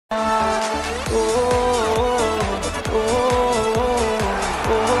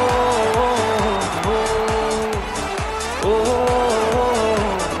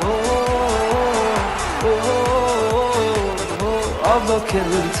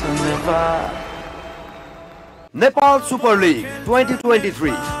Nepal Super League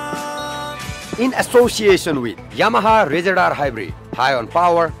 2023 in association with Yamaha Razor Hybrid. High on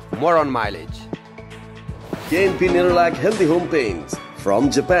power, more on mileage. KNP Nerolac Healthy Home Paints from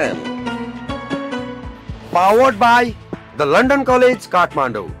Japan. Powered by the London College,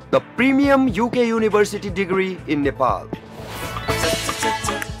 Kathmandu, the premium UK university degree in Nepal.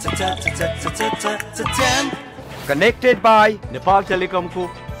 Connected by Nepal Telecom ko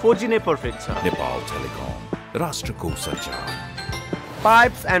 4G ne perfect cha. Nepal Telecom, Rashtrako Sanchar.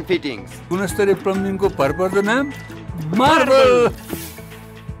 Pipes and fittings. Gunastari plumbing ko parpardo naam Marble.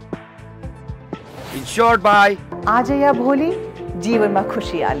 Insured by Ajaya Bholi, Jeevan ma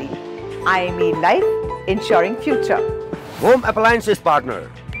Khushi Ali. IME Life, ensuring future. Home appliances partner.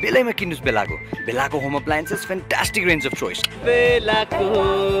 Belaima kinus Belago. Belago Home Appliances, fantastic range of choice.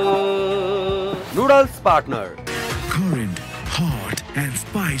 Noodles partner. Current, hot and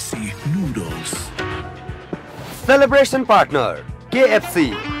spicy noodles. Celebration partner.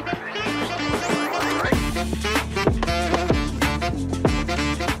 KFC.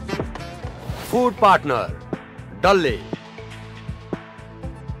 Food partner. Dalle.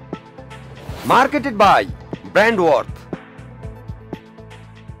 Marketed by Brandworth.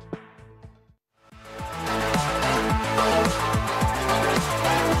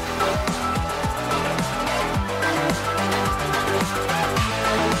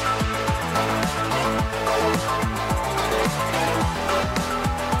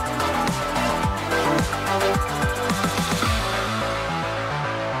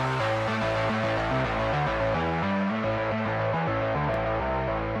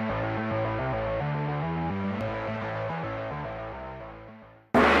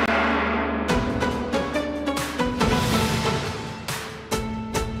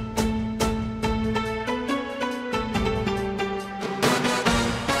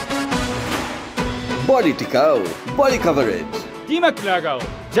 Body Tikau, body coverage. Dimak lagao,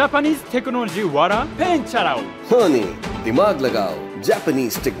 Japanese technology wala paint chalao. Honey, dimag lagao,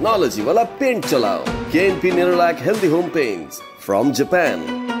 Japanese technology wala paint chalao. KNP Nerolac Healthy Home Paints from Japan.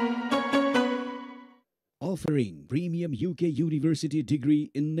 Offering premium UK university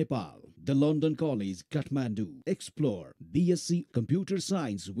degree in Nepal. The London College, Kathmandu. Explore BSc Computer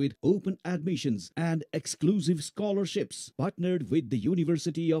Science with open admissions and exclusive scholarships. Partnered with the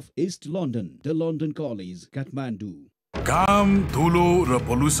University of East London. The London College, Kathmandu. Gam, धुलो र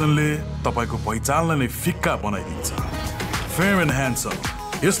पोल्युसनले तपाईको पहिचानलाई फिक्का बनाइदिन्छ. Fair and handsome.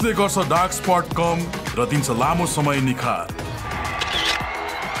 यसले गर्छ dark spot कम र दिन्छ लामो समय निखार.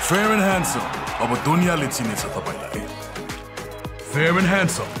 Fair and handsome. अब दुनियाले चिनेछ तपाईलाई. Fair and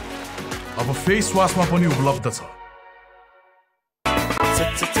handsome. अब फेस वाशमा पनि उपलब्ध छ.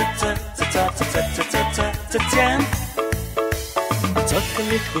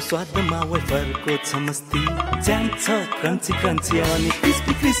 चकलेटको स्वादमा वेफरको छ मस्ती. ज्याम छ क्रन्ची क्रन्ची अनि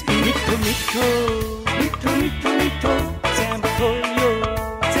क्रिस्पी क्रिस्पी मिठो मिठो मिठो मिठो मिठो ज्याम खोयो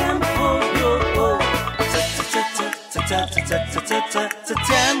ज्याम खोयो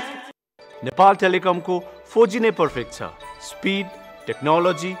ज्याम. Nepal Telecom ko 4G ne perfect cha. Speed,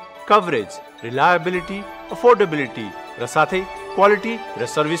 technology, coverage, reliability, affordability र साथै quality र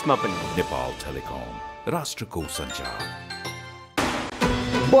service मा पनि. Nepal Telecom, Rashtrako Sanchar.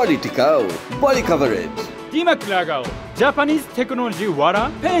 Body Tikau, body coverage. Dimak lagao, Japanese technology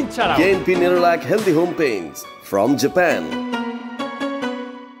wala paint chalao. KNP Nerolac Healthy Home Paints from Japan.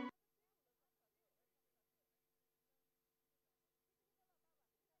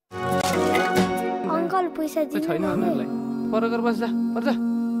 Uncle, पैसा दिनु छैन उनीहरुलाई. पर गर बस जा, पर जा.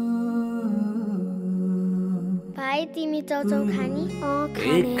 भाइ तिमी चाउचाउ खानी?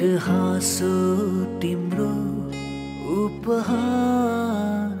 एक हाँसो तिम्रो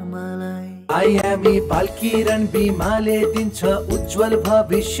उपहार मलाई. आयामी बालकिरण बिमाले दिन्छ उज्जवल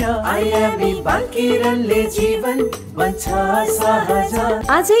भविष्य. आयामी बालकिरणले जीवन बन्छ सहज.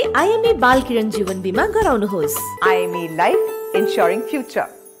 आजै आयामी बालकिरण जीवन बिमा गराउनुहोस्. IME Life, ensuring future.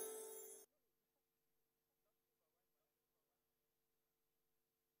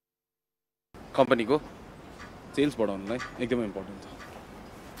 कम्पनीको सेल्स बढाउनलाई एकदमै इम्पोर्टेन्ट छ.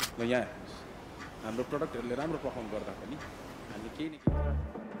 ल यहाँ हाम्रो प्रडक्टहरुले राम्रो परफर्म गर्दा पनि हामी केही न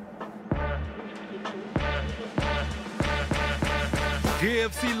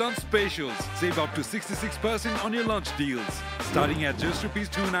KFC lunch specials. Save up to 66% on your lunch deals. Starting at just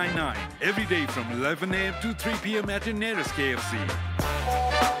 ₹2.99 every day from 11 a.m. to 3 p.m. at your nearest KFC.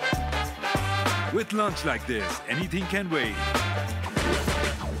 With lunch like this, anything can wait.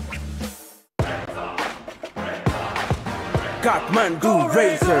 Kathmandu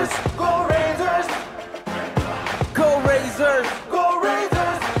Razors. Go Razors. Go Razors. Go Razors.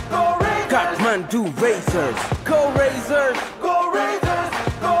 Racers, go Racers, go Racers,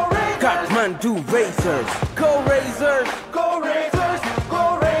 go Racers. Kathmandu Racers, go Racers, go Racers,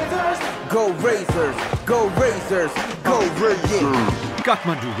 go Racers. Go Racers, go Racers, go Racers.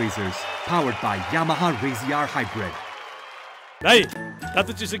 Kathmandu Racers, powered by Yamaha Razr Hybrid. Hey,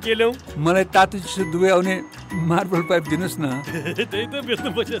 तातो चिसो के ल्याउ? मलाई तातो चिसो दुवै आउने marble pipe दिनुस् न। त्यही त बेच्नु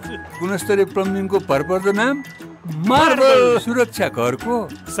पर्छ। गुणस्तरीय प्लम्बिङको भरपर्दो नाम मार्बल सुरक्षा घरको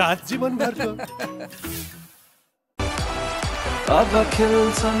साथ जीवन भरको। अब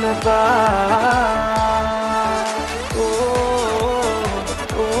खेल्छ Nepal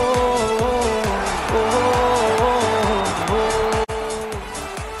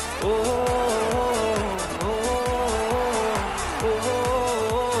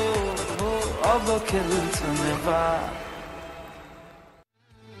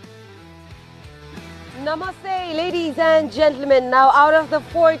Namaste, ladies and gentlemen. Now, out of the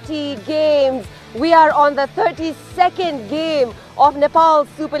 40 games, we are on the 32nd game of Nepal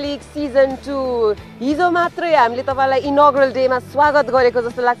Super League Season 2. हिजो मात्रै हामीले तपाईलाई इनॉग्रल डे मा स्वागत गरेको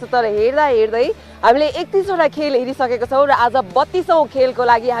जस्तो लाग्छ तर हेर्दा हेर्दै हामीले 31 वटा खेल हेरिसकेका छौं र आज 32औं खेलको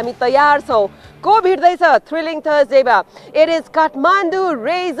लागि हामी तयार छौं. को भिड्दै छ thrilling थर्सडेमा? It is Kathmandu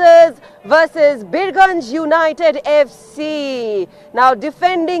Racers versus Birganj United FC. Now,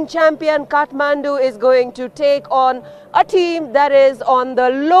 defending champion Kathmandu is going to take on a team that is on the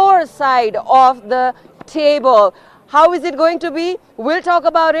lower side of the table. How is it going to be? We'll talk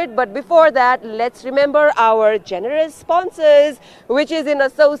about it, but before that, let's remember our generous sponsors, which is in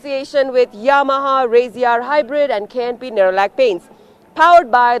association with Yamaha Razr Hybrid and KNP Nerolac Paints.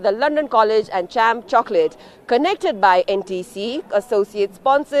 Powered by the London College and Champ Chocolate. Connected by NTC, associate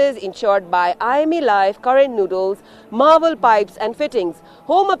sponsors, insured by IME Life, Current Noodles, Marvel Pipes and Fittings.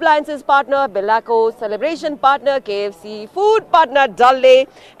 Home appliances partner, Belaco. Celebration partner, KFC. Food partner, Dalle.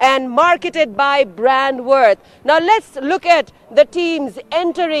 And marketed by Brand Worth. Now let's look at the teams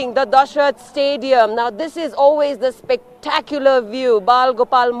entering the Dashrath Stadium. Now this is always the spectacular view. Bal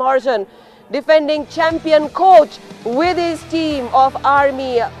Gopal Marjan, defending champion coach with his team of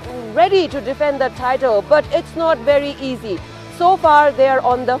army ready to defend the title, but it's not very easy. So far they are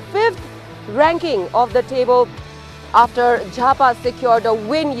on the 5th ranking of the table after Jhapa secured a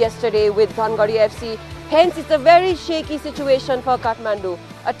win yesterday with Dhangari FC. Hence it's a very shaky situation for Kathmandu.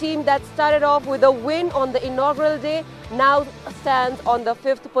 A team that started off with a win on the inaugural day now stands on the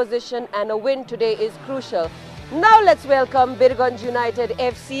 5th position, and a win today is crucial. Now let's welcome Birganj United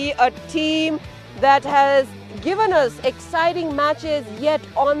FC, a team that has given us exciting matches yet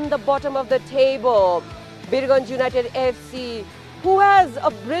on the bottom of the table. Birganj United FC, who has a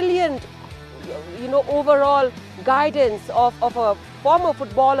brilliant, overall guidance of a former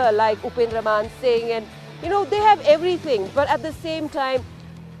footballer like Upendra Man Singh, and they have everything, but at the same time,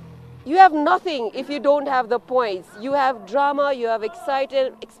 you have nothing if you don't have the points. You have drama, you have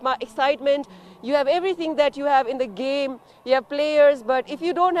excitement, you have everything that you have in the game, you have players, but if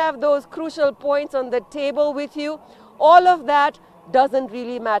you don't have those crucial points on the table with you, all of that doesn't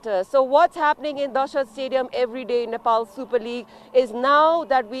really matter. So what's happening in Dashrath Stadium every day in Nepal Super League is now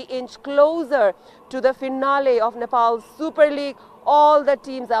that we inch closer to the finale of Nepal Super League, all the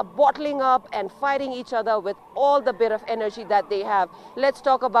teams are bottling up and fighting each other with all the bit of energy that they have. Let's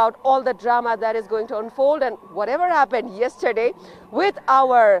talk about all the drama that is going to unfold and whatever happened yesterday with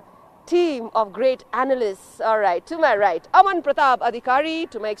our team of great analysts. All right, to my right, Aman Pratap Adhikari,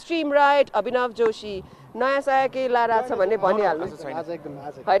 to my extreme right, Abhinav Joshi. नयाँ साया केही Lara छ भन्ने भनिहाल्नु आज एकदम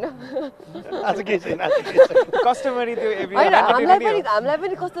हैन आज के छैन कस्टमरी त्यो एभ्री हामीलाई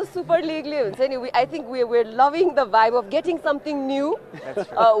पनि कस्तो सुपर लिगले हुन्छ नि I think we are loving the vibe of getting something new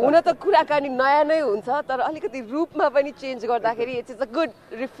हुन त कुराकानी नयाँ नै हुन्छ तर अलिकति रूपमा पनि चेन्ज गर्दाखेरि it's a good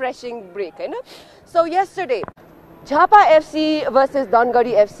refreshing brake हैन so yesterday Jhapa FC versus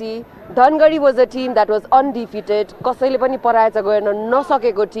Dhangari FC. Dhangari was a team that was undefeated. कसैले पनि पराजय गर्न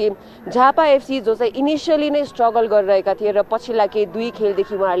नसकेको टिम. Jhapa FC जो चाहिँ इनिशियली नै स्ट्रगल गरिरहेका थिए र पछिल्ला केही दुई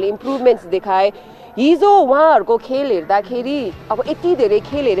खेलदेखि उहाँहरूले इम्प्रुभमेन्ट्स देखाए. हिजो उहाँहरूको खेल हेर्दाखेरि अब यति धेरै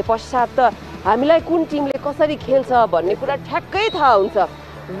खेल हेरे पश्चात त हामीलाई कुन टिमले कसरी खेल्छ भन्ने कुरा ठ्याक्कै थाहा हुन्छ.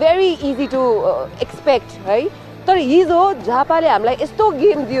 Very easy to expect, है. तर हिजो झापाले हामीलाई यस्तो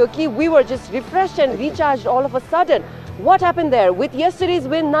गेम दियो कि we were just refreshed and recharged all of a sudden. What happened there? With yesterday's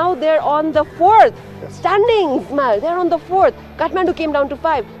win, now they're on the 4th standings. They're on the 4th. Kathmandu came down to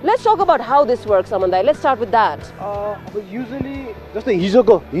 5. Let's talk about how this works, Amandai. Let's start with that. Usually, जस्तै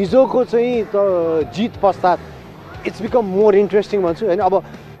हिजोको चाहिँ त जित पश्चात it's become more interesting भन्छु हैन. अब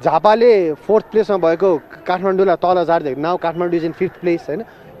झापाले 4th प्लेसमा भएको काठमाडौँलाई तल झार्दै now Kathmandu is in 5th place हैन.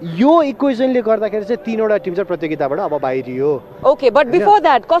 यो इक्वेसनले गर्दाखेरि चाहिँ तीनवटा टिम चाहिँ प्रतियोगिताबाट अब बाहिरियो ओके बट बिफोर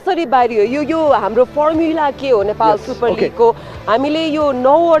दैट कसरी बाहिरियो यो हाम्रो फर्मुला के हो नेपाल सुपर लिगको हामीले यो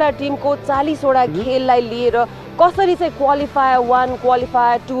 9 वटा टिमको 40 वटा खेललाई लिएर कसरी चाहिँ क्वालिफायर 1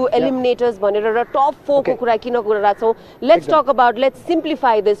 क्वालिफायर 2 एलिमिनेटर्स भनेर र टप 4 को कुरा किन कुरा छौं let's talk about let's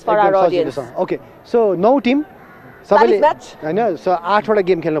simplify this for our audience okay so 9 team सबैले हैन सो 8 वटा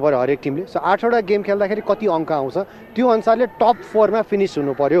गेम खेल्नु पर्यो हरेक टिमले सो 8 वटा गेम खेल्दाखेरि कति अंक आउँछ त्यो अनुसारले टप 4 मा फिनिश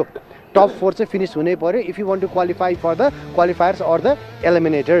हुनु पर्यो टप 4 चाहिँ फिनिश हुनै पर्यो if you want to qualify for the क्वालिफायर्स or the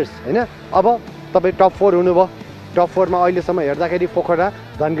eliminators हैन अब तपाई टप 4 हुनुभयो टप 4 मा अहिले सम्म हेर्दाखेरि पोखरा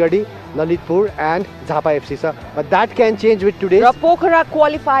धनगढी ललितपुर एन्ड झापा एफसी छ but that can change with today र पोखरा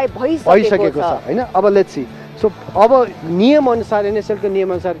क्वालिफाई भइसकेको छ हैन अब लेट्स सी सो अब नियम अनुसार एनएसएल को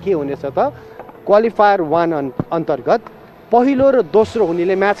नियम अनुसार के हुनेछ त क्वालिफायर 1 अन्तर्गत पहिलो र दोस्रो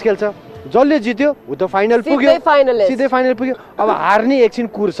हुनेले म्याच खेल्छ जसले जित्यो उ त फाइनल पुग्यो सिधै फाइनल पुग्यो अब हार्ने एकछिन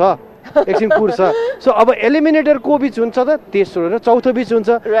कुर्छ सो अब एलिमिनेटर को बीच हुन्छ त तेस्रो र चौथो बीच हुन्छ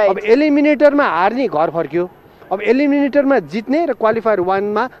अब एलिमिनेटरमा हार्ने घर फर्क्यो अब एलिमिनेटरमा जित्ने र क्वालिफायर 1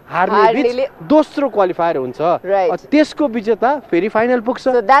 मा हार्ने बीच दोस्रो क्वालिफायर हुन्छ त्यसको विजेता फेरि फाइनल पुग्छ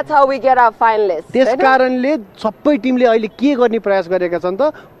so that's how we get our finalist त्यसकारणले सबै टिमले अहिले के गर्ने प्रयास गरेका छन्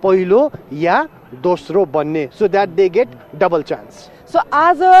त पहिलो या दोस्रो बन्ने so that they get double chance so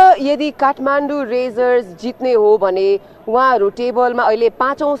आज यदि काठमाडौँ रेजर्स जित्ने हो भने उहाँहरु टेबलमा अहिले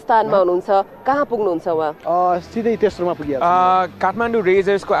 5औं स्थानमा हुनुहुन्छ कहाँ पुग्नुहुन्छ उहाँ सिधै तेस्रोमा पुगिया काठमाडौँ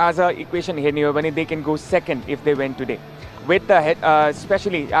रेजर्स को आज इक्वेसन हेर्ने हो भने they can go second if they went today with the head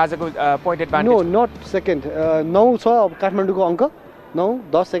especially as a point advantage no not second 9 छ काठमाडौँको अंक 9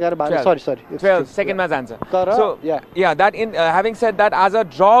 10 11 12 sorry 12 second ma jancha so yeah that in having said that as a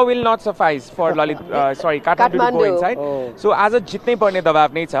draw will not suffice for Lalit Kathmandu to go inside so as a jitnai parne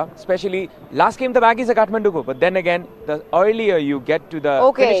dabav nahi cha especially last game ta baki cha Kathmandu ko but then again the earlier you get to the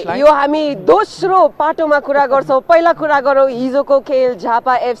finish line यो हामी दोस्रो पाटोमा कुरा गर्छौं पहिला कुरा गरौं हिजोको खेल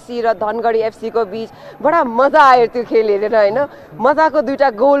झापा एफसी र धनगढी एफसी को बीच बडा मजा आयो त्यो खेल हेरेर हैन मजाको दुईटा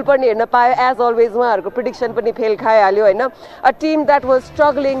गोल पनि हेर्न पायो एज अलवेज उहाँहरुको प्रेडिक्सन पनि फेल खाइहाल्यो हैन a team that was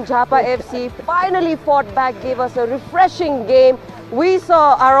struggling Jhapa FC finally fought back gave us a refreshing game we saw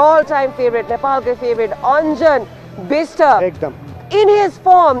our all-time favorite Nepal favorite Anjan Bista in his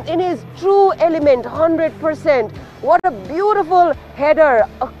form in his true element 100% what a beautiful header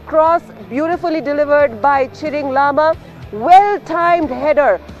across beautifully delivered by Chiring Lama well timed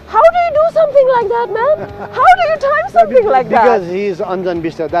header how do you do something like that man how do you time something like that because he is Anjan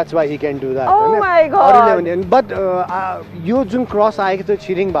Bista that's why he can do that oh my god but यो जुन cross आएको थियो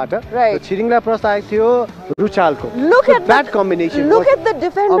छिरिङबाट छिरिङलाई cross आएको थियो रुचालको look at that combination look at the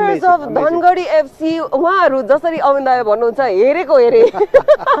defenders of Dhangadi FC उहाँहरु जसरी अविन्दाले भन्नुहुन्छ हेरेको हेरे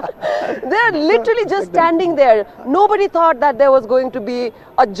they are literally just standing there nobody thought that there was going to be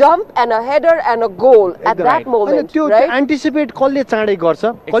a jump and a header and a goal at that moment त्यो anticipate कसले चाँडै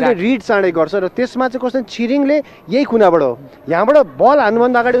गर्छ कसले रिड चाँडै गर्छ र त्यसमा चाहिँ कस्तो छिरिङले यही कुनाबाट हो यहाँबाट बल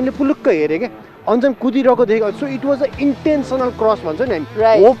हान्नुभन्दा अगाडि उनले पुलुक्क हेरे के अन्जन कुदिरहेको देखेको so it was a intentional cross भन्छ नि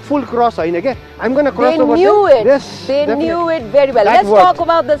हामी होपफुल क्रस हैन के I'm gonna cross over they knew it very well let's talk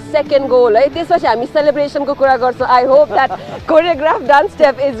about the second goal है त्यसपछि हामी सेलिब्रेसन को कुरा गर्छौं I hope that choreographed dance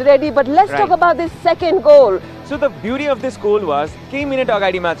step is ready but let's talk about this second goal so the beauty of this goal was केही minute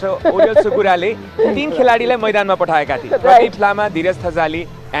अगाडि मात्र Oryol सुकुराले तीन खेलाडीलाई मैदानमा पठाएका थिए प्रदीप लामा धीरज थजाली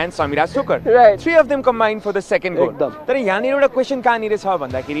and Samira Sukar. Three of them combined for the second goal. तर यहाँनिर एउटा क्वेशन कहाँनिर छ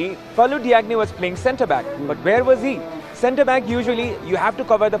भन्दाखेरि Falu Diagne was playing centre back but where was he centre back usually you have to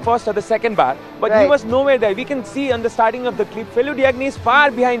cover the first or the second bar but he was nowhere there we can see on the starting of the clip Falu Diagne is far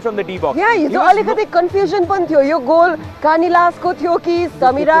behind from the D box yeah यो अलिकति confusion पनि थियो यो goal कानिलास को थियो कि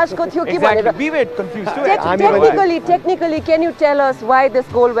समिराज को थियो कि भनेर we were confused too technically can you tell us why this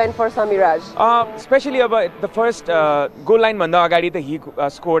goal went for Samiraj especially about the first goal line भन्दा अगाडि त he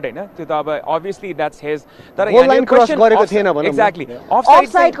scored हैन त्यो त अब obviously that's his तर goal line cross गरेको थिएन भनौं exactly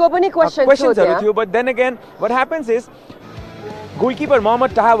offside को पनि questions थियो but then again what happens is goalkeeper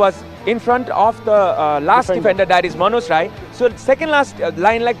Mohammad Taha was in front of the last defender that is Manoj Rai so second last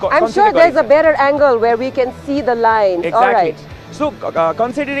line like I'm sure there's a better angle where we can see the lines exactly. all right so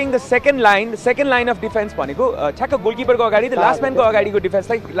considering the second line of defense भनेको ठ्याक्क goalkeeper को अगाडि the last man को अगाडिको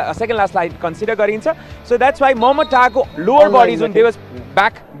defence लाई second last line consider गरिन्छ so that's why Mohammad Taha को lower body zone they was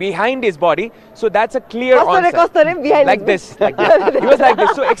back behind his body so that's a clear onside like this he was like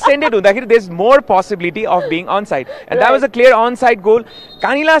this so extended हुँदाखेरि there's more possibility of being onside and that was a clear onside goal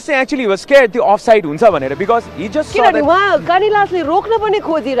Kanilas actually was scared त्यो offside हुन्छ भनेर because he just saw that उहाँ कानिलासले रोक्न पनि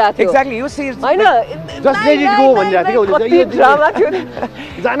खोजिरहेको थियो exactly you see हैन just let it go भनिरहेको थियो मजाक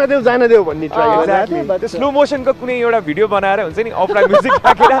थियो जान देऊ भन्ने try Exactly. The slow motion को कुनै एउटा भिडियो बनाएर हुन्छ नि opera music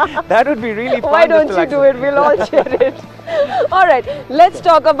राखेर that would be really fun. Why don't you do it? We'll all share it. All right, let's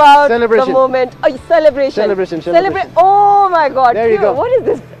talk about the moment. Celebration. Oh my God! There you go. What is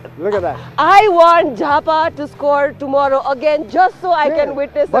this? Look at that. I want Jhapa to score tomorrow again, just so I can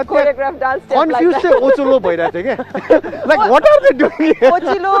witness the choreographed dance step like that. Confused Ochilo bhayirako थियो के. Like what are they doing here?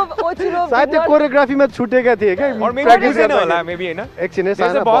 Ochilo. सायद त्यो choreography मा छुटेका थिए के. Or maybe practice होला maybe हैन. एकछिन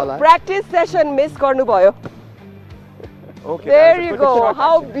सानो बल. Practice session miss गर्नु भयो. Okay. There you go.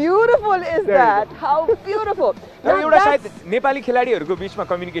 How beautiful is that? How beautiful. एउटा सायद नेपाली खेलाडीहरुको बीचमा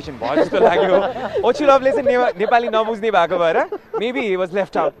कम्युनिकेसन भयो जस्तो लाग्यो. ओचिलोभले चाहिँ नेपाली नबुझ्ने भएको भएर maybe he was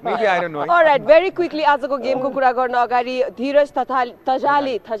left out. Maybe I don't know. All right, very quickly आजको गेमको कुरा गर्न अगाडि धीरज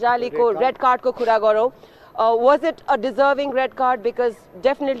तजालीको red card को कुरा गरौँ. Was it a deserving red card? Because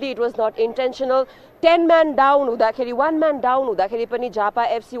definitely it was not intentional. 10 man down हुँदाखेरि 1 man down हुँदाखेरि पनि Jhapa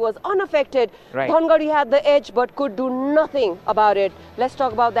FC was unaffected. Dhangari had the edge but could do nothing about it. Let's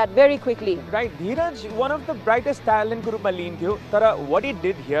talk about that very quickly. Right, Dheeraj, one of the brightest talent को रूपमा लिन्थ्यो तर what he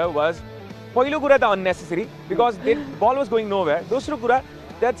did here was पहिलो कुरा त unnecessary because the ball was going nowhere. दोस्रो कुरा,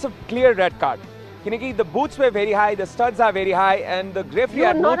 that's a clear red card. किनकि the boots were very high, the studs are very high, and the referee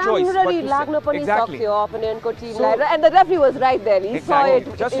had no choice but to say. Exactly. And the referee was right there. He saw it.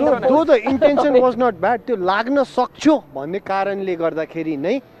 Just though the intention was not bad, त्यो लाग्न सक्छो भन्ने कारणले गर्दाखेरि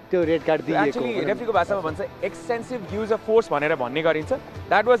नै त्यो red card दिएको. Actually, referee को भाषामा भन्छ excessive use of force भनेर भन्ने गरिन्छ.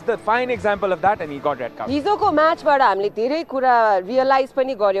 That was the fine example of that, and he got red card. हिजोको म्याचबाट हामीले धेरै कुरा रियलाइज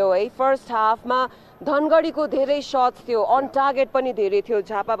पनि गर्यौ है. फर्स्ट हाफमा धनगढीको धेरै shots थियो, on target पनि धेरै थियो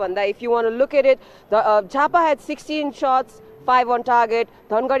Jhapa भन्दा. If you want to look at it, Jhapa had 16 shots, 5 on target.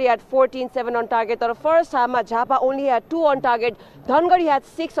 Dhangari had 14, 7 on target. The first half, Jhapa only had 2 on target. Dhangari had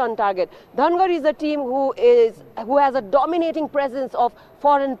 6 on target. Dhangari is a team who has a dominating presence of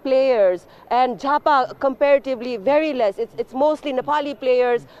foreign players, and Jhapa comparatively very less. It's mostly Nepali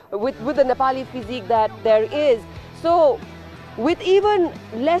players with the Nepali physique that there is. So with even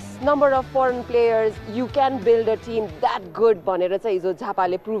less number of foreign players, you can build a team that good भनेर चाहिँ हिजो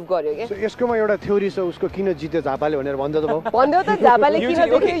झापाले prove गर्यो के. So यसकोमा एउटा theory छ उसको किन जित्यो झापाले भनेर भन्दै त भयो. भन्दै त झापाले किन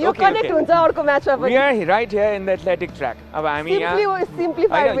जित्यो यो कनेक्ट हुन्छ अर्को म्याचमा पनि. We are right here in the athletic track. अब हामी यहाँ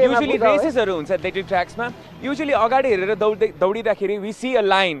simplified way मा usually races हरु हुन्छ athletic tracks मा. Usually अगाडि हेरेर दौडिदाखेरि we see a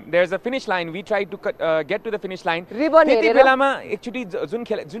line, there's a finish line, we try to get to the finish line. त्यति बेलामा एकचोटी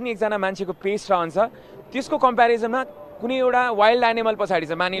जुन एकजना मान्छेको पेस रहन्छ त्यसको कम्प्यारिजनमा कुनै एउटा वाइल्ड एनिमल पछाडी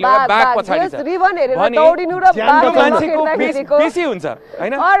छ, मानिलो एउटा बाघ पछाडी छ, रिबन हेरेर दौडिनु र बाघ मान्छेको बेसी हुन्छ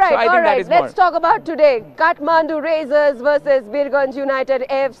हैन. All right, let's talk about today. Kathmandu Raisers versus Birganj United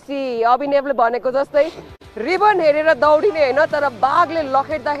FC. अभिनवले भनेको जस्तै रिबन हेरेर दौडिने हैन तर बाघले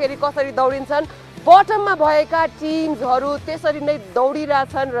लखेट्दाखेरि कसरी दौडिन्छन्. बटममा भएका टिम्सहरु त्यसरी नै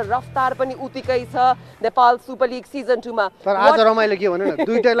दौडिरहेछन् र रफ्तार पनि उतिकै छ नेपाल सुपर लिग सिजन 2 मा. तर आज रमाइलो के भन्नु न,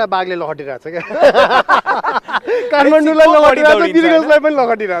 दुईटैलाई बाघले लखटिरहेछ के. काठमाडौँलाई लखटिरहेछ, बिरगन्जलाई पनि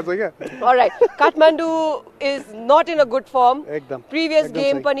लखटिरहेछ के. All right, Kathmandu is not in a good form. एकदम. Previous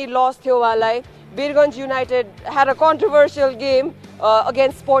game पनि loss थियो उहाँलाई. Birganj United had a controversial game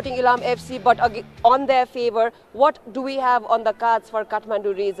against Sporting Ilam FC, but on their favor. What do we have on the cards for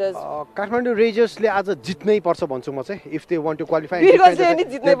Kathmandu Raisers? Kathmandu Raisers ले आज जित्नै पर्छ भन्छु म चाहिँ, if they want to qualify. Birganjले नि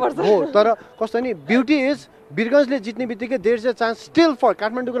जित्नै पर्छ. हो, तर कस्तो नि beauty is Birganjले जित्ने बित्तिकै there is a chance still for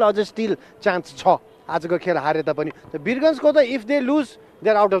Kathmanduको लागि अझै still chance छ. आजको खेल हारे तापनि Birganjको त if they lose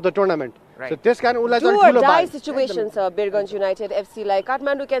they're out of the tournament. So this kind of do or die situations, Birganj United FC, like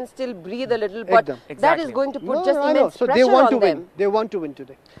Kathmandu can still breathe a little, but that is going to put just immense pressure on them. So they want to win. They want to win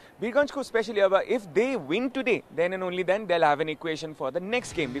today. Birganj ko especially if they win today, then and only then they'll have an equation for the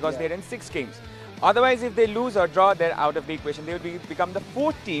next game because they're in 6 games. Otherwise, if they lose or draw, they're out of the equation. They will become the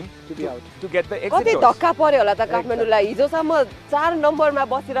 4th team to get the exit. कति धक्का पर्यो होला त काठमाडौँलाई. हिजोसम्म 4 नम्बरमा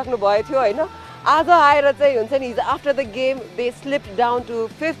बसिराख्नु भयो थियो हैन. आज आएर चाहिँ हुन्छ नि, after the game they slipped down to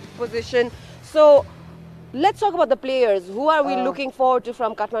 5th position. So let's talk about the players. Who are we looking forward to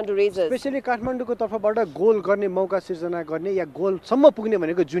from Kathmandu Raisers? Especially काठमाडौँको तर्फबाट गोल गर्ने मौका सिर्जना गर्ने या गोलसम्म पुग्ने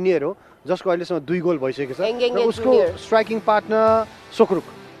भनेको जुनियर हो, जसको अहिलेसम्म 2 गोल भइसकेको छ. र उसको स्ट्राइकिङ पार्टनर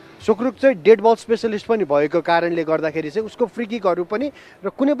सोक्रुक चाहिँ डेड बल स्पेशलिस्ट पनि भएको कारणले गर्दाखेरि चाहिँ उसको फ्री किकहरु पनि र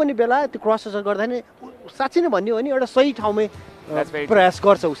कुनै पनि बेला त्यो क्रसहरू गर्दा नि साच्चै नै भन्ने हो नि एउटा सही ठाउँमै प्रयास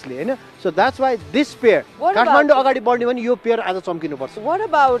गर्छ उसले हैन. So that's why this pair Kathmandu अगाडि बढ्ने भने यो पेयर आज चम्किनु पर्छ. What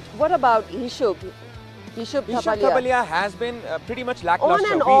about Hishub Thapalia has been pretty much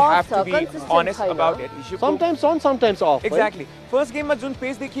lackluster. We have to be honest about it. Sometimes on, sometimes off. Exactly. First game ma jun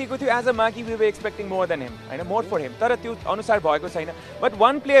pace देखिएको थियो, as a Maki we were expecting more than him. I know more for him. तर त्यो अनुसार भएको छैन. But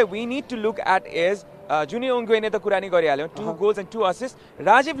one player we need to look at is Junior Ongwene the Kurani Gorialio, 2 goals and 2 assists.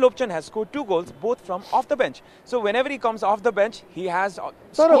 Rajiv Lopchan has scored 2 goals, both from off the bench. So whenever he comes off the bench, he has scored.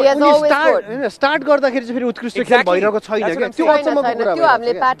 He has always scored. Start गर्दाखेरि चाहिँ फेरि उत्कृष्ट खेल भइरहेको छैन के त्यो अचम्मको कुरा हो त्यो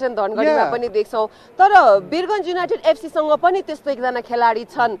हामीले प्याटर्न धनगढीमा पनि देख्छौं तर वीरगञ्ज युनाइटेड एफसी सँग पनि त्यस्तो एकजना खेलाडी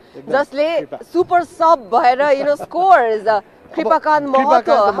छन् जसले सुपर सब भएर you know scores कृपाकान्त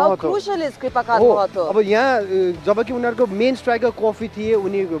Mahato how crucial is कृपाकान्त Mahato अब यहाँ जबकि उनीहरुको मेन स्ट्राइकर कफी थिए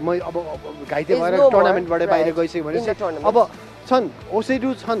उनी अब घाइते भएर टुर्नामेन्टबाट बाहिर गइसक्यो भने अब छन् ओसेडु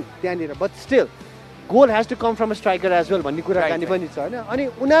छन् त्यहाँनिर but still goal has to come from a striker as well भन्ने कुरा कानी पनि छ हैन अनि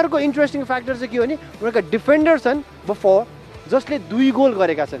उनीहरुको इन्ट्रेस्टिङ फ्याक्टर चाहिँ के हो नि उनीहरुका डिफेन्डर छन् बिफोर जसले 2 गोल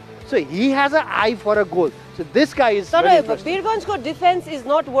गरेका छन् so he has an eye for a goal so this guy is very interesting Birganjko defense is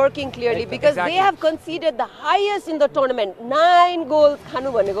not working clearly because they have conceded the highest in the tournament 9 goals khanu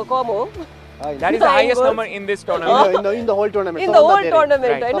bhaneko kam ho that is the highest number in this tournament in the whole tournament in the whole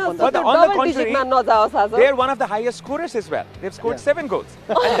tournament I know but on the contrary they are one of the highest scorers as well they've scored 7 goals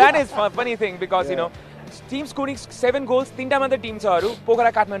and that is a funny thing because you know team scoring 7 goals tinta matra team cha haru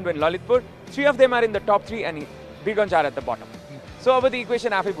Pokhara Kathmandu and Lalitpur 3 of them are in the top 3 and Birganj are at the bottom so अब the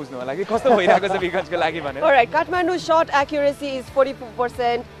equation आफै बुझ्नु होला कि कस्तो भइरहेको छ बिरगञ्जको लागि भनेर all right Kathmandu's shot accuracy is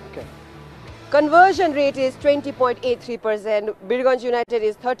 44% okay conversion rate is 20.83% Birganj United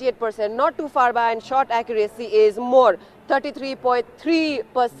is 38% not too far behind shot accuracy is more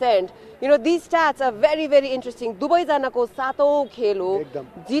 33.3% you know these stats are very very interesting दुबै जनाको सातौं खेल हो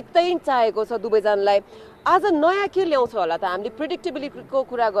जित्दै चाहेको छ दुबै जनालाई आज नयाँ के ल्याउँछ होला त हामीले प्रेडिक्टेबिलिटीको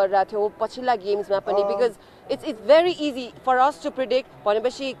कुरा गरिरा थियौ पछिल्ला गेम्समा पनि because it's very easy for us to predict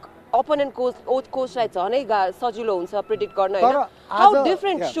भनेपछि opponent कोचलाई झनै सजिलो हुन्छ प्रेडिक्ट गर्न हैन how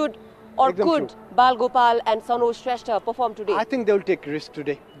different should or could Balgopal and Sandesh Shrestha perform today I think they will take risk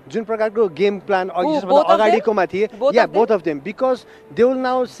today जुन प्रकारको गेम प्लान अघि सबभन्दा अगाडिकोमा थिए yeah both of them because they will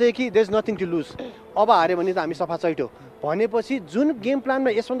now say कि there is nothing to lose अब हारे भने त हामी सफा छैटो भनेपछि जुन गेम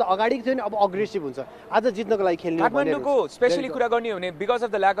प्लानमा यसभन्दा अगाडिको थियो नि अब अग्रेसिभ हुन्छ आज जित्नको लागि खेल्ने काठमाडौँको स्पेशली कुरा गर्ने हो भने because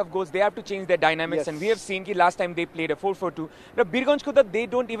of the lack of goals they have to change their dynamics and we have seen कि last time they played a 4-4-2 र बिरगञ्जको त they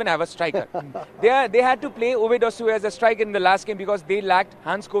don't even have a striker they had to play Ovedosu as a striker in the last game because they lacked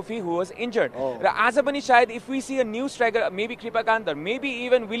Hans Kofi who was injured र आज पनि सायद if we see a new striker maybe Kripakant or maybe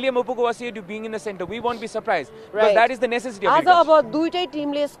even William Opogowasidu being in the center we won't be surprised because that is the necessity of आज अब दुईटै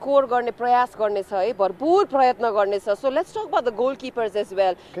टिमले score गर्ने प्रयास गर्ने छ है भरपूर प्रयत्न गर्ने छ so let's talk about the goalkeepers as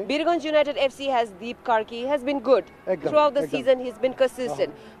well Birganj United FC has Deep Karki has been good throughout the season he's been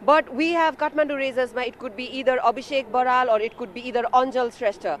consistent but we have Kathmandu Razors it could be either Abhishek Baral or it could be either Anjal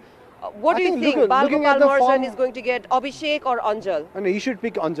Shrestha what do you think Balgopal Morjan is going to get Abhishek or Anjal and he should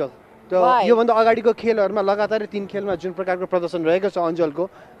pick Anjal यो भन्दा अगाडिको खेलहरुमा लगातार 3 खेलमा जुन प्रकारको प्रदर्शन रहेको छ अञ्जलको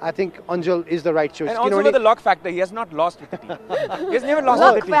I think Anjal is the right choice and also with the lock factor he has not lost with the team he has never lost with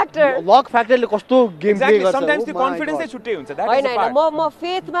the team lock factor ले कस्तो गेम प्ले गर्छ sometimes the confidence चाहिँ छुट्टै हुन्छ that is the part म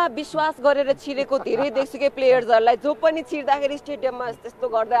फेथमा विश्वास गरेर छिरेको धेरै देख्छु के प्लेयर्सहरुलाई जो पनि छिर्दाखेरि स्टेडियममा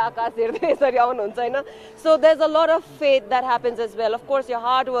त्यस्तो गर्दै आकाश हेर्दै यसरी आउनुहुन्छ हैन so there's a lot of faith that happens as well of course your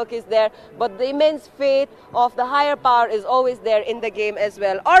hard work is there but the immense faith of the higher power is always there in the game as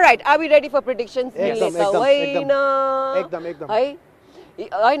well all right are we ready for predictions एकदम है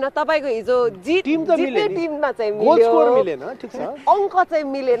हैन तपाईको हिजो जित्ने टिममा चाहिँ goal score मिलेन ठीक छ अंक चाहिँ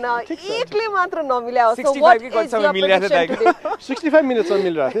मिलेन एकले मात्र नमिल्या हो 65 के कति मिल्या छ 65 मिनेट्समा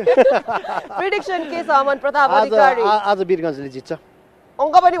मिलिरहेको थियो प्रेडिक्सन के छ अमन प्रताप अधिकारी आज बिरगञ्जले जित्छ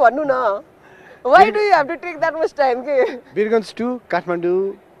अंक पनि भन्नु न why do you have to take that much time के Birgunj 2 Kathmandu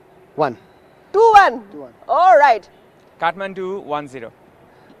 1 2-1 all right Kathmandu 1-0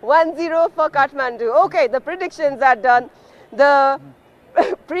 1-0 for Kathmandu. Okay, the predictions are done. The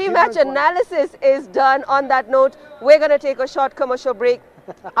pre-match analysis is done. On that note, we're going to take a short commercial break.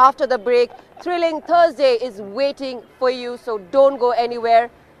 After the break, Thrilling Thursday is waiting for you, so don't go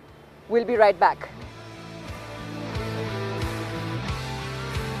anywhere. We'll be right back.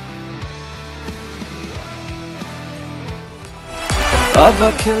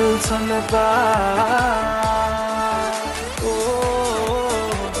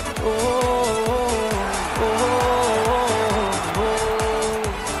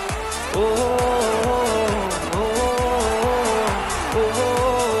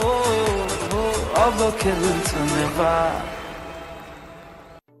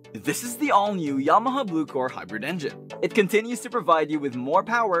 This is the all-new Yamaha Blue Core hybrid engine. It continues to provide you with more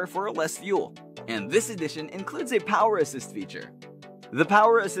power for less fuel. And this edition includes a power assist feature. The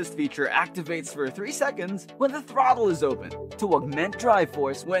power assist feature activates for 3 seconds when the throttle is open to augment drive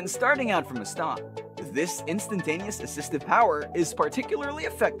force when starting out from a stop. This instantaneous assistive power is particularly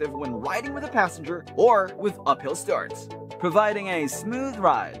effective when riding with a passenger or with uphill starts, providing a smooth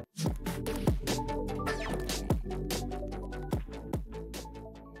ride.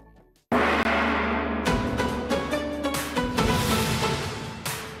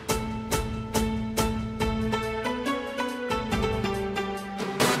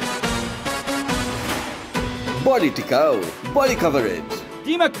 बढी टिकाउ, बढी coverage.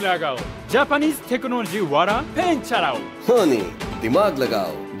 दिमाग लगाओ, Japanese technology वाला paint चलाओ। अनि दिमाग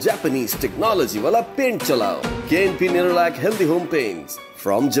लगाओ, जापानिज टेक्नोलोजी वाला पेंट चलाओ। KNP Nerolac Healthy Home Paints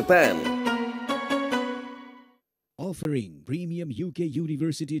from Japan. Offering premium UK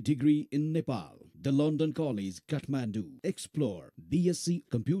University degree in Nepal. The London College, Kathmandu. Explore BSc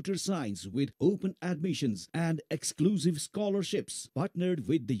Computer Science with open admissions and exclusive scholarships. Partnered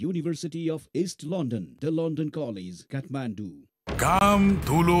with the University of East London. The London College, Kathmandu. काम,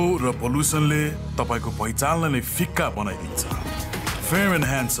 धुलो र पोल्युसनले तपाईको पहिचानलाई फिक्का बनाइदिन्छ। Fair and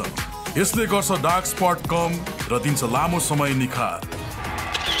handsome यसले गर्छ dark spot कम र दिन्छ लामो समय निखार।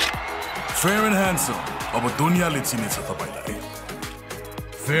 फेयर एन्ड ह्यान्डसम अब दुनियाँले चिनेछ तपाईलाई।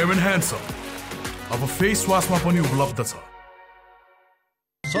 फेयर एन्ड ह्यान्डसम अब फेस वाशमा पनि उपलब्ध छ।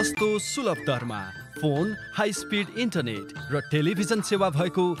 सस्तो सुलभ दरमा फोन, हाई स्पिड इन्टरनेट र टेलिभिजन सेवा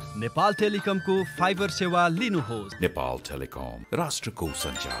भएको नेपाल टेलिकमको फाइबर सेवा लिनुहोस्। नेपाल टेलिकम, राष्ट्रको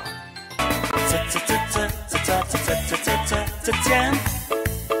सञ्चार।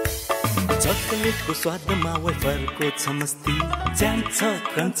 चकलेटको स्वादमा वेफरको छ मस्ती, ज्याम छ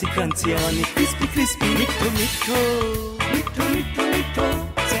क्रन्ची क्रन्ची अनि क्रिस्पी क्रिस्पी, मिठो मिठो मिठो मिठो मिठो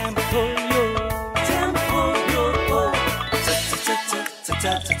ज्याम खोयो, ज्याम खोयो,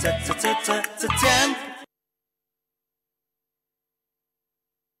 ज्याम।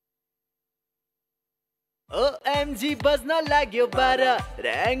 OMG बज्न लाग्यो 12,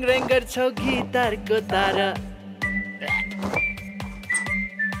 र्याङ र्याङ गर्छौ गिटारको तारा।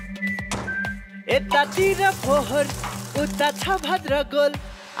 यतातिर फोहोर, उता छ भद्र गोल,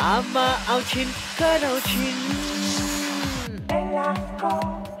 आमा आउँछिन् कराउँछिन्।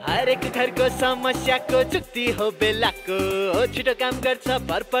 हरेक घरको समस्याको जुक्ति हो बेलाको, छिटो काम गर्छ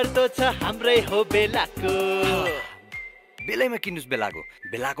भरपर्दो छ हाम्रै हो बेलाको। बेलैमा किन्नुस् बेलाको।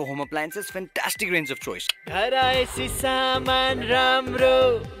 बेलाको home appliances fantastic range of choice. घरायसी सामान राम्रो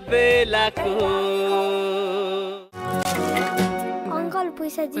बेलाको। अङ्कल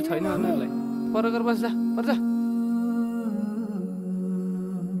पैसा दिनु छैन उनीहरुलाई। पर घर बस्दा पर्छ।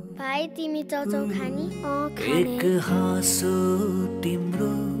 भाइ तिमी चाउचाउ खानी? एक हाँसो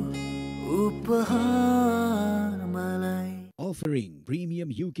तिम्रो उपहार मलाई। Offering premium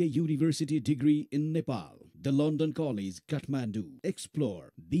UK University degree in Nepal. The London College, Kathmandu. Explore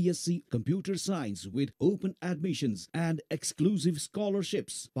BSc Computer Science with open admissions and exclusive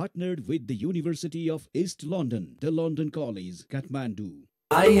scholarships. Partnered with the University of East London. The London College, Kathmandu.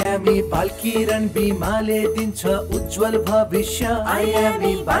 IME बालकिरण बिमाले दिन्छ उज्जवल भविष्य।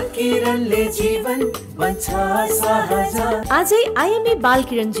 IME बालकिरणले जीवन बन्छ सहज। आजै IME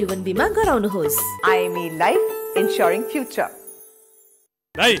बालकिरण जीवन बिमा गराउनुहोस्। IME Life, ensuring future.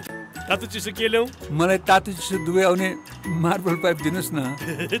 भाइ तातो चिसो के ल्याऊ? मलाई तातो चिसो दुवै आउने मार्बल पाइप दिनुस् न।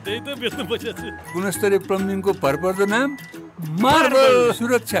 त्यही त बेच्नु पर्छ। गुणस्तरीय प्लम्बिङको भरपर्दो नाम मार्बल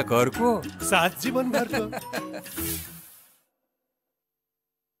सुरक्षा घरको साथ जीवन घरको।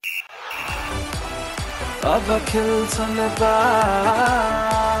 अब खेल्छ नेपाल।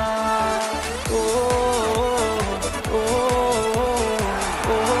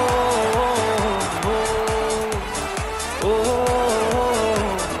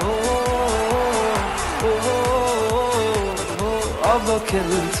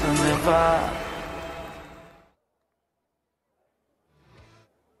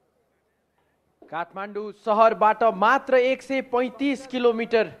 काठमाडौँ सहरबाट मात्र 135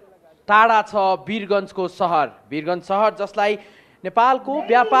 किलोमिटर टाढा छ वीरगञ्जको सहर। वीरगञ्ज सहर जसलाई नेपालको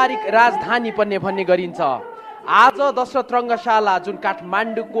व्यापारिक राजधानी पनि भन्ने गरिन्छ। आज दशरथ रङ्गशाला जुन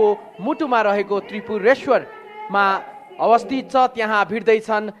काठमाडौँको मुटुमा रहेको त्रिपुरेश्वरमा अवस्थित छ, त्यहाँ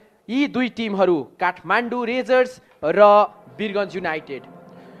भिड्दैछन् यी दुई टिमहरू, काठमाडौँ रेजर्स र वीरगञ्ज युनाइटेड।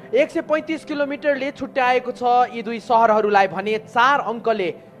 135 किलोमिटरले छुट्याएको छ यी दुई सहरहरूलाई भने 4 अङ्कले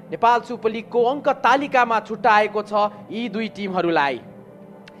नेपाल सुपर लिगको अङ्क तालिकामा छुट्याएको छ यी दुई टिमहरूलाई।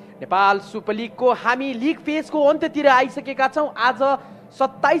 नेपाल सुपर लिगको हामी लिग फेजको अन्त्यतिर आइसकेका छौँ। आज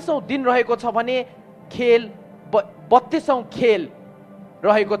 27औं दिन रहेको छ भने खेल 32औं खेल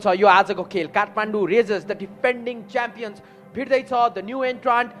रहेको छ यो आजको खेल। Kathmandu razor's the defending champions भिड्दैछ the new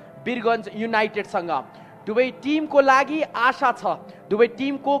एन्ट्रान्ट Birgunj युनाइटेडसँग। दुवै टिमको लागि आशा छ, दुवै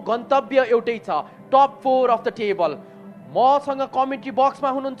टिमको गन्तव्य एउटै छ, टप 4 अफ द टेबल। मसँग कमेन्ट्री बक्समा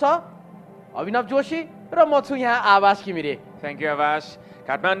हुनुहुन्छ अभिनव जोशी र म छु यहाँ आवाश Ghimire. Thank you आवाश।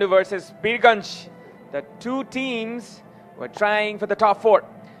 Kathmandu versus Birganj. The two teams were trying for the top 4.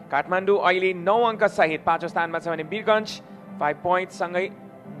 Kathmandu अहिले 9 अङ्क सहित 5औं स्थानमा छ भने Birganj 5 points सँगै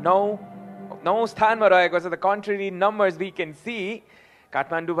 9 स्थानमा रहेको छ। The contrary numbers we can see.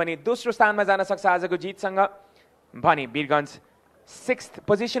 Kathmandu भने दोस्रो स्थानमा जान सक्छ आजको जितसँग भने Birganj 6th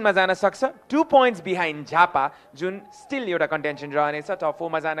पोजिसनमा जान सक्छ 2 points बिहाइन्ड झापा जुन स्टिल एउटा कन्टेन्सन रहनेछ टप 4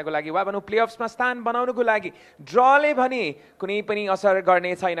 मा जानको लागि वा भनौँ प्लेअफ्समा स्थान बनाउनको लागि ड्रले भने कुनै पनि असर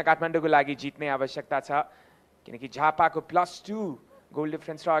गर्ने छैन काठमाडौँको लागि जित्ने आवश्यकता छ किनकि झापाको +2 गोल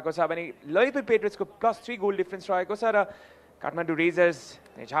डिफरेन्स रहेको छ भने ललितपुर पेट्रोल्सको +3 गोल डिफरेन्स रहेको छ र काठमाडौँ रेजर्स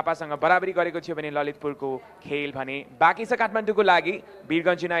झापासँग बराबरी गरेको थियो भने ललितपुरको खेल भने बाँकी छ काठमाडौँको लागि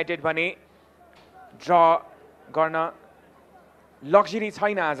वीरगञ्ज युनाइटेड भने ड्र गर्न लग्जरी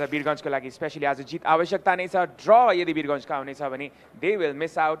छैन आज वीरगञ्जको लागि स्पेशली आज जित आवश्यकता नै छ ड्र यदि वीरगञ्जको आउनेछ भने they will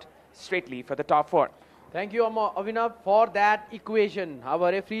miss out straightly for the top 4 thank you Abhinav for that equation अब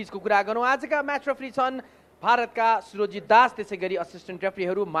रेफ्रीजको कुरा गरौँ आजका म्याच रेफ्री छन् भारतका सुरजित दास त्यसै गरी assistant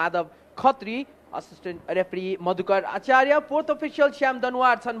रेफ्रीहरू Madhav Khatri assistant referee Madhukar आचार्य फोर्थ अफिसियल श्याम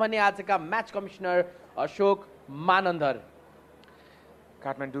दनवार छन् भने आजका match commissioner Ashok Manandhar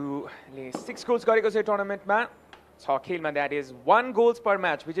काठमाडौँले 6 goals गरेको छ टुर्नामेन्टमा 6 खेलमा that is 1 goals per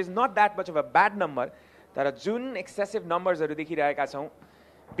match which is not that much of a bad number तर जुन एक्सेसिभ नम्बर्सहरू देखिरहेका छौँ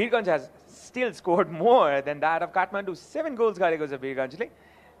Birgunj has still scored more than that of Kathmandu 7 goals गरेको छ वीरगञ्जले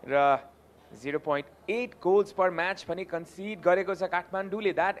र 0.8 goals per match पनि कन्सिड गरेको छ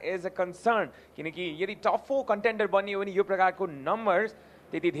काठमाडौँले द्याट इज अ कन्सर्न किनकि यदि टप 4 कन्टेन्डर बनियो भने यो प्रकारको नम्बर्स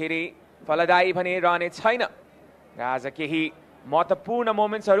त्यति धेरै फलदायी भने रहने छैन र आज केही महत्त्वपूर्ण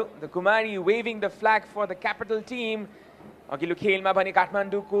मोमेन्ट्सहरू the Kumari waving the flag for the capital team अघिल्लो खेलमा भने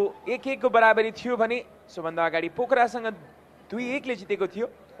काठमाडौँको 1-1 को बराबरी थियो भने सोभन्दा अगाडि पोखरासँग 2-1 ले जितेको थियो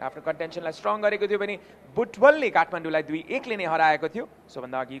आफ्नो कन्टेन्सनलाई स्ट्रङ गरेको थियो भने बुटवलले काठमाडौँलाई 2-1 ले नै हराएको थियो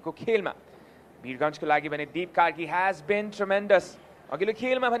सोभन्दा अघिको खेलमा वीरगञ्जको लागि भने दीप कार्की हैज बिन ट्रेमेन्डस अघिल्लो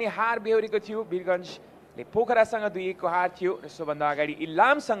खेलमा भने हार बेहोरेको थियो वीरगञ्जले पोखरासँग 2-1 को हार थियो र सोभन्दा अगाडि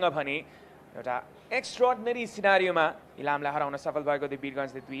इलामसँग भने एउटा एक्स्ट्राअर्डिनरी सिनारियोमा इलामलाई हराउन सफल भएको थियो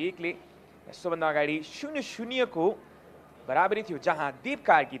वीरगञ्जले 2-1 ले सोभन्दा अगाडि 0-0 को बराबरी थियो जहाँ दीप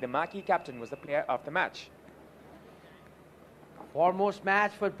Karki the marquee captain was the player of the match Foremost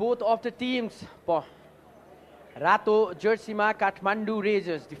match for both of the teams. रातो जर्सीमा काठमाडौँ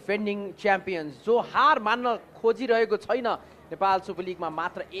रेजर्स डिफेन्डिङ च्याम्पियन्स जो हार मान्न खोजिरहेको छैन नेपाल सुपर लिगमा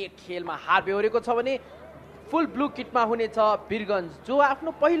मात्र 1 खेलमा हार बेहोरेको छ भने फुल ब्लू किटमा हुनेछ वीरगञ्ज जो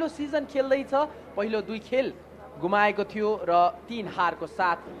आफ्नो पहिलो सिजन खेल्दैछ पहिलो 2 खेल गुमाएको थियो र 3 हारको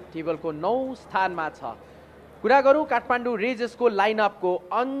साथ टेबलको 9 स्थानमा छ कुरा गरौँ काठमाडौँ रेजर्सको लाइनअपको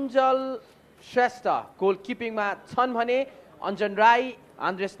अञ्जल श्रेष्ठ गोलकिपिङमा छन् भने Anjan Rai,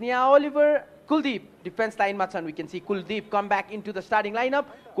 Andres Nia Oliver, Kuldeep, defense line machan. We can see Kuldeep come back into the starting lineup.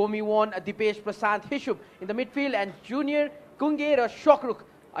 Komi Won, Dipesh Prasant Hishub in the midfield and Junior Kunge or Shokruk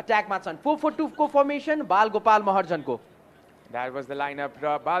attack machan. 4-4-2 co formation, Bal Gopal Maharjan ko. That was the lineup.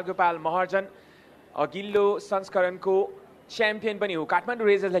 Bal Gopal Maharjan, Agillo Sanskaran ko champion bani ho. Kathmandu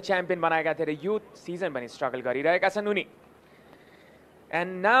Razors le champion banayeka thiye youth season bani struggle gariraheka छन् उनी.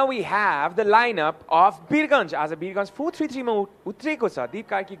 And now we have the lineup of Birganj. As a Birganj 4-3-3 ma utreko cha. Deep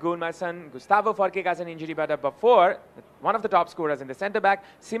Karki goalma छन्, Gustavo फर्केका छन् injuryबाट before. One of the top scorers in the centre back.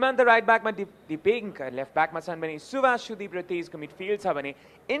 Siman the right back ma Dipeng left back ma छन् भने Suvash Sudeep Ritesh को midfield छ भने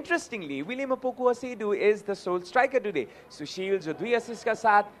interestingly William Opoku Asedu is the sole striker today. Sushil जो 2 assist का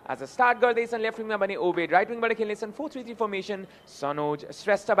साथ as a start गर्दैछन् left wing मा भने Obed right wing बाट खेल्नेछन् 4-3-3 formation Sanoj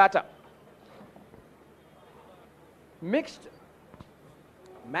Shrestha बाट. Mixed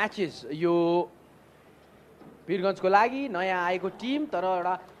matches यो वीरगञ्जको लागि नयाँ आएको टिम तर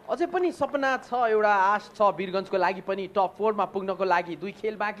एउटा अझै पनि सपना छ एउटा आश छ वीरगञ्जको लागि पनि टप 4 मा पुग्नको लागि 2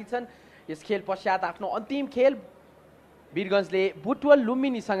 खेल बाँकी छन् यस खेल पश्चात आफ्नो अन्तिम खेल वीरगञ्जले Butwal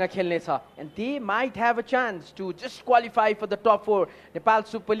लुम्बिनीसँग खेल्नेछ and they might have a chance to just qualify for the top 4 Nepal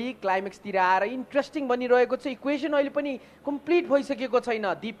super league climax तिर आएर इन्ट्रेस्टिङ बनिरहेको छ इक्वेसन अहिले पनि कम्प्लिट भइसकेको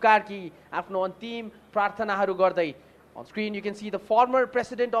छैन दीप कार्की आफ्नो अन्तिम प्रार्थनाहरू गर्दै. On screen you can see the former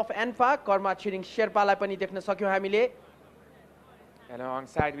president of ANFA, Karma Chiring Sherpa lai pani dekhna सक्यौं हामीले. And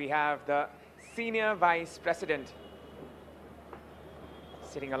alongside we have the senior vice president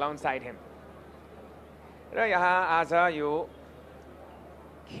sitting alongside him. र यहाँ आज यो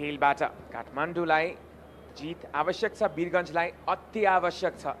खेलबाट काठमाडौँलाई जित आवश्यक छ वीरगञ्जलाई अति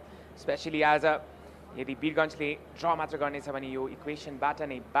आवश्यक छ स्पेशली आज यदि वीरगञ्जले ड्र मात्र गर्नेछ भने यो इक्वेसनबाट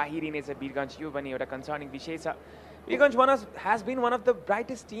नै बाहिरिनेछ वीरगञ्ज यो पनि एउटा कन्सर्निङ विषय छ. Birganj has been one of the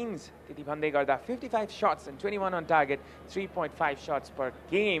brightest teams. 55 shots and 21 on target, 3.5 shots per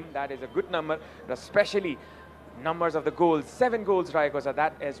game. That is a good number, especially numbers of the goals. 7 goals रहेको छ.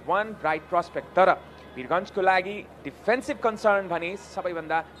 That is one bright prospect. तर वीरगञ्जको लागि defensive concern भने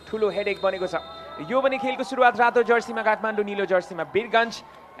सबैभन्दा ठुलो headache बनेको छ. यो पनि खेलको सुरुवात रातो जर्सीमा काठमाडौँ नीलो जर्सीमा Birgunj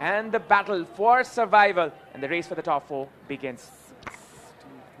and the battle for survival and the race for the top 4 begins.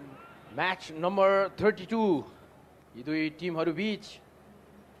 Match number 32. यी दुई टिमहरू बीच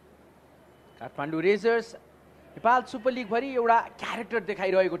Kathmandu razor's Nepal super league भरि एउटा क्यारेक्टर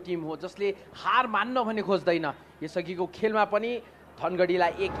देखाइरहेको टिम हो जसले हार मान्न भने खोज्दैन। यसअघिको खेलमा पनि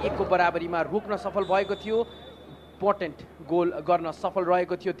धनगढीलाई 1-1 को बराबरीमा रोक्न सफल भएको थियो। इम्पोर्टेन्ट गोल गर्न सफल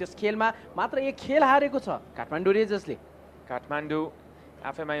रहेको थियो त्यस खेलमा। मात्र एक खेल हारेको छ काठमाडौँ रेजर्सले। काठमाडौँ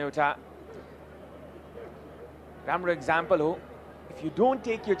आफैमा एउटा राम्रो एक्जाम्पल हो, if you don't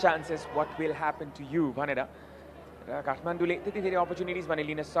take your chances what will happen to you भनेर। र काठमाडौँले त्यति धेरै अपर्च्युनिटिज भने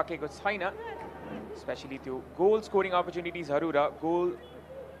लिन सकेको छैन, स्पेशली त्यो गोल स्कोरिङ अपर्च्युनिटिजहरू र गोल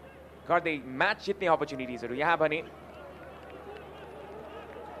गर्दै म्याच जित्ने अपर्च्युनिटिजहरू। यहाँ भने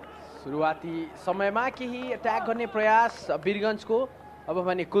सुरुवाती समयमा केही अट्याक गर्ने प्रयास वीरगञ्जको। अब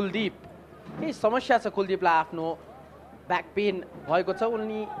भने कुलदीप, केही समस्या छ कुलदीपलाई, आफ्नो ब्याक पेन भएको छ।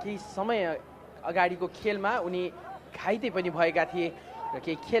 उनी केही समय अगाडिको खेलमा उनी घाइते पनि भएका थिए र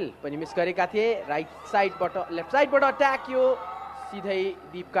केही खेल पनि मिस गरेका थिए। राइट साइडबाट लेफ्ट साइडबाट अट्याक, यो सिधै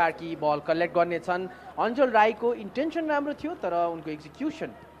दीप कार्की बल कलेक्ट गर्नेछन्। अन्जल राईको इन्टेन्सन राम्रो थियो तर उनको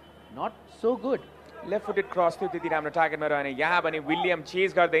execution not so good. Left footed cross थियो, त्यति राम्रो टार्गेटमा रहेन। यहाँ भने विलियम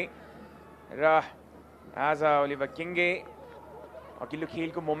चेज गर्दै र आज ओलिभर किङ्गे अघिल्लो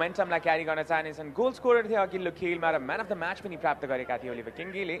खेलको मोमेन्टमलाई क्यारी गर्न चाहनेछन्। गोल स्कोरर थिए अघिल्लो खेलमा र म्यान अफ द म्याच पनि प्राप्त गरेका थिए ओलिभर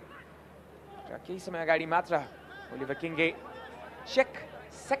किङ्गेले। र केही समय अगाडि मात्र ओलिभर किङ्गे चेक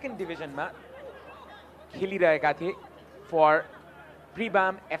सेकेन्ड डिभिजनमा खेलिरहेका थिए फर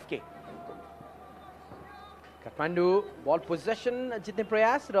प्रिबाम एफके। काठमाडौँ बल पोजेसन जित्ने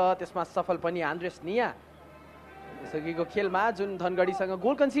प्रयास र त्यसमा सफल पनि आन्द्रेस निया। यसअघिको खेलमा जुन धनगढीसँग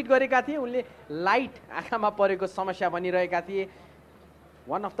गोल कन्सिड गरेका थिए उनले लाइट आँखामा परेको समस्या भनिरहेका थिए।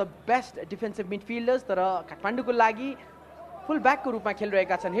 One of the best defensive midfielders, तर काठमाडौँको लागि फुल ब्याकको रूपमा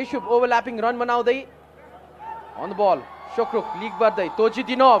खेलिरहेका छन्। हेसुब ओभरल्यापिङ रन बनाउँदै अन द बल शोक्रुक लिग बढ्दै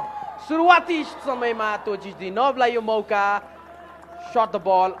तोजिदिनोभ। सुरुवाती समयमा तोजिदिनोभलाई यो मौका, shut the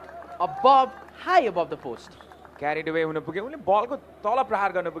ball अबभ high अबभ the post. Carried away हुन पुग्यो, उनले बलको तल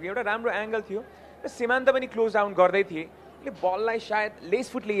प्रहार गर्न पुग्यो। एउटा राम्रो एङ्गल थियो र सीमान्त पनि क्लोज डाउन गर्दै थिए। उनले बललाई सायद लेस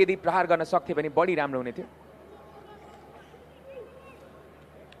फुटले यदि प्रहार गर्न सक्थे भने बढी राम्रो हुने थियो।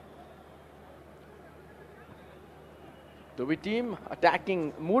 दुवै टिम अट्याकिङ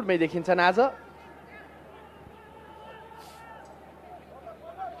मुडमै देखिन्छन् आज।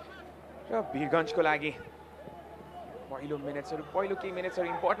 र वीरगञ्जको लागि पहिलो केही मिनट्सहरू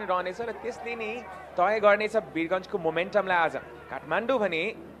इम्पोर्टेन्ट रहनेछ र त्यसले नै तय गर्नेछ वीरगञ्जको मोमेन्टमलाई। आज काठमाडौँ भने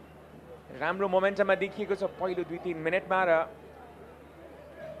राम्रो मोमेन्टममा देखिएको छ पहिलो 2-3 मिनटमा र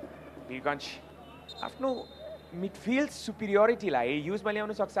वीरगञ्ज आफ्नो मिडफिल्ड सुपिरियोरिटीलाई युजमा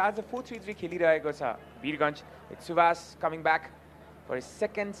ल्याउन सक्छ। आज 4-3-3 खेलिरहेको छ Birgunj. Subhash coming back for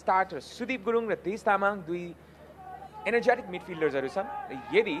second start र सुदीप गुरुङ र तेज तामाङ दुई एनर्जेटिक मिडफिल्डर्सहरू छन्।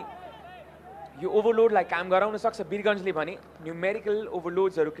 यदि यो ओभरलोडलाई काम गराउन सक्छ वीरगञ्जले भने न्युमेरिकल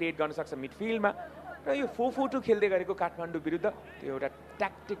ओभरलोड्सहरू क्रिएट गर्न सक्छ मिडफिल्डमा। र यो 4-4-2 खेल्दै गरेको काठमाडौँ विरुद्ध त्यो एउटा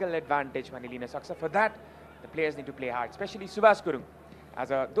ट्याक्टिकल एडभान्टेज भने लिन सक्छ। For that the players need to play hard, specially Subhash Gurung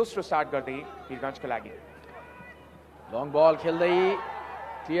आज दोस्रो स्टार्ट गर्दै वीरगञ्जको लागि। लङ बल खेल्दै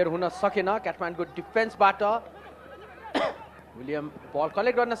क्लियर हुन सकेन काठमाडौँको डिफेन्सबाट। विलियम बल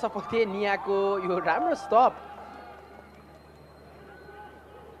कलेक्ट गर्न सफल थिए। नियाको यो राम्रो स्टप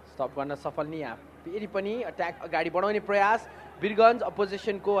गर्न सफल निया। फेरि पनि अट्याक अगाडि बढाउने प्रयास। वीरगञ्ज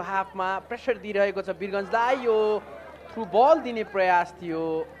अपोजिसनको हाफमा प्रेसर दिइरहेको छ वीरगञ्जलाई। यो थ्रु बल दिने प्रयास थियो,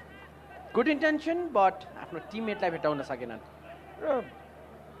 गुड इन्टेन्सन बट आफ्नो टिममेटलाई भेटाउन सकेनन्। र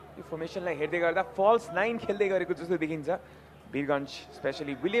यो फर्मेसनलाई हेर्दै गर्दा फल्स 9 खेल्दै गरेको जस्तो देखिन्छ Birgunj.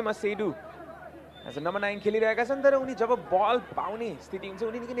 Specially William असेडु as a number 9 खेलिरहेका छन्, तर उनी जब बल पाउने स्थिति हुन्छ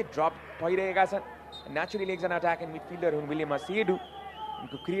उनी निकै नै ड्रप भइरहेका छन्। नेचुरली एकजना अट्याक एन्ड मिडफिल्डर हुन् विलियम असेडु।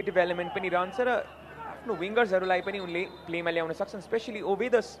 उनको क्रिएटिभ एलिमेन्ट पनि रहन्छ र आफ्नो विङ्गर्सहरूलाई पनि उनले प्लेमा ल्याउन सक्छन्। स्पेसली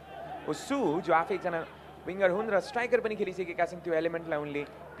ओबेदस ओसु जो आफै एकजना विङ्गर हुन् र स्ट्राइकर पनि खेलिसकेका छन्, त्यो एलिमेन्टलाई उनले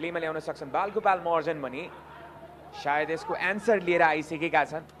प्लेमा ल्याउन सक्छन्। बालगोपाल महर्जन भने सायद यसको एन्सर लिएर आइसकेका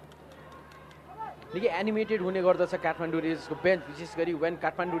छन्। निकै एनिमेटेड हुने गर्दछ काठमाडौँ रेजर्सको बेन्च, विशेष गरी when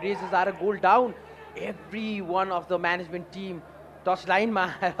Kathmandu razor's our goal down every one of the management team touch लाइनमा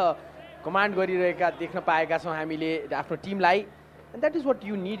आएर कमान्ड गरिरहेका देख्न पाएका छौँ हामीले आफ्नो टिमलाई। And that is what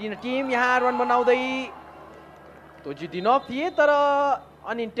you need in a team. यहाँ रन बनाउँदै तोजिदिनोभ थिए तर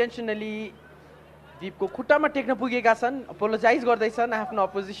अनइन्टेन्सनली दीपको खुट्टामा टेक्न पुगेका छन्। अपोलोजाइज गर्दैछन् आफ्नो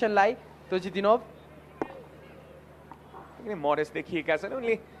अपोजिसनलाई तोजिदिनोभ। एकदमै मोडेस्ट देखिएका छन्,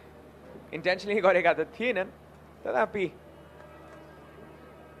 उनले इन्टेन्सनली गरेका त थिएनन्, तथापि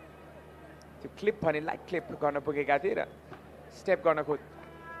त्यो क्लिप भने लाइट क्लिप गर्न पुगेका थिए र स्टेप गर्न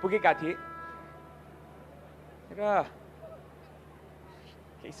पुगेका थिए र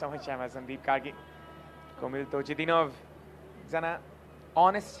केही समस्यामा छन् दीप कार्की। कोमिल तोजिदिनोभ एकजना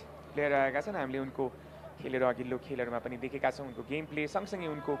अनेस्ट प्लेयर रहेका छन् हामीले उनको खेलेर अघिल्लो खेलहरूमा पनि देखेका छौँ उनको गेम प्ले सँगसँगै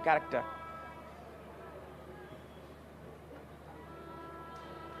उनको character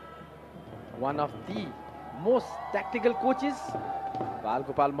one of the most tactical coaches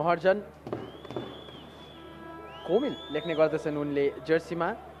Balgopal Maharjan कोमिल लेख्ने गर्दछन् उनले जर्सीमा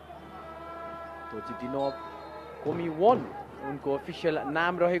तोजिदिनोभ कोमी 1 उनको अफिसियल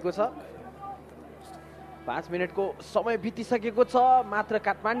नाम रहेको छ 5 मिनेटको समय बितिसकेको छ मात्र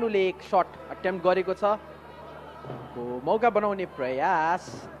काठमाडौँले एक शट अटेम्प्ट गरेको छ को मौका बनाउने प्रयास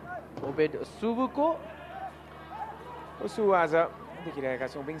ओबेड सुबुको उसु आज देखिरहेका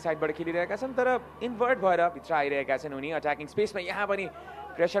छौँ विङ साइडबाट खेलिरहेका छन् तर इन्भर्ट भएर भित्र आइरहेका छन् उनी अट्याकिङ स्पेसमा यहाँ पनि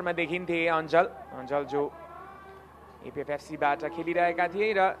प्रेसरमा देखिन्थे अञ्जल जो एपिएफएफसीबाट खेलिरहेका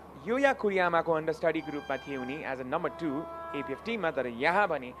थिए र योया कुरियामाको अन्डरस्टडीको रूपमा थिए उनी एज अ नम्बर 2 एपिएफ टिममा तर यहाँ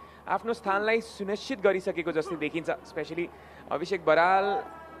भने आफ्नो स्थानलाई सुनिश्चित गरिसकेको जस्तै देखिन्छ स्पेशली अभिषेक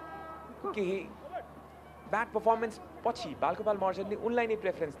बरालको केही ब्याड पर्फर्मेन्स पछि बालगोपाल महर्जनले उनलाई नै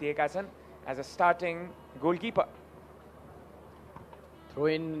प्रेफरेन्स दिएका छन् as a starting goalkeeper throw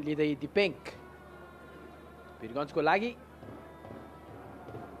in लिँदै दिपेङ्क वीरगञ्जको लागि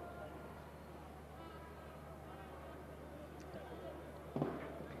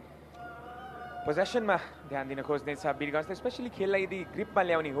पोजेसनमा ध्यान दिन खोज्नेछ वीरगञ्जले स्पेशली खेललाई यदि ग्रिपमा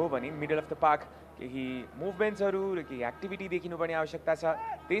ल्याउने हो भने मिडल अफ द पार्क केही मुभमेन्ट्सहरू र केही एक्टिभिटी देखिनुपर्ने आवश्यकता छ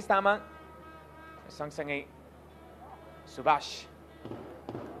तेज तामाङ सँगसँगै सुभाष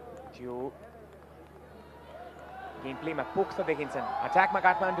त्यो गेम प्लेमा पोख्त देखिन्छन् अट्याकमा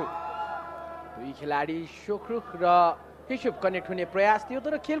काठमाडौँ दुई खेलाडी सोखरुख र हिशुब कनेक्ट हुने प्रयास थियो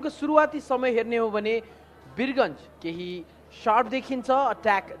तर खेलको सुरुवाती समय हेर्ने हो भने वीरगञ्ज केही शार्प देखिन्छ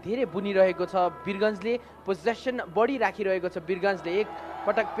अट्याक धेरै बुनिरहेको छ वीरगञ्जले पोजेसन बढी राखिरहेको छ वीरगञ्जले एक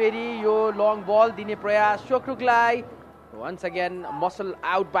पटक फेरि यो लङ बल दिने प्रयास सोखरुखलाई once again muscle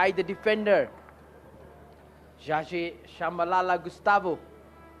out by the defender जाजे शाम्बलाला गुस्ताभो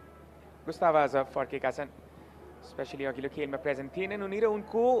आज फर्केका छन् स्पेशली अघिल्लो खेलमा प्रेजेन्ट थिएनन् उनी र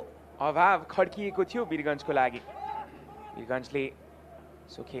उनको अभाव खड्किएको थियो वीरगञ्जको लागि वीरगञ्जले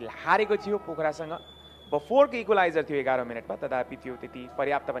सो खेल हारेको थियो पोखरासँग बफोरको इक्वलाइजर थियो 11 मिनटमा तथापि त्यो त्यति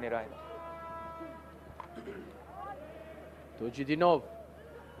पर्याप्त पनि रहेन तोजिदिनोभ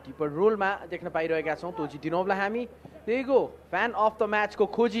किपर रोलमा देख्न पाइरहेका छौँ तोजिदिनोभलाई हामी त्यहीको फ्यान अफ द म्याचको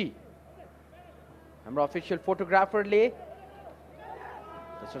खोजी हाम्रो अफिसियल फोटोग्राफरले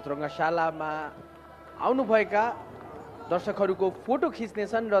रङ्गशालामा आउनुभएका दर्शकहरूको फोटो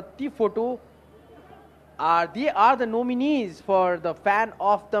खिच्नेछन् र ती photo they are the नोमिनीज for the fan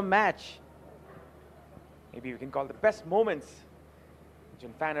of the match maybe we can call the best moments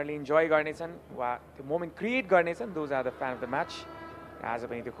जुन फ्यानहरूले इन्जोय गर्नेछन् वा त्यो मोमेन्ट क्रिएट गर्नेछन् those are the fan of the match आज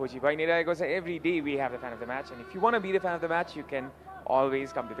पनि त्यो खोजी भइ नै रहेको छ every day we have the fan of the match and if you want to be the fan of the match you can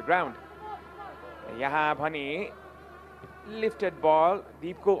always come to the ground यहाँ भने लिफ्टेड बल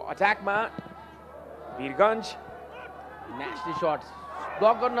दीपको अट्याकमा वीरगञ्ज नेसनल शट्स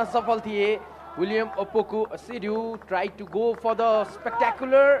ब्लक गर्न सफल थिए William ओप्पोको सिड्यू try to go for the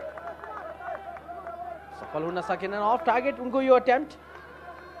spectacular सफल हुन सकेनन् of target उनको यो अटेम्प्ट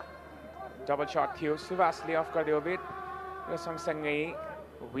डबल शट थियो सुभाषले अफ गरिदियो बेट र सँगसँगै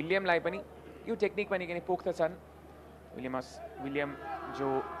विलियमलाई पनि यो टेक्निकमा निकै नै पोख्त छन् विलियम जो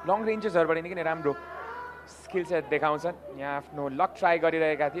लङ रेन्जेसहरूबाट निकै नै राम्रो स्किल सेट देखाउँछन् यहाँ आफ्नो लक ट्राई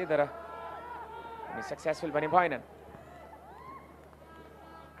गरिरहेका थिए तर उनी सक्सेसफुल पनि भएनन्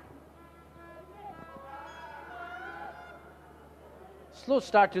slow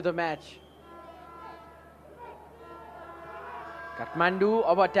start to the match Kathmandu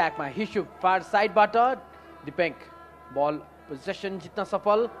अब अट्याकमा हिशुब फार साइडबाट दिपेङ्क बल पोजेसन जित्न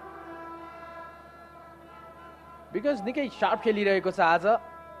सफल बिकज निकै शार्प खेलिरहेको छ आज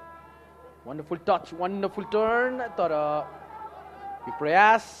वन्डरफुल टच वन्डरफुल टर्न तर यो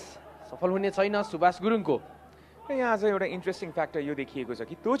प्रयास सफल हुने छैन सुभाष गुरुङको यहाँ आज एउटा इन्ट्रेस्टिङ फ्याक्टर यो देखिएको छ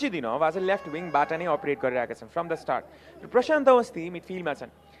कि तोजिदिनोभ आज लेफ्ट विङबाट नै अपरेट गरिरहेका छन् फ्रम द स्टार्ट र प्रशान्त अवस्थी मिडफिल्डमा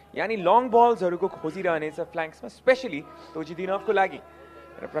छन् यानि लङ बल्सहरूको खोजिरहनेछ फ्ल्याङ्क्समा स्पेसली तोजिदिनोभको लागि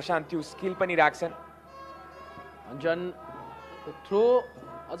र प्रशान्त त्यो स्किल पनि राख्छन् अञ्जनको थ्रो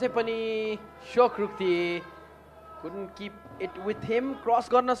अझै पनि सोख रुख थिए couldn't keep it with him cross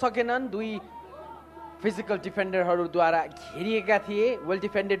गर्न सकेनन् दुई फिजिकल डिफेन्डरहरूद्वारा घेरिएका थिए वेल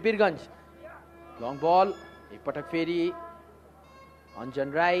डिफेन्डेड वीरगञ्ज लङ बल एकपटक फेरि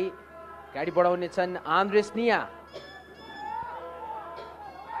अञ्जन राई गाडी बढाउनेछन् आन्द्रेस्निया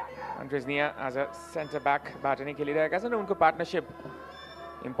आज सेन्टर ब्याकबाट नै खेलिरहेका छन् र उनको पार्टनरसिप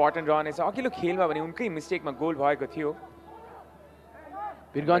इम्पोर्टेन्ट रहनेछ अघिल्लो खेलमा भने उनकै मिस्टेकमा गोल भएको थियो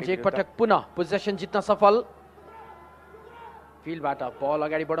वीरगन्ज एकपटक पुनः पोजेसन जित्न सफल फिल्डबाट बल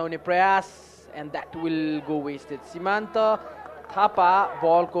अगाडि बढाउने प्रयास and that will go wasted सीमान्त थापा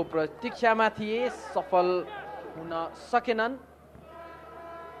बलको प्रतीक्षामा थिए सफल हुन सकेनन्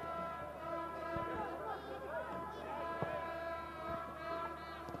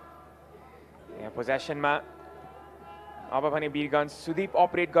यहाँ पोजेसनमा अब भने वीरगन्ज सुदीप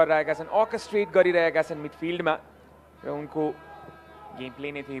अपरेट गरिरहेका छन् अर्केस्ट्रेट गरिरहेका छन् मिडफिल्डमा र उनको गेम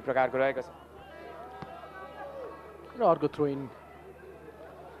प्ले नै त्यही प्रकारको रहेको छ र अर्को थ्रो इन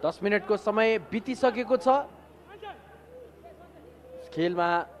 10 मिनेटको समय बितिसकेको छ खेलमा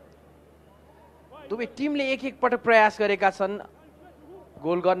दुवै टिमले एक पटक प्रयास गरेका छन्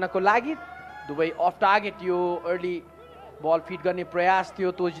गोल गर्नको लागि दुवै अफ टार्गेट यो अर्ली बल फिट गर्ने प्रयास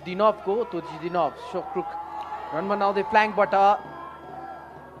थियो तोजिदिनोभ सोक्रुक रन बनाउँदै फ्ल्याङ्कबाट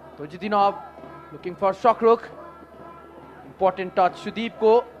तोजिदिनोभ लुकिङ फर सोक्रुक इम्पोर्टेन्ट टच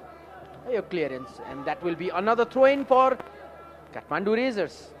सुदीपको यो clearance and that will be another throw in for Kathmandu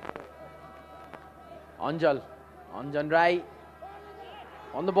razor's Anjan Rai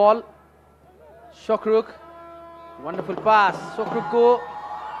on the ball Shokruk wonderful pass Shokrukko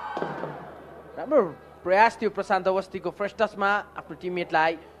राम्रो प्रयास थियो प्रशान्त अवस्थीको फर्स्ट टचमा आफ्नो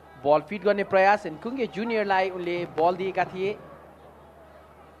टिममेटलाई बल फिट गर्ने प्रयास एन्ड कुङ्गे जुनियरलाई उनले बल दिएका थिए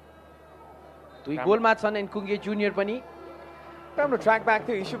दुई गोलमा छन् एन्ड कुङ्गे जुनियर पनि राम्रो ट्र्याक ब्याक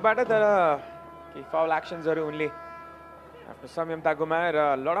थियो इस्युबाट तर केही फाउल एक्सन्सहरू उनले आफ्नो संयमता गुमाएर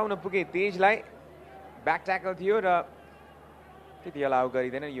लडाउन पुगे तेजलाई ब्याक ट्याकल थियो र त्यति अलाउ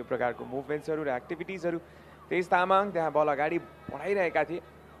गरिँदैन यो प्रकारको मुभमेन्ट्सहरू र एक्टिभिटिजहरू तेज तामाङ त्यहाँ बल अगाडि बढाइरहेका थिए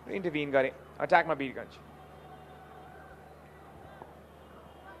इन्टरभिन गरे अट्याकमा वीरगन्ज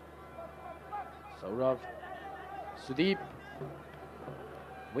सौरभ सुदीप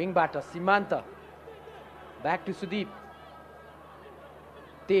विङबाट सीमान्त ब्याक टु सुदीप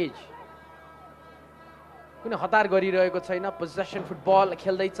तेज कुनै हतार गरिरहेको छैन पोजेसन फुटबल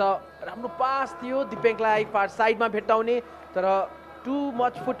खेल्दैछ राम्रो पास थियो दिपेङलाई फार साइडमा भेट्टाउने तर too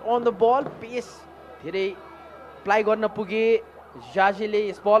much foot on the बल पेस धेरै प्लाई गर्न पुगे जाजेले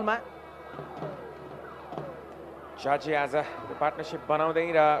यस बलमा जाजे आज पार्टनरसिप बनाउँदै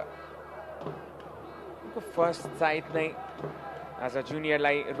र उनको फर्स्ट साइड नै आज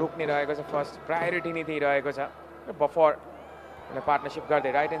जुनियरलाई रोक्ने रहेको छ फर्स्ट प्रायोरिटी नै त्यही रहेको छ र बफर पार्टनरसिप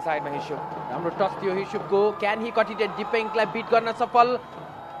गर्दै राइट ह्यान्ड साइडमा हिसुप राम्रो टच थियो हिसुपको क्यान हि कटिटेड डिपेङलाई बिट गर्न सफल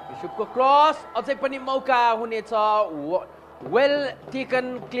हिसुपको क्रस अझै पनि मौका हुनेछ वेल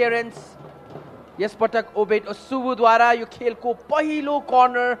टेकन क्लियरेन्स यसपटक ओबेड सुबुद्वारा यो खेलको पहिलो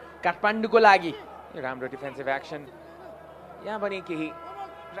कर्नर काठमाडौँको लागि राम्रो डिफेन्सिभ एक्सन यहाँ पनि केही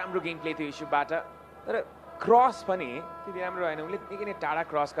राम्रो गेम प्ले थियो हिसुपबाट तर क्रस पनि त्यति राम्रो होइन उनले निकै नै टाढा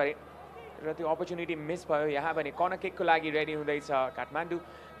क्रस गरे र त्यो अपर्च्युनिटी मिस भयो यहाँ भने कर्नर किकको लागि रेडी हुँदैछ काठमाडौँ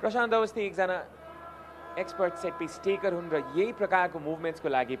प्रशान्त अवस्थी एकजना एक्सपर्ट सेट पिस टेकर हुन् र यही प्रकारको मुभमेन्ट्सको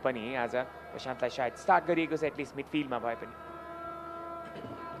लागि पनि आज प्रशान्तलाई सायद स्टार्ट गरिएको छ एटलिस्ट मिडफिल्डमा भए पनि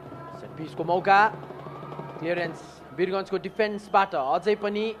सेट पिसको मौका क्लियरेन्स वीरगन्जको डिफेन्सबाट अझै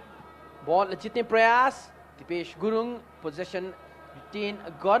पनि बल जित्ने प्रयास दिपेश गुरुङ पोजेसन रिटेन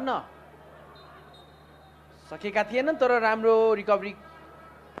गर्न सकेका थिएनन् तर राम्रो रिकभरी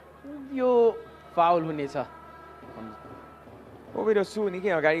यो फाउल हुनेछ ओबेरो सु निकै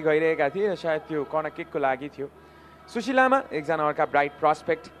अगाडि गइरहेका थिए सायद त्यो कर्नर किकको लागि थियो सुशीलामा एकजना अर्का ब्राइट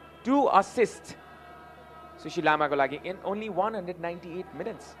प्रोस्पेक्ट 2 असिस्ट सुशीलामाको लागि इन ओन्ली 198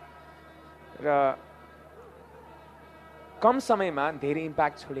 मिनट्स र कम समयमा धेरै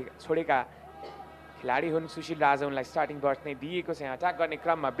इम्प्याक्ट छोडेका खेलाडी हुन् सुशील राज उनलाई स्टार्टिङ बर्थ नै दिएको छ यहाँ अट्याक गर्ने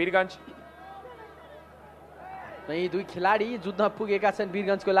क्रममा वीरगन्ज यी दुई खेलाडी जुत्न पुगेका छन्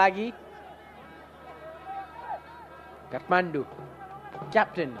वीरगन्जको लागि काठमाडौँ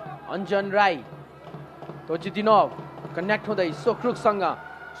क्याप्टेन अन्जन राई तोजिदिनोभ कनेक्ट हुँदै सोक्रुकसँग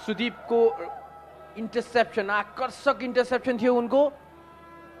सुदीपको इन्टरसेप्सन आकर्षक इन्टरसेप्सन थियो उनको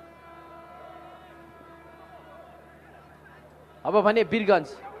अब भने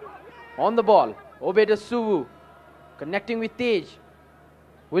Birgunj on the ball obeyed सुबु connecting with तेज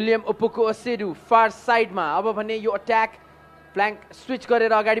विलियम ओपुको असेडु फार साइडमा अब भने यो अट्याक फ्ल्याङ्क स्विच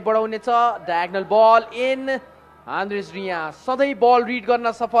गरेर अगाडि बढाउनेछ डायगनल बल इन आन्द्रेस रिया सधैँ बल रिड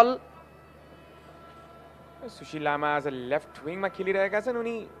गर्न सफल सुशील लामा आज लेफ्ट विङमा खेलिरहेका छन्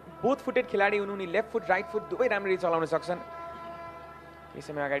उनी बोथ फुटेड खेलाडी हुन् उनी लेफ्ट फुट राइट फुट दुवै राम्ररी चलाउन सक्छन् यस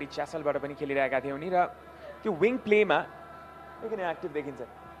समय अगाडि च्यासलबाट पनि खेलिरहेका थिए उनी र त्यो विङ प्लेमा निकै नै एक्टिभ देखिन्छ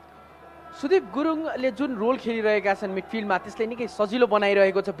सुदीप गुरुङले जुन रोल खेलिरहेका छन् मिडफिल्डमा त्यसले निकै सजिलो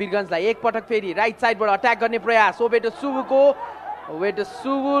बनाइरहेको छ वीरगन्जलाई एकपटक फेरि राइट साइडबाट अट्याक गर्ने प्रयास obeyed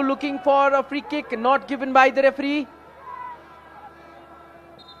सुबु looking for a free kick not given by the referee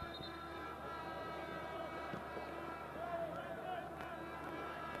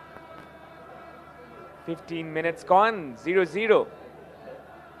 15 minutes gone, 0-0.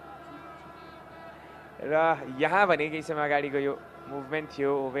 र यहाँ भने केही समय अगाडिको यो मुभमेन्ट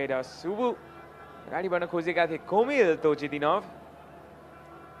थियो ओभेर सुबु अगाडि बढ्न खोजेका थिए कोमिल तोचिदिनोभ.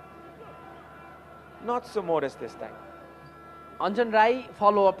 Not so modest this time. अन्जन राई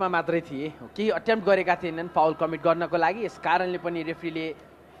फलोअपमा मात्रै थिए, केही अटेम्प्ट गरेका थिएनन् फाउल कमिट गर्नको लागि, यस कारणले पनि रेफ्रीले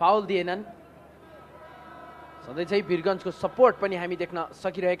फाउल दिएनन्. सधैँ चाहिँ वीरगञ्जको सपोर्ट पनि हामी देख्न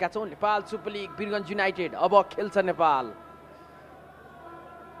सकिरहेका छौँ. Nepal super league Birgunj United अब खेल्छ नेपाल.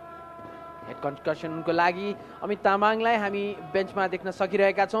 हेड कन्कसन उनको लागि अमित तामाङलाई हामी बेन्चमा देख्न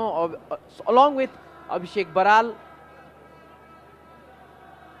सकिरहेका छौँ अलङ विथ अभिषेक बराल.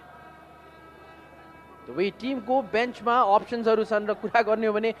 दुवै टिमको बेन्चमा अप्सन्सहरू छन् र कुरा गर्ने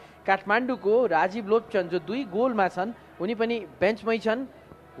हो भने काठमाडौँको राजीव लोप्चन जो 2 गोलमा छन् उनी पनि बेन्चमै छन्.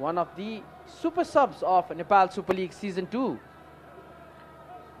 One of the super subs of Nepal super league season 2.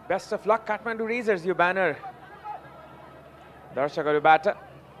 Best of lock Kathmandu razor's. यो ब्यानर दर्शकहरूबाट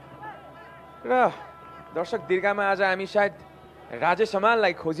र दर्शक दीर्घामा आज हामी सायद राजेश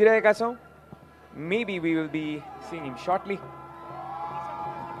हमाललाई खोजिरहेका छौँ. Maybe we will be सीइङ him shortly.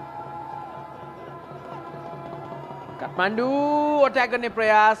 Kathmandu attack गर्ने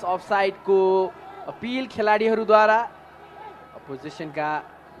प्रयास, अफसाइडको अपिल खेलाडीहरूद्वारा. अपोजिसनका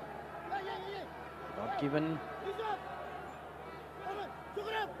not given.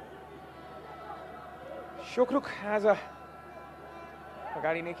 शोकरुख आज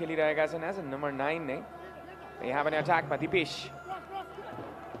अगाडि नै खेलिरहेका छन् एज नम्बर 9 नै. यहाँ पनि अट्याकमा Dipesh.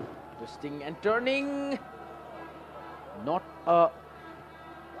 Twisting and turning, not a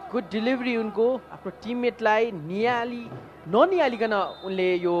good delivery उनको. आफ्नो टिममेटलाई ननिहालिकन उनले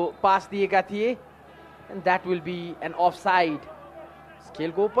यो पास दिएका थिए. And that will be an offside.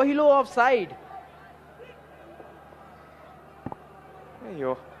 खेलको पहिलो अफसाइड.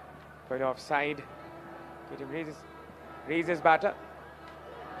 यो पहिलो अफसाइड रेजर्सबाट.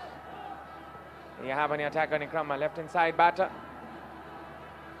 यहाँ पनि अट्याक गर्ने क्रममा लेफ्ट ह्यान्ड साइडबाट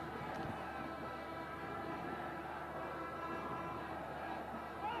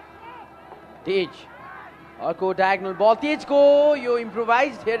तेज. अर्को डायगोनल बल तेजको. यो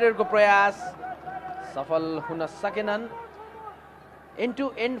इम्प्रोभाइज्ड हेडरको प्रयास सफल हुन सकेनन्. एन्ड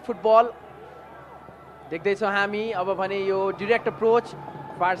टु एन्ड फुटबल देख्दैछौँ हामी. अब भने यो डिरेक्ट अप्रोच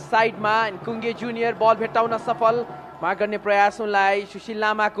फार साइडमा. कुङ्गे जुनियर बल भेट्टाउन सफल. मार्क गर्ने प्रयास उनलाई सुशील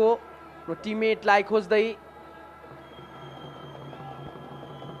लामाको टिममेटलाई खोज्दै.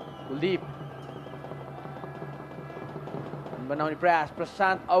 कुलदीप बनाउने प्रयास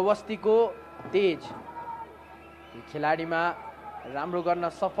प्रशान्त अवस्थीको. तेज खेलाडीमा राम्रो गर्न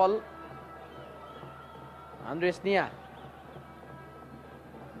सफल. आन्द्रेस निया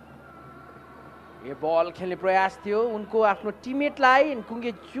यो बल खेल्ने प्रयास थियो उनको आफ्नो टिममेटलाई.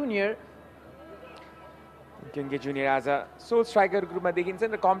 कुङ्गे जुनियर आज सोल स्ट्राइकर ग्रुपमा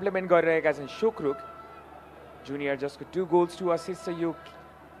देखिन्छन् र कम्प्लिमेन्ट गरिरहेका छन् शोकरुख जुनियर जसको 2 गोल्स 2 असिस्ट छ यो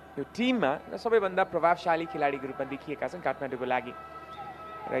टिममा र सबैभन्दा प्रभावशाली खेलाडीको रूपमा देखिएका छन् काठमाडौँको लागि.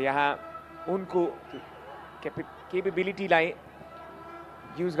 र यहाँ उनको केपेबिलिटीलाई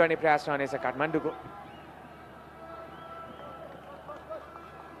युज गर्ने प्रयास रहनेछ काठमाडौँको.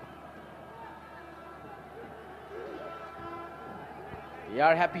 They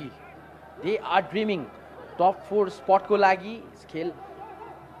are happy. They are dreaming. Top 4 स्पटको लागि खेल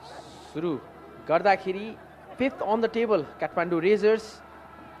सुरु गर्दाखेरि 5th on the table Kathmandu razor's.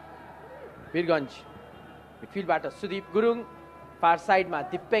 Birgunj मिडफिल्डबाट Sudeep Gurung. Far साइडमा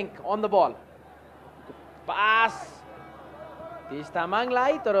दिपेङ्क अन द बल. पास तेज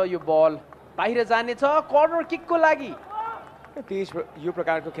तामाङलाई, तर यो बल बाहिर जानेछ कर्नर किकको लागि. तेज यो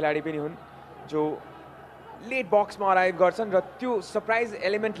प्रकारको खेलाडी पनि हुन् जो लेट बक्समा अराइभ गर्छन् र त्यो सरप्राइज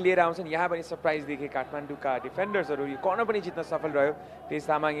एलिमेन्ट लिएर आउँछन्. यहाँ पनि सरप्राइज देखे काठमाडौँका डिफेन्डर्सहरू. यो कर्नर पनि जित्न सफल रह्यो. तेज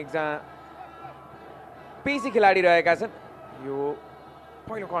तामाङ एकजना पेसी खेलाडी रहेका छन्. यो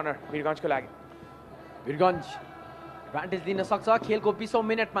पहिलो कर्नर वीरगञ्जको लागि. वीरगञ्ज एडभान्टेज दिन सक्छ खेलको 20औं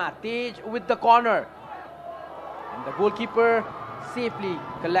मिनेटमा. तेज with the corner and the goalkeeper safely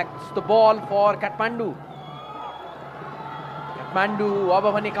collects the ball for Kathmandu. Kathmandu अब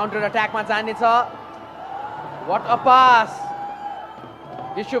भने काउन्टर अट्याकमा जानेछ. What a pass!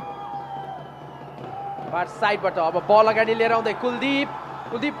 Yusuf far साइडबाट अब बल अगाडि लिएर आउँदै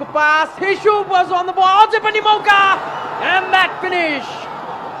कुलदीपको pass. Yusuf was on the ball. अझै पनि मौका and that finish.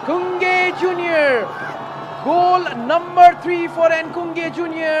 Kunge Junior goal number 3 for Kunge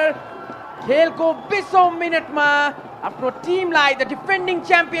Junior. खेलको 20औं मिनेटमा आफ्नो टिमलाई the defending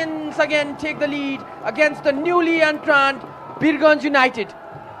champions again take the lead against the newly entrant Birganj United.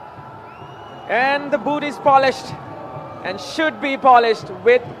 And the boot is polished and should be polished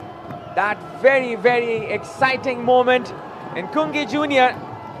with that very, very exciting moment. And Kungi Junior,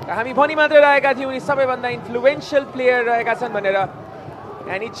 हामी भनि मात्र रहेका थियौं उनी सबैभन्दा influential player रहेका छन् भनेर.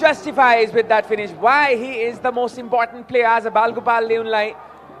 And he justifies with that finish why he is the most important player. आज बालगोपालले उनलाई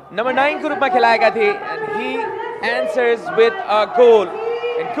number 9 को रूपमा खेलाएका थिए. And he answers with a goal.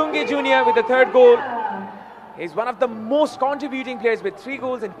 And Kungi Junior with the third goal. He's one of the most contributing players with 3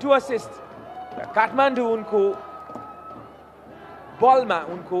 goals and 2 assists. Kathmandu उनको बलमा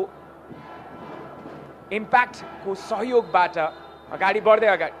उनको impact को सहयोगबाट अगाडि बढ्दै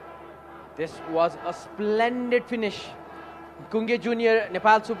अगाडि. This was a splendid finish. Kungi Junior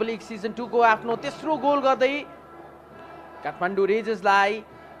Nepal Super League Season 2 को आफ्नो तेस्रो गोल गर्दै काठमाडौँ रेजर्सलाई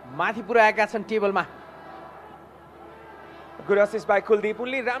माथि पुर्याएका छन् टेबलमा. Good assist by Kuldeep.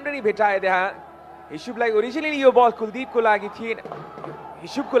 उनले राम्ररी भेटाए त्यहाँ हिशुबलाई. ओरिजिनली यो बल कुलदीपको लागि थिएन,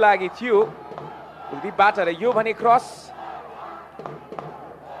 हिशुबको लागि थियो. कुलदीपबाट र यो भने cross.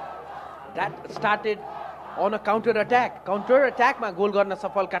 That started on a counter attack. Counter attack मा गोल गर्न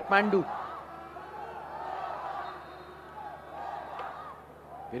सफल काठमाडौँ.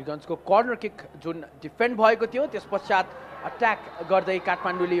 वीरगन्जको कर्नर किक जुन डिफेन्ड भएको थियो त्यसपश्चात अट्याक गर्दै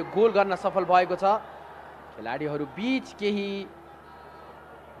काठमाडौँले यो गोल गर्न सफल भएको छ. खेलाडीहरू बीच केही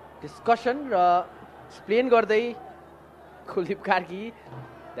डिस्कसन र एक्सप्लेन गर्दै Kuldeep Karki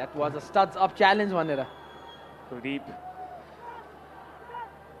that was a studs up challenge भनेर. कुलदीप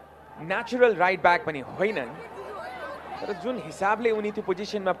नेचुरल राइट ब्याक पनि होइनन्, तर जुन हिसाबले उनी त्यो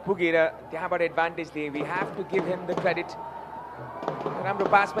पोजिसनमा पुगेर त्यहाँबाट एडभान्टेज लिए, we have to give him the credit. राम्रो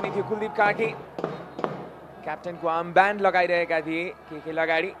पास पनि थियो कुलदीप कार्की. क्याप्टेनको आर्मब्यान्ड लगाइरहेका थिए के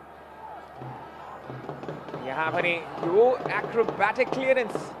लगाडी. यहाँ पनि यो एक्रोब्याटिक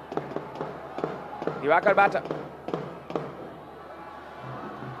क्लियरेन्स दिवाकरबाट.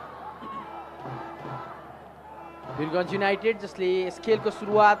 वीरगन्ज युनाइटेड जसले यस खेलको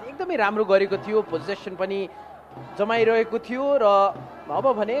सुरुवात एकदमै राम्रो गरेको थियो, पोजेसन पनि जमाइरहेको थियो र अब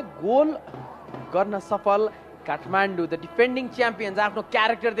भने गोल गर्न सफल काठमाडौँ. द डिफेन्डिङ च्याम्पियन्स आफ्नो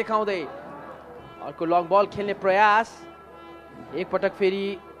क्यारेक्टर देखाउँदै अर्को लङ बल खेल्ने प्रयास. एकपटक फेरि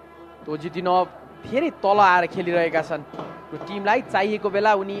तोजिदिनोभ धेरै तल आएर खेलिरहेका छन्. र टिमलाई चाहिएको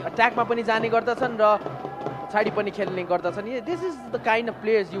बेला उनी अट्याकमा पनि जाने गर्दछन् र पछाडि पनि खेल्ने गर्दछन्. This is the kind of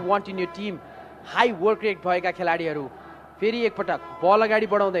players you want in your team. High work rate भएका खेलाडीहरू. फेरि एकपटक बल अगाडि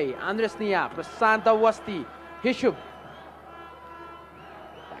बढाउँदै आन्द्रेस निया, प्रशान्त वस्ती, हिशुब.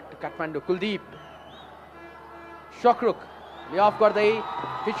 काठमाडौँ कुलदीप, शक्रुक ले अफ गर्दै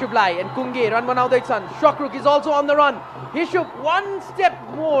हिशुबलाई. And कुङ्गे run बनाउँदैछन्. शक्रुक is also on the run. हिशुब one step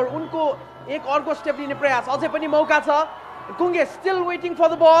more, उनको एक अर्को स्टेप लिने प्रयास. अझै पनि मौका छ. कुङ्गे स्टिल वेटिङ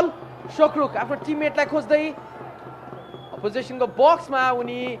फर द बल. शक्रुक आफ्नो टिममेटलाई खोज्दै अपोजिसनको बक्समा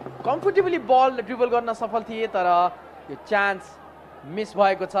उनी कम्फर्टेबली बल ड्रिबल गर्न सफल थिए, तर यो चान्स मिस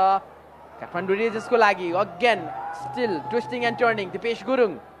भएको छ काठमाडौँ रेजर्सको लागि. Again still twisting and turning. Dipesh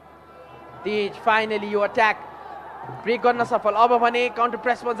Gurung तेज फाइनली यो अट्याक ब्रेक गर्न सफल. अब भने काउन्टर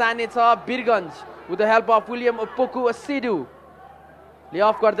प्रेसमा जानेछ Birgunj with the help of William ओपोकु असिडु ले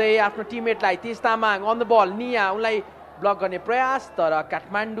अफ गर्दै आफ्नो टिममेटलाई. तेज तामाङ अन द बल. निया उनलाई ब्लक गर्ने प्रयास, तर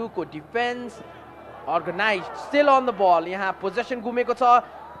काठमाडौँको डिफेन्स अर्गनाइज्ड. स्टिल अन द बल. यहाँ पोजेसन गुमेको छ.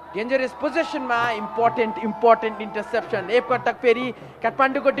 Dangerous पोजेसनमा important interception. एकपटक फेरि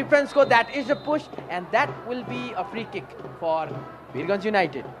काठमाडौँको डिफेन्सको. That is a push and that will be a free kick for Birgunj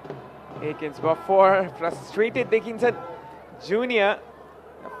United. Akins before frustrated देखिन्छन्. जुनियर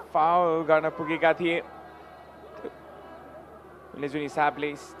फाउल गर्न पुगेका थिए. उनले जुन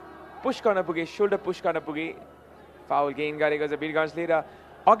हिसाबले पुश गर्न पुगे, शोल्डर पुश गर्न पुगे, फाउल गेन गरेको छ वीरगन्जले. र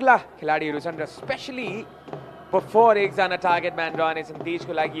अग्ला खेलाडीहरू छन् र स्पेसली बिफोर एकजना टार्गेट म्यान रहनेछन्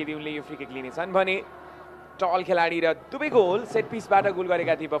तेजको लागि. यदि उनले यो फ्री किक लिनेछन् भने टल खेलाडी र दुवै गोल सेट पिसबाट गोल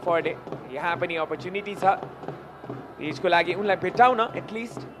गरेका थिए बफरले. यहाँ पनि अपर्च्युनिटी छ तेजको लागि उनलाई भेटाउन.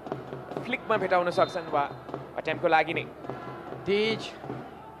 एटलिस्ट फ्लिकमा भेटाउन सक्छन् वा अटेम्पको लागि नै. तेज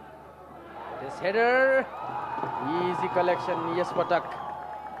दिस हेडर इजी कलेक्सन यस पटक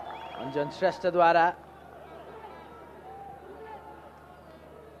गुन्जन श्रेष्ठद्वारा.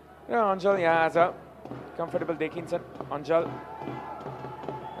 र अञ्चल यहाँ आज कम्फर्टेबल देखिन्छन्. अञ्चल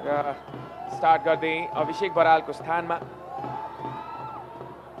र स्टार्ट गर्दै अभिषेक बरालको स्थानमा.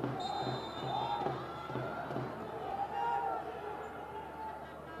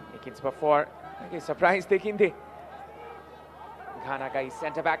 Akins before सरप्राइज देखिन्थे. घानाका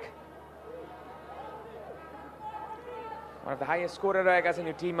centre back one of the highest scorer रहेका छन्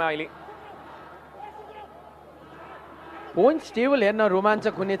यो टिममा अहिले. पोइन्ट्स टेबल हेर्न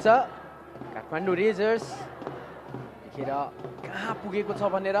रोमाञ्चक हुनेछ. काठमाडौँ रेजर्स देखेर कहाँ पुगेको छ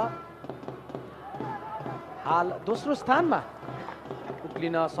भनेर हाल दोस्रो स्थानमा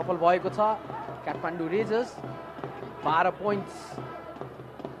उक्लिन सफल भएको छ काठमाडौँ रेजर्स 12 पोइन्ट्स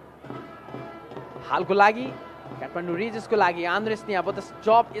हालको लागि काठमाडौँ रेजर्सको लागि आन्द्रेस निया but the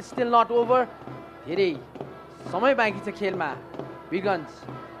job is still not over धेरै समय बाँकी छ खेलमा वीरगन्ज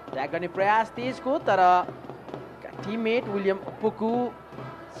ट्याग गर्ने प्रयास तेजको तर टिममेट विलियम पुकु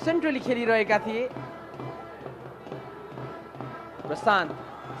सेन्ट्रली खेलिरहेका थिए प्रशान्त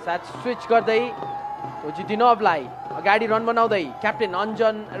साथ स्विच गर्दै तोजिदिनोभलाई अगाडि रन बनाउँदै captain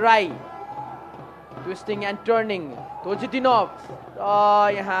Anjan Rai twisting and turning तोजिदिनोभ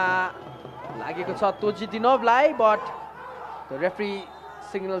यहाँ लागेको छ तोजिदिनोभलाई but the referee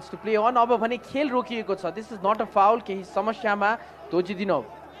signals to play on अब भने खेल रोकिएको छ this is not a foul केही समस्यामा तोजिदिनोभ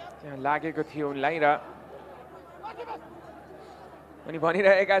लागेको थियो उनलाई र उनी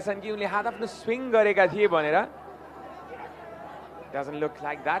भनिरहेका छन् कि उनले हात आफ्नो स्विङ गरेका थिए भनेर डजन्ट लुक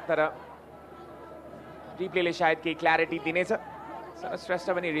लाइक द्याट तर रिप्लेले सायद केही क्ल्यारिटी दिनेछ श्रेष्ठ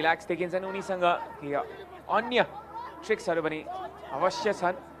पनि रिल्याक्स देखिन्छन् उनीसँग अन्य ट्रिक्सहरू पनि अवश्य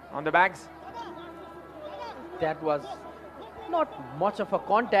छन् on the bags that was not much of a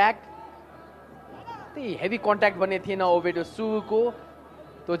contact त्यही हेभी कन्ट्याक्ट भने थिएन ओबेडो सुको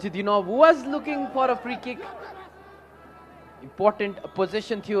तोजिदिनोभ was looking for a free kick important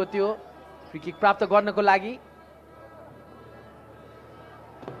position थियो त्यो फ्री किक प्राप्त गर्नको लागि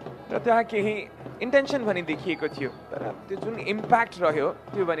र त्यहाँ केही इन्टेन्सन पनि देखिएको थियो तर त्यो जुन इम्प्याक्ट रह्यो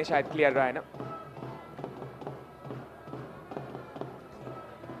त्यो भने सायद क्लियर रहेन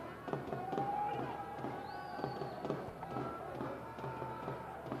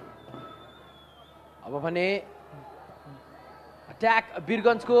अब भने अट्याक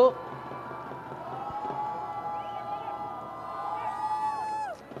वीरगन्जको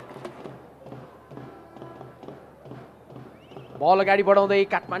बल अगाडि बढाउँदै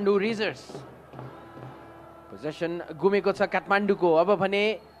काठमाडौँ रेजर्स पोजेसन गुमेको छ काठमाडौँको अब भने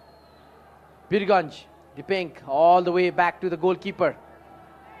Birgunj दिपेङ all the way back to the goalkeeper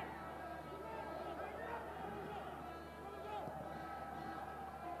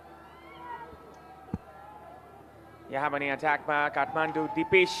यहाँ भने अट्याकमा काठमाडौँ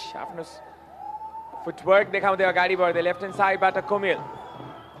दिपेश आफ्नो फुटवर्क देखाउँदै अगाडि बढ्दै लेफ्ट ह्यान्ड साइडबाट कोमेल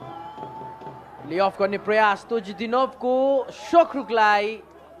प्ले अफ गर्ने प्रयास तोजिदिनोभको शोखरुखलाई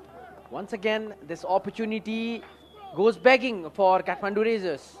once again this opportunity goes begging for Kathmandu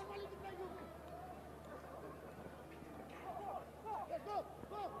Razors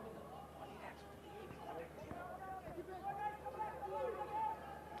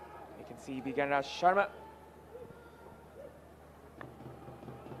you can see Gunjan Raj Sharma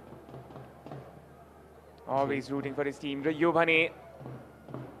always rooting for his team र यो भने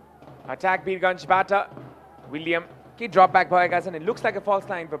अट्याक वीरगन्जबाट विलियम के ड्रप ब्याक भएका छन् it looks like a falls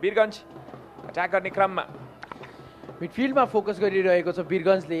line for Birgunj attack गर्ने क्रममा मिडफिल्डमा focus गरिरहेको छ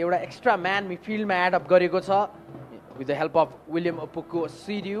वीरगन्जले एउटा एक्स्ट्रा म्यान मिडफिल्डमा एड अप गरेको छ with the help of William पुकको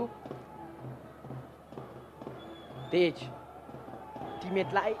सिड्यू तेज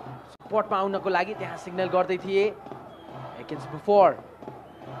टिममेटलाई सपोर्टमा आउनको लागि त्यहाँ सिग्नल गर्दै थिए एकेन्स बिफोर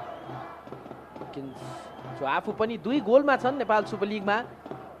जो आफू पनि 2 गोलमा छन् नेपाल सुपर लिगमा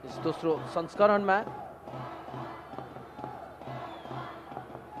दोस्रो संस्करणमा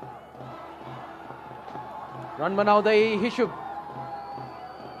रन बनाउँदै हिशुब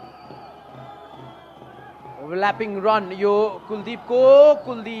ओभरल्यापिङ रन यो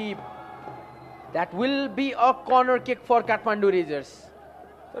Kuldeep that will be a corner kick for Kathmandu razor's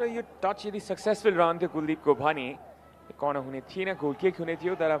तर यो टच यदि सक्सेसफुल रहन्थ्यो कुलदीपको भने कर्नर हुने थिएन गोल किक हुने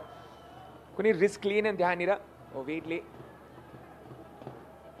थियो तर कुनै रिस्क लिएन त्यहाँनिर ओभेडले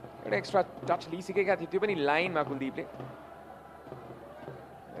एउटा एक्स्ट्रा टच लिइसकेका थिए त्यो पनि लाइनमा कुलदीपले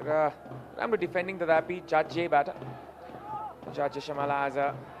र राम्रो डिफेन्डिङ तथापि जजेबाट जज शमाला आज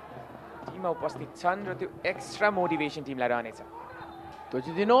टिममा उपस्थित छन् र त्यो एक्स्ट्रा मोटिभेसन टिमलाई रहनेछ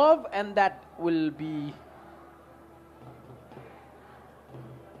तोजिदिनोभ and that will be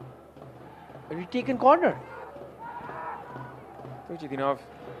रिटेकन corner तोजिदिनोभ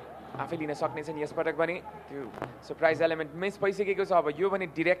आफै लिन सक्नेछन् यसपटक पनि त्यो सरप्राइज एलिमेन्ट मिस भइसकेको छ अब यो भने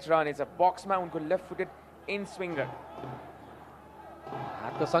डिरेक्ट रहनेछ बक्समा उनको लेफ्ट फुटेड इन स्विङ्गर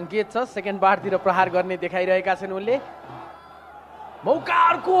हातको सङ्केत छ सेकेन्ड बारतिर प्रहार गर्ने देखाइरहेका छन् उनले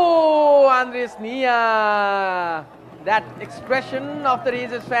मौकाको आन्द्रेस निया that expression of the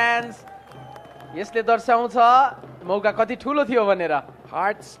razor's fans यसले दर्शाउँछ मौका कति ठुलो थियो भनेर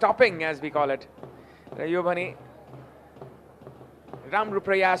heart stopping as we call it र यो भने राम्रो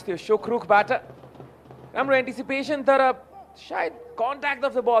प्रयास थियो शोखरुखबाट राम्रो एन्टिसिपेसन तर सायद कन्ट्याक्ट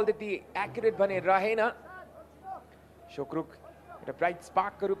अफ द बल त्यति एक्युरेट भने रहेन शोखरुख एउटा ब्राइट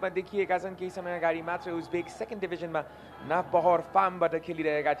स्पार्कको रूपमा देखिएका छन् केही समय अगाडि मात्र उज्बेक सेकेन्ड डिभिजनमा नापहर फार्मबाट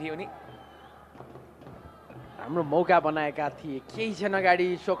खेलिरहेका थिए उनी राम्रो मौका बनाएका थिए केही क्षण अगाडि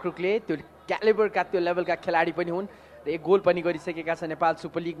शोक्रुकले त्यो क्यालिबरका त्यो लेभलका खेलाडी पनि हुन् र एक गोल पनि गरिसकेका छन् Nepal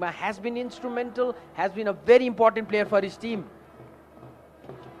super लिगमा has been instrumental has been a very important player for his team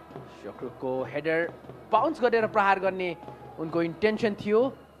शोक्रुकको header bounce गरेर प्रहार गर्ने उनको इन्टेन्सन थियो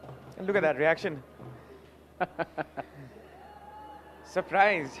look at that reaction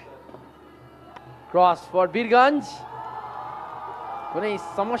surprise cross for Birgunj कुनै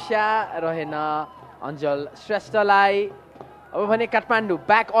समस्या रहेन अञ्जल श्रेष्ठलाई अब भने Kathmandu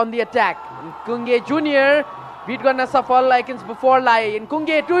back on the attack कुङ्गे junior beet गर्न सफल अगेन्स्ट बुफोरलाई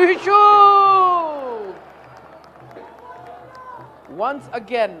कुङ्गे टु हिसु वन्स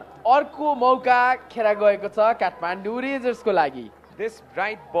अगेन अर्को मौका खेर गएको छ काठमाडौँ रेजर्सको लागि this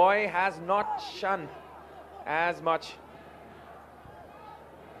bright boy has not शन एज मच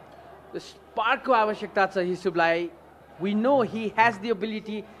स्पार्कको आवश्यकता छ हिसुबलाई we know he has the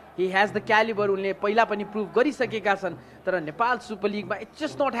ability he has the caliber उनले पहिला पनि प्रुभ गरिसकेका छन् तर Nepal super लिगमा it's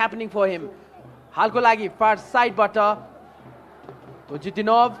just not happening for him हालको लागि फार साइडबाट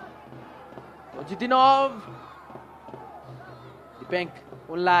तोजिदिनोभ दिपेङ्क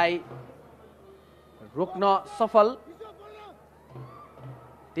उनलाई रोक्न सफल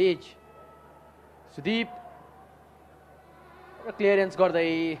तेज सुदीप क्लियरेन्स गर्दै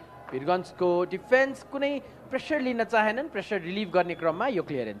वीरगञ्जको डिफेन्स कुनै प्रेसर लिन चाहेनन् प्रेसर रिलिभ गर्ने क्रममा यो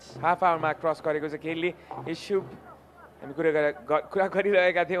क्लियरेन्स हाफ आवरमा क्रस गरेको छ खेलले इस्यु हामी कुरा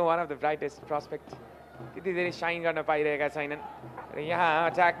गरिरहेका थियौँ one of the brightest prospect त्यति धेरै साइन गर्न पाइरहेका छैनन् र यहाँ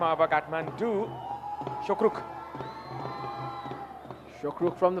अट्याकमा अब Kathmandu शोक्रुक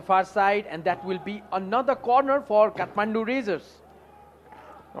from the far side and that will be another corner for Kathmandu razor's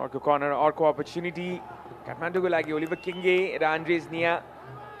अर्को कर्नर अर्को अपर्च्युनिटी काठमाडौँको लागि ओलिभर किङ्गे र आन्ड्रेज निया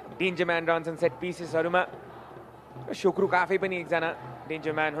डेन्जर म्यान रहन्छन् सेट पिसेसहरूमा शोक्रुक आफै पनि एकजना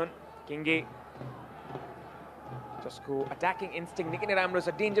डेन्जर म्यान हुन् किङ्गे जसको अट्याकिङ इन्स्टिङ निकै नै राम्रो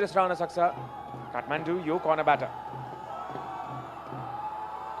छ डेन्जरस रहन सक्छ काठमाडौँ यो कर्नरबाट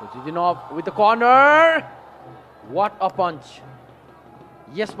with the corner what a पञ्च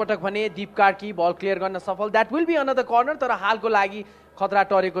यस पटक भने दीप कार्की बल क्लियर गर्न सफल that will be another corner तर हालको लागि खतरा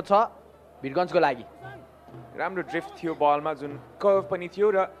टरेको छ वीरगञ्जको लागि राम्रो ड्रिफ्ट थियो बलमा जुन कर्भ पनि थियो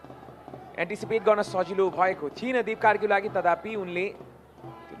र एन्टिसिपेट गर्न सजिलो भएको थिएन दीप कार्कीको लागि तथापि उनले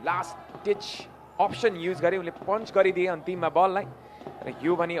लास्ट टिच अप्सन युज गरे उनले पञ्च गरिदिए अन्तिममा बललाई र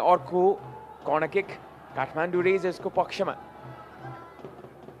यो भने अर्को कर्नर किक काठमाडौँ रेजर्सको पक्षमा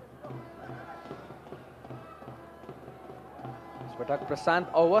पटक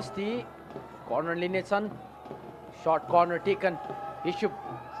प्रशान्त अवस्थी कर्नर लिनेछन् सर्ट कर्नर टेकन हिसुब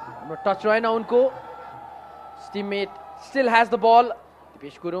टच रहेन उनको टिममेट स्टिल हैज द बल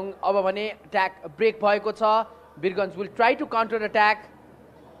दिपेश गुरुङ अब भने अट्याक ब्रेक भएको छ Birgunj will try to counter attack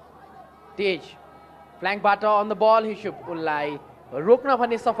तेज फ्ल्याङ्कबाट अन द बल हिसुब उनलाई रोक्न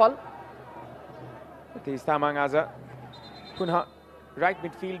भने सफल तेज तामाङ आज पुनः राइट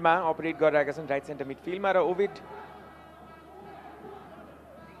मिडफिल्डमा अपरेट गरिरहेका छन् राइट सेन्टर मिडफिल्डमा र ओभिड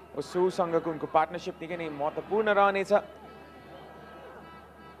ओसुसँगको उनको पार्टनरसिप निकै नै महत्त्वपूर्ण रहनेछ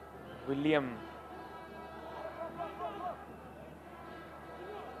विलियम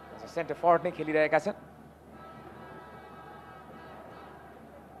सेन्टर फर्वर्ड नै खेलिरहेका छन्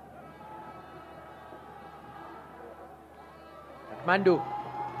काठमाडौँ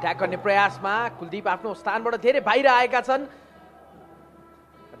अट्याक गर्ने प्रयासमा कुलदीप आफ्नो स्थानबाट धेरै बाहिर आएका छन्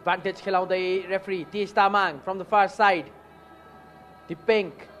एडभान्टेज खेलाउँदै रेफरी तेज Tamang from the far side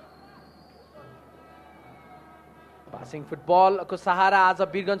दिपेङ्क passing फुटबलको सहारा आज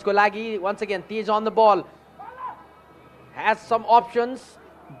वीरगञ्जको लागि वन्स अगेन तेज on the ball has some options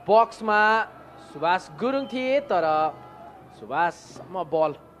बक्समा सुभाष गुरुङ थिए तर सुभाषसम्म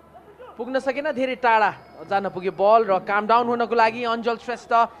बल पुग्न सकेन धेरै टाढा जान पुग्यो बल र काम डाउन हुनको लागि अञ्जल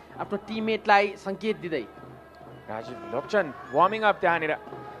श्रेष्ठ आफ्नो टिममेटलाई सङ्केत दिँदै राजीव लोप्चन वार्मिङ अप त्यहाँनिर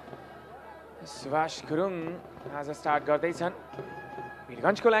सुभाष गुरुङ आज स्टार्ट गर्दैछन्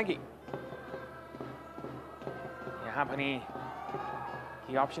वीरगञ्जको लागि यहाँ पनि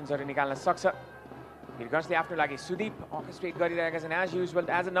केही अप्सन्सहरू निकाल्न सक्छ वीरगञ्जले आफ्नो लागि सुदीप अर्केस्ट्रेट गरिरहेका छन् as usual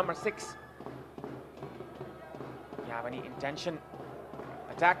as a number 6 यहाँ पनि इन्टेन्सन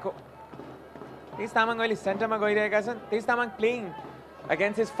अट्याकको तेज तामाङ अहिले सेन्टरमा गइरहेका छन् तेज तामाङ प्लेइङ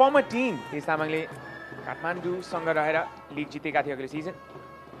अगेन्स्ट हिज फर्मर टिम तेज तामाङले काठमाडौँसँग रहेर लिग जितेका थिए अघिल्लो सिजन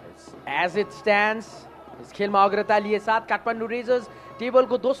एज इट स्ट्यान्ड्स यस खेलमा अग्रता लिए साथ काठमाडौँ रेजर्स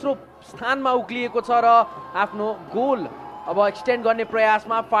टेबलको दोस्रो स्थानमा उक्लिएको छ र आफ्नो गोल अब एक्सटेन्ड गर्ने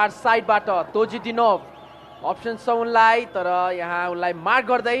प्रयासमा फार साइडबाट तोजिदिनोभ अप्सन्स छ उनलाई, तर यहाँ उनलाई मार्क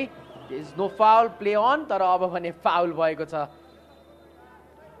गर्दै is no foul, play on, तर अब भने फाउल भएको छ।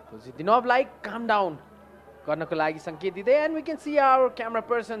 जितिनोभलाई काम डाउन गर्नको लागि संकेत दिँदै, and we can see our camera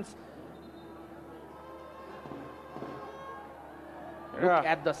persons look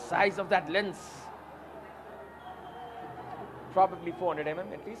at the size of that lens. Probably 400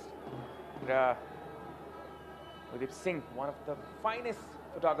 mm at least. Udip Singh, one of the finest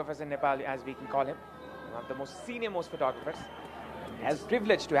photographers in Nepal, as we can call him, one of the most senior most photographers. Has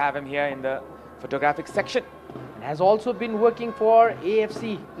privileged to have him here in the photographic section. And has also been working for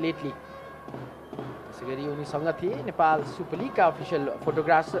AFC lately. त्यसैगरी उनीसँग थिए Nepal super league का official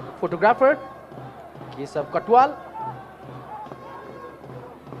photographer Keshav Katwal.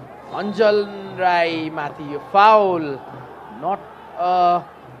 अंजल राई माथि यो foul, not a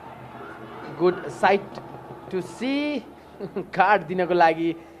good sight to see. Card दिनको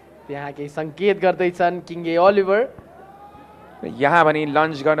लागि त्यहाँ केही संकेत गर्दैछन् किङ्गे ओलिभर। यहाँ पनि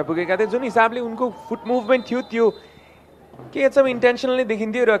लन्च गर्न पुगेका थिए, जुन हिसाबले उनको फुट मुभमेन्ट थियो त्यो के सब इन्टेन्सनली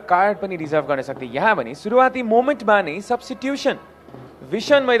देखिन्थ्यो र कार्ड पनि रिजर्भ गर्न सक्थे। यहाँ पनि सुरुवाती मोमेन्टमा नै सब्स्टिट्युसन,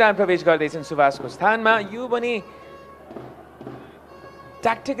 विशन मैदान प्रवेश गर्दैछन् सुभाषको स्थानमा। यो पनि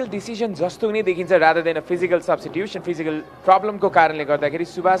ट्याक्टिकल डिसिजन जस्तो नै देखिन्छ rather than a physical substitution. Physical प्रब्लमको कारणले गर्दाखेरि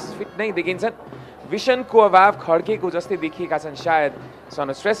सुभाष फिट नै देखिन्छन्। विशनको अभाव खड्केको जस्तै देखिएका छन् सायद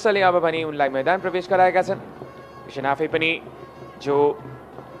सनु श्रेष्ठले अब पनि उनलाई मैदान प्रवेश गराएका छन्। विशन आफै पनि जो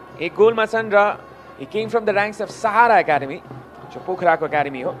एक गोलमा छन् र he came from the ranks of Sahara Academy, जो पोखराको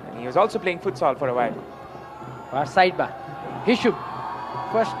एकाडेमी हो, and he was also playing futsal for a while. Far side मा हिशुब,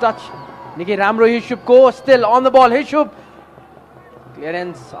 first touch निकै राम्रो हिशुबको, still on the ball हिशुब,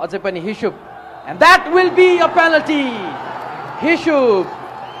 clearance अझै पनि हिशुब, and that will be a penalty. हिशुब,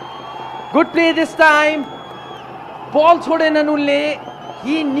 good play this time, ball छोडेनन् उनले,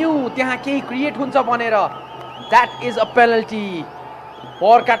 he knew त्यहाँ केही create हुन्छ भनेर, that is a penalty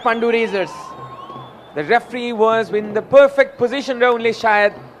for Kathmandu Razors. The referee was in the perfect position र उनले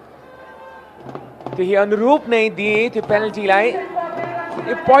सायद त्यही अनुरूप नै दिए त्यो पेनल्टीलाई।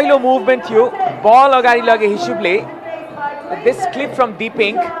 यो पहिलो मुभमेन्ट थियो, बल अगाडि लगे हिशुबले। This clip from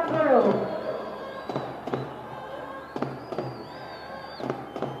Deepink,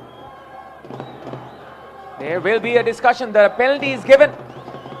 there will be a discussion. The penalty is given.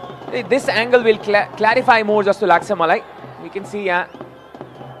 This angle will clarify more जस्तो लाग्छ मलाई। We can see यहाँ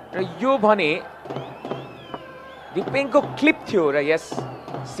र यो भने Deepink को clip थियो र yes,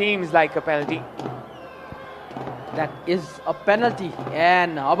 seems like a penalty. That is a penalty.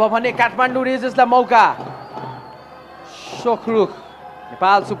 And अब भने काठमाडौँ रेजर्सलाई मौका। शोखरुख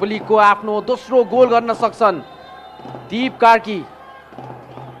नेपाल सुपर लिगको आफ्नो दोस्रो गोल गर्न सक्छन्। दीप Karki,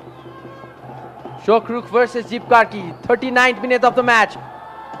 Shokhrukh versus Deep Karki, 39th minute of the match.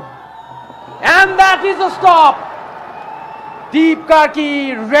 And that is a stop. Deep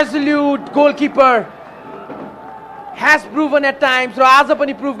Karki, resolute goalkeeper, has proven at times र आज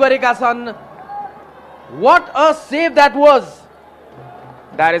पनि प्रुभ गरेका छन्। What a save that was.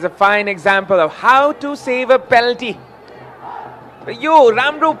 That is a fine example of how to save a penalty. यो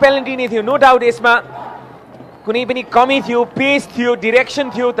राम्रो penalty नै थियो, no doubt. यसमा कुनै पनि कमी थियो, पेस थियो, डिरेक्सन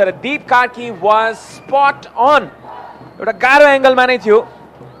थियो, तर दीप कार्की वाज स्पट अन। एउटा गाह्रो एंगलमा नै थियो,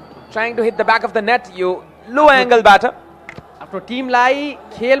 trying to hit the back of the net, यो लो एंगलबाट आफ्नो टिमलाई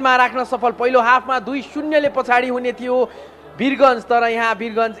खेलमा राख्न सफल। पहिलो हाफमा 2-0 ले पछाडी हुने थियो वीरगञ्ज, तर यहाँ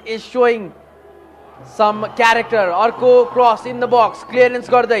वीरगञ्ज इज शोइङ सम क्यारेक्टर। अर्को cross in the box, clearance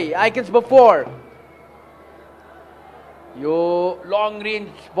गर्दै आइकन्स बिफोर, यो लङ रेन्ज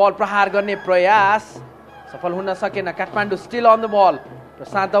बल प्रहार गर्ने प्रयास सफल हुन सकेन। काठमाडौँ स्टिल अन द बल।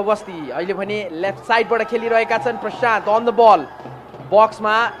 प्रशान्त अवस्थी अहिले भने लेफ्ट साइडबाट खेलिरहेका छन्। प्रशान्त अन द बल,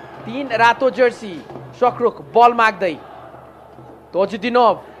 बक्समा 3 रातो जर्सी। शोखरुख बल माग्दै,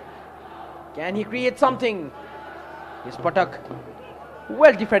 Tojitinov, can he create something? This पटक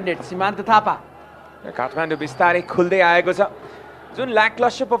well defended Suman Thapa. Kathmandu बिस्तारै खुल्दै आएको छ। जुन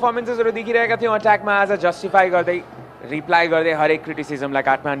ल्याकलस्टर परफर्मेन्सेसहरु देखिरहेका थियौं अट्याकमा, आज जस्टिफाई गर्दै रिप्लाई गर्दै हरेक क्रिटिसिजमलाई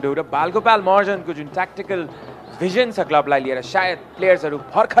काठमाडौँ र बालगोपाल महर्जनको जुन ट्याक्टिकल भिजन छ क्लबलाई लिएर, सायद प्लेयर्सहरु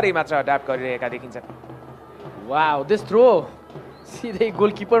भर्खरै मात्र अड्याप्ट गरिरहेका देखिन्छन्। वाउ, दिस थ्रो सिधै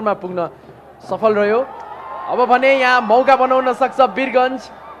गोलकिपरमा पुग्न सफल रह्यो। अब भने यहाँ मौका बनाउन सक्छ वीरगञ्ज।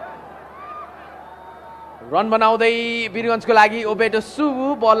 रन बनाउँदै वीरगञ्जको लागि ओबेटो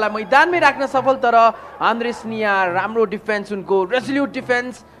सुबु बललाई मैदानमै राख्न सफल, तर आन्द्रेस निया राम्रो डिफेन्स, उनको रेजोल्युट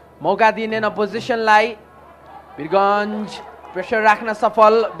डिफेन्स, मौका दिएन अपोजिसनलाई। वीरगञ्ज प्रेसर राख्न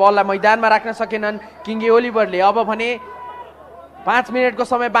सफल, बललाई मैदानमा राख्न सकेनन् किङ्गे ओलिभरले। अब भने 5 मिनेटको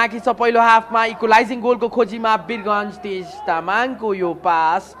समय बाँकी छ पहिलो हाफमा। इक्वलाइजिङ गोलको खोजीमा वीरगञ्ज, तेज तामाङको यो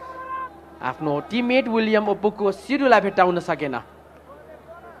पास आफ्नो टिममेट विलियम ओपुको सिरुलाई भेट्टाउन सकेन।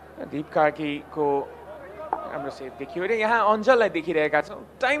 दीप कार्कीको राम्रो सेभ देखियो र यहाँ अञ्जललाई देखिरहेका छौँ,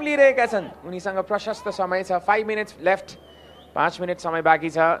 टाइम लिइरहेका छन्, उनीसँग प्रशस्त समय छ, 5 मिनट्स लेफ्ट, 5 मिनट समय बाँकी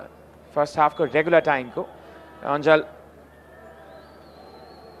छ फर्स्ट हाफको रेगुलर टाइमको। अञ्जल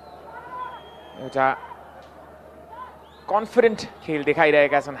एउटा कन्फिडेन्ट खेल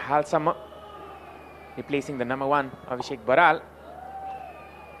देखाइरहेका छन् हालसम्म, रिप्लेसिङ द नम्बर 1 अभिषेक बराल।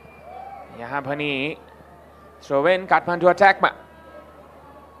 यहाँ भने थ्रोवेन काठमाडौँ अट्याकमा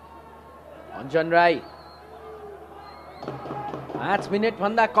गुन्जन राई। 5 मिनट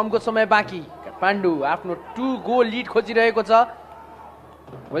भन्दा कमको समय बाँकी, काठमाडौँ आफ्नो 2 गोल लिड खोजिरहेको छ।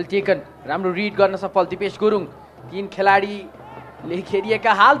 वेल टेकन, राम्रो रिड गर्न सफल दिपेश गुरुङ। 3 खेलाडीले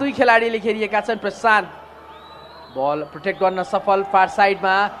खेलिएका, हाल 2 खेलाडीले खेलिएका छन्। प्रशान्त बल प्रोटेक्ट गर्न सफल फार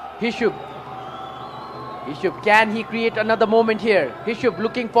साइडमा। हिशुब can Hee create another moment here? हिशुब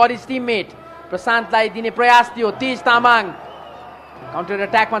looking for his teammate. प्रशान्तलाई दिने प्रयास थियो। तेज तामाङ काउन्टर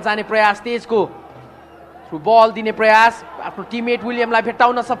अट्याकमा जाने प्रयास, तेजको थ्रु बल दिने प्रयास, आफ्नो टिममेट विलियमलाई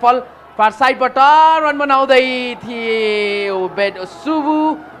भेट्टाउन सफल। फार साइडबाट रन बनाउँदै थिए बेड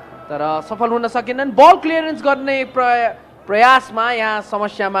सुबु, तर सफल हुन सकेनन्। बल क्लियरेन्स गर्ने प्रयासमा यहाँ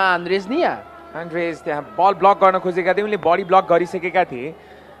समस्यामा एन्ड्रेज त्यहाँ बल ब्लक गर्न खोजेका थिए, उनले बडी ब्लक गरिसकेका थिए,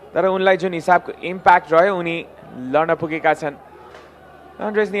 तर उनलाई जुन हिसाबको इम्प्याक्ट रह्यो उनी लड्न पुगेका छन्।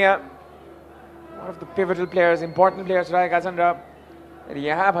 एन्ड्रेजनिया one of the पिभटल players, important players रहेका छन्। र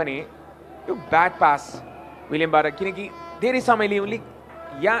यहाँ भने यो ब्याड पास विलियमबाट, किनकि धेरै समयले उनले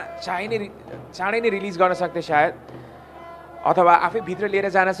यहाँ चाँडै नै रिलिज गर्न सक्थे सायद, अथवा आफै भित्र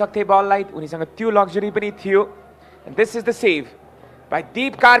लिएर जान सक्थे बललाई, उनीसँग त्यो लग्जरी पनि थियो। This is the save by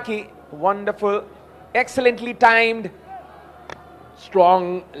Deep Karki, wonderful, एक्सलेन्टली timed,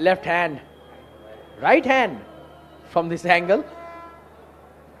 strong left hand, right hand from this angle.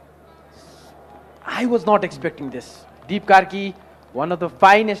 I was not expecting this. Deep Karki, one of the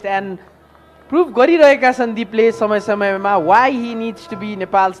finest, and prove गरिरहेका छन् दीपले समय समयमा why he needs to be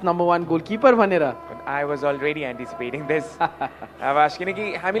Nepal's number 1 goalkeeper भनेर. I was already anticipating this. आवाश,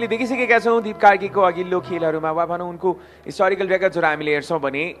 किनकि हामीले देखिसकेका छौँ दीप कार्कीको अघिल्लो खेलहरूमा, वा भनौँ उनको हिस्टोरिकल रेकर्डहरू हामीले हेर्छौँ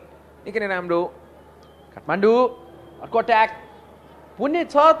भने निकै नै राम्रो। काठमाडौँ अर्को अट्याक पुण्य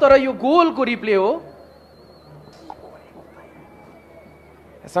छ, तर यो गोलको रिप्ले हो।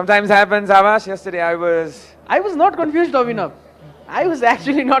 Sometimes happens, Avash. Yesterday I was not confused, Abhinav. I was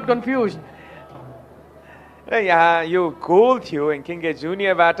actually not confused. यहाँ यो गोल थियो एन्किङगे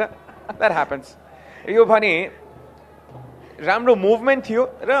जुनियरबाट, that happens. यो भने राम्रो मुभमेन्ट थियो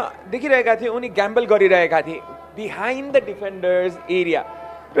र देखिरहेका थिए उनी ग्याम्बल गरिरहेका थिए बिहाइन्ड द डिफेन्डर्स एरिया,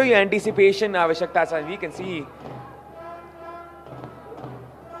 र यो एन्टिसिपेसन आवश्यकता छ। We can C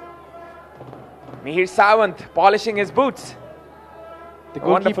Mihir Sawant polishing his boots. The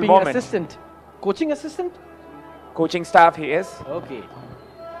goalkeeping assistant. Coaching assistant? Coaching staff he is. Okay.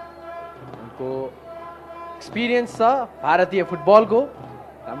 उनको एक्सपिरियन्स छ भारतीय फुटबलको,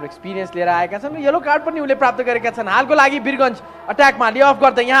 राम्रो एक्सपिरियन्स लिएर आएका छन्। येलो कार्ड पनि उनले प्राप्त गरेका छन्। हालको लागि वीरगञ्ज अट्याकमा ले अफ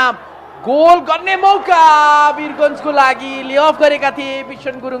गर्दै यहाँ गोल गर्ने मौका वीरगञ्जको लागि ले अफ गरेका थिए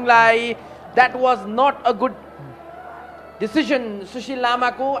vision गुरुङलाई। That was not a good decision. Sushil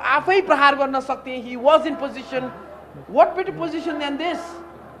लामाको आफै प्रहार गर्न सक्थे। He was in position. What better position then this?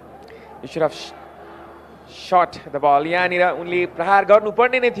 You should have shot the ball. यहाँनिर उनले प्रहार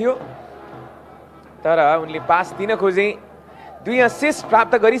गर्नुपर्ने नै थियो, तर उनले पास दिन खोजे। 2 असिस्ट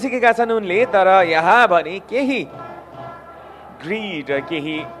प्राप्त गरिसकेका छन् उनले, तर यहाँ भने केही ग्रिड र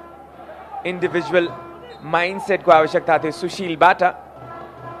केही इन्डिभिजुअल माइन्डसेटको आवश्यकता थियो सुशीलबाट।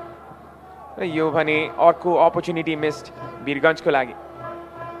 यो भने अर्को अपर्च्युनिटी मिस्ड वीरगञ्जको लागि।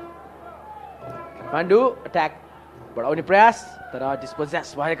 काठमाडौँ अट्याक बढाउने प्रयास, तर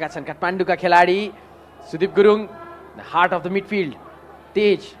डिस्पोजेस भएका छन् काठमाडौँका खेलाडी। Sudeep Gurung the heart of the midfield.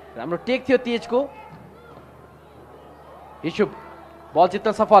 तेज, राम्रो टेक थियो तेजको। हिशुब बल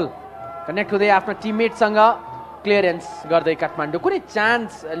जित्न सफल, कनेक्ट हुँदै आफ्नो टिममेटसँग क्लियरेन्स गर्दै काठमाडौँ कुनै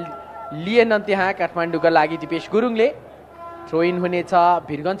चान्स लिएनन् त्यहाँ काठमाडौँका लागि। दिपेश गुरुङले थ्रो इन हुनेछ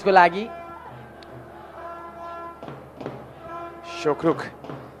वीरगञ्जको लागि। शोक्रुक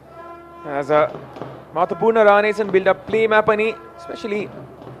एज अ महत्त्वपूर्ण रहनेछन् बिल्डअप प्लेमा पनि, स्पेसली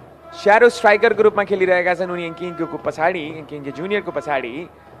स्याडो स्ट्राइकरको रूपमा खेलिरहेका छन् उनी एङ्किङको पछाडि, एङ्किङ जुनियरको पछाडि।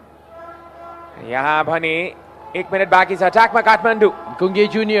 यहाँ भने 1 मिनट बाँकी छ अट्याकमा काठमाडौँ। कुङ्गे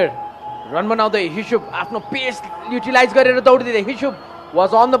जुनियर रन बनाउँदै हिशुब आफ्नो पेस युटिलाइज गरेर दौडिदिँदै हिशुब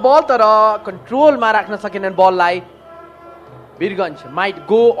वाज अन द बल, तर कन्ट्रोलमा राख्न सकेनन् बललाई। Birgunj might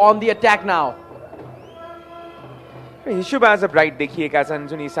go on the attack now. हिशुब as a bright देखिएका छन्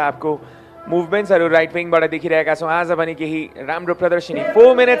जुन हिसाबको मुभमेन्ट्सहरु राइट विङबाट देखिरहेका छौँ आज भने केही राम्रो प्रदर्शनी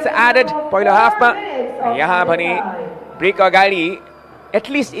 4 मिनट्स एडेड पहिलो हाफमा यहाँ भने ब्रेक अगाडि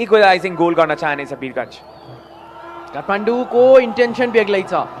एटलिस्ट इक्वलाइजिङ गोल गर्न चाहनेछ वीरगञ्ज काठमाडौँको इन्टेन्सन बेग्लै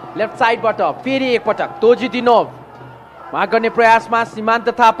छ लेफ्ट साइडबाट फेरि एकपटक तोजिदिनोभ मार्क गर्ने प्रयासमा सीमान्त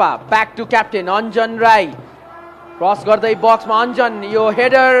Thapa back to captain Anjan Rai cross गर्दै बक्समा अन्जन यो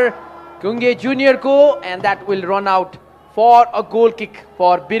header कुङ्गे जुनियरको and that will run out for a goal kick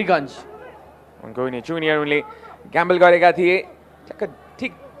for Birgunj उनको जुनियर उनले ग्याम्बल गरेका थिए ठ्याक्क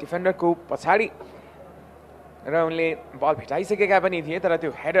ठिक डिफेन्डरको पछाडि र उनले बल भेटाइसकेका पनि थिए तर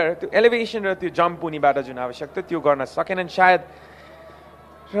त्यो हेडर त्यो एलिभेसन र त्यो जम्प उनीबाट जुन आवश्यक थियो त्यो गर्न सकेनन् सायद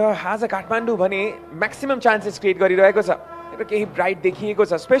र आज काठमाडौँ भने म्याक्सिमम चान्सेस क्रिएट गरिरहेको छ र केही ब्राइट देखिएको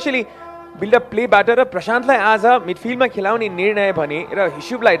छ स्पेसली बिल्डअप प्लेबाट र प्रशान्तलाई आज मिडफिल्डमा खेलाउने निर्णय भने र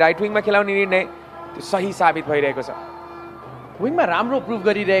हिशुबलाई राइट विङमा खेलाउने निर्णय त्यो सही साबित भइरहेको छ विङमा राम्रो प्रुभ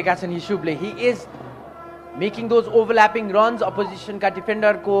गरिरहेका छन् हिशुबले he is making those overlapping runs अपोजिसनका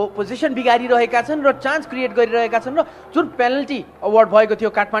डिफेन्डरको position बिगारिरहेका छन् र चान्स क्रिएट गरिरहेका छन् र जुन पेनल्टी अवार्ड भएको थियो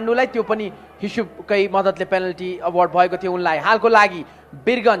काठमाडौँलाई त्यो पनि हिशुबकै मद्दतले पेनल्टी अवार्ड भएको थियो उनलाई हालको लागि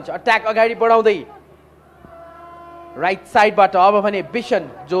वीरगञ्ज अट्याक अगाडि बढाउँदै राइट साइडबाट अब भने बिसन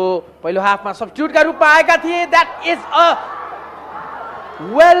जो पहिलो हाफमा सब्स्टिट्युटका रूपमा आएका थिए that is a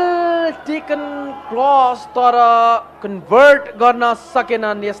well taken cross तर कन्भर्ट गर्न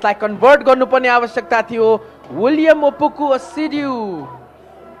सकेनन् यसलाई कन्भर्ट गर्नुपर्ने आवश्यकता थियो विलियम ओपुकु असिड्यू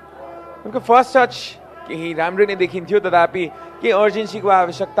उनको फर्स्ट टच केही राम्रो नै देखिन्थ्यो तथापि केही अर्जेन्सीको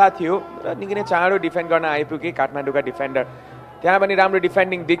आवश्यकता थियो र निकै नै चाँडो डिफेन्ड गर्न आइपुगे काठमाडौँका डिफेन्डर त्यहाँ पनि राम्रो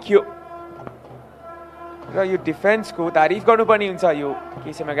डिफेन्डिङ देखियो र यो डिफेन्सको तारिफ गर्नुपर्ने हुन्छ यो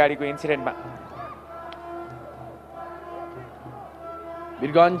केही समय अगाडिको इन्सिडेन्टमा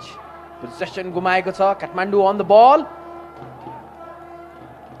वीरगञ्ज पोजेसन गुमाएको छ Kathmandu on the ball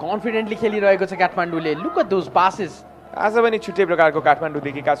confidently खेलिरहेको छ काठमाडौँले लुक एट दोज पासेस आज पनि छुट्टै प्रकारको काठमाडौँ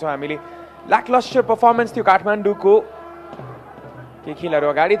देखेका छौँ हामीले ल्याकलस्टर पर्फर्मेन्स थियो काठमाडौँको केही खेलहरू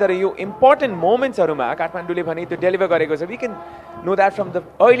अगाडि तर यो इम्पोर्टेन्ट मोमेन्ट्सहरूमा काठमाडौँले भने त्यो डेलिभर गरेको छ we can know that from the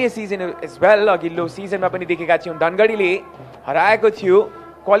early season as well अघिल्लो सिजनमा पनि देखेका थियौँ धनगढीले हराएको थियो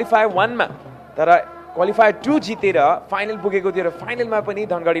क्वालिफायर 1 मा तर क्वालिफायर 2 जितेर फाइनल पुगेको थियो र फाइनलमा पनि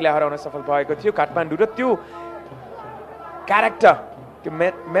धनगढीलाई हराउन सफल भएको थियो काठमाडौँ र त्यो क्यारेक्टर त्यो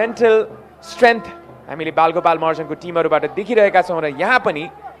मेन्टल स्ट्रेन्थ हामीले बालगोपाल महर्जनको टिमहरूबाट देखिरहेका छौँ र यहाँ पनि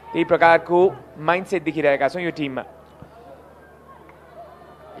त्यही प्रकारको माइन्डसेट देखिरहेका छौँ यो टिममा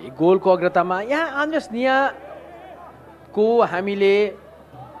गोलको अग्रतामा यहाँ आन्जस्नियाको हामीले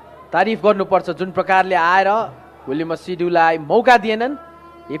तारिफ गर्नुपर्छ जुन प्रकारले आएर विलियम असिड्यूलाई मौका दिएनन्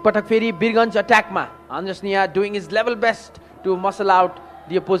एकपटक फेरि Birgunj अट्याकमा आन्जस्निया doing is level best to muscle out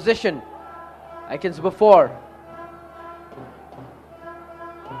the opposition आइकेन्स before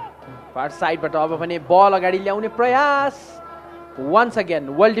far साइडबाट अब भने बल अगाडि ल्याउने प्रयास once again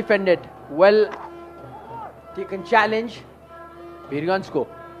well डिफेन्डेड well taken challenge वीरगञ्जको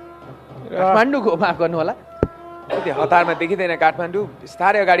काठमाडौँको माफ गर्नु होला त्यो हतारमा देखिँदैन काठमाडौँ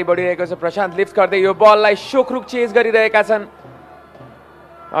बिस्तारै अगाडि बढिरहेको छ प्रशान्त लिफ्ट गर्दै यो बललाई शोकरुक चेज गरिरहेका छन्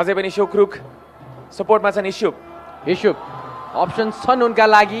अझै पनि शोकरुक सपोर्टमा छन् हिशुब अप्सन्स छन् उनका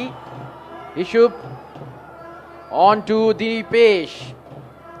लागि हिशुब on to Dipesh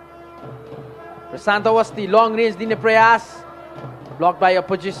Prashant Awasthi long range दिने प्रयास ब्लक बाई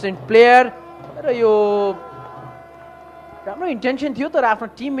अपोजिसन प्लेयर र यो राम्रो इन्टेन्सन थियो तर आफ्नो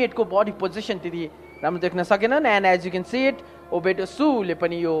टिममेटको बडी पोजिसन त्यति राम्रो देख्न सकेनन् and as you can see it ओबेटोसुले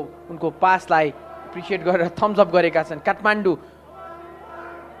पनि यो उनको पासलाई एप्रिसिएट गरेर थम्स अप गरेका छन् Kathmandu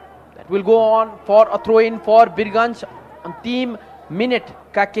that will go on for a throw in for Birgunj अन्तिम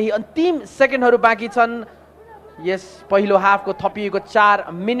मिनटका केही अन्तिम सेकेन्डहरू बाँकी छन् यस पहिलो हाफको थपिएको 4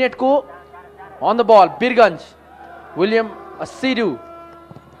 मिनटको on the ball Birgunj William असिड्यू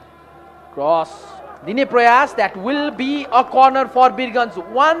cross दिने प्रयास that will be a corner for Birgunj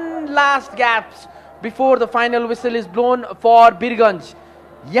one last gaps before the final whistle is blown for Birgunj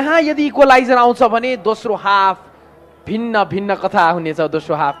यहाँ यदि इक्वलाइजर आउँछ भने दोस्रो हाफ भिन्न भिन्न कथा हुनेछ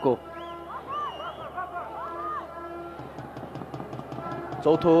दोस्रो हाफको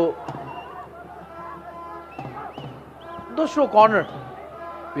चौथो दोस्रो कर्नर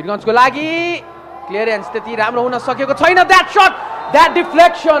वीरगञ्जको लागि क्लियरेन्स त्यति राम्रो हुन सकेको छैन that shut that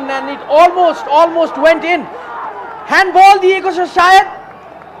deflection and it almost went in handball दिएको छ सायद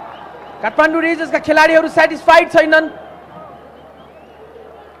काठमाडौँ रेजर्सका खेलाडीहरू सेटिस्फाइड छैनन्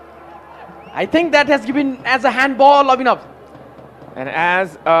I think that has given as a handball Abhinav and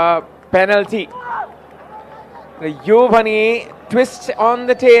as a penalty यो भने twist on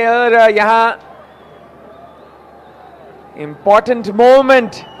the tail र यहाँ important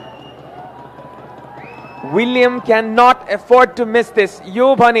moment William cannot afford to miss this.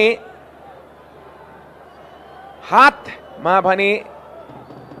 Yo bhane हातमा भने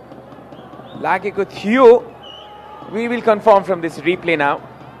लागेको थियो. We will confirm from this replay now.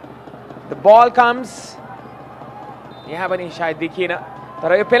 The ball comes. यहाँ पनि सायद देखिएन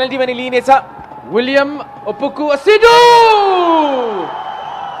तर यो पेनल्टी पनि लिनेछ. William Opoku Asidu!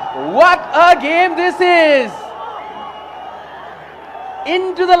 What a game this is!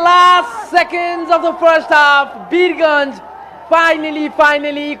 Into the last seconds of the first half, Birganj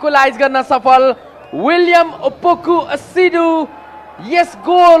finally equalize गर्न सफल. William Opoku Asidu yes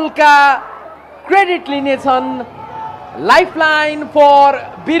goal का credit लिने छन्. Lifeline for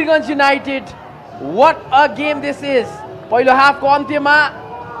Birganj United. What a game this is. पहिलो half को अन्त्यमा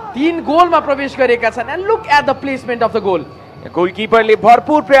 3 गोलमा प्रवेश गरेका छन्. And look at the placement of the goal. गोलकिपरले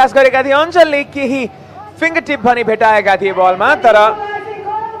भरपूर प्रयास गरेका थिए. अञ्चलले केही फिङ्गर टिप भने भेटाएका थिए बलमा तर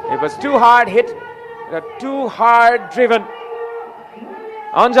it was too hard hit, too hard driven.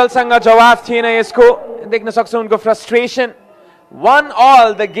 अञ्चलसँग जवाब थिएन यसको. देख्न सक्छौ उनको frustration.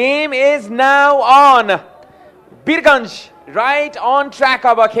 1-1. The game is now on. Birganj right on track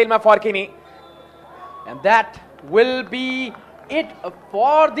अब खेलमा फर्किने. And that will be it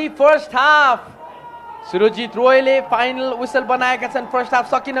for the first half. Surojit Royले final whistle बनाएका छन् first half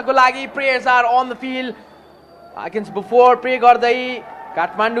सकिनको लागि. Prayers are on the field. Against before pray गर्दै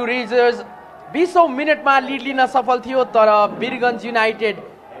Kathmandu razor's 20औं मिनेटमा lead लिन सफल थियो तर बिरगन्ज युनाइटेड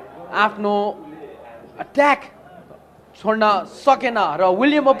आफ्नो अट्याक छोड्न सकेन र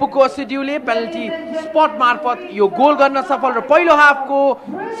विलियम ओपुको असिड्यूले पेनल्टी स्पट मार्फत यो गोल गर्न सफल र पहिलो हाफको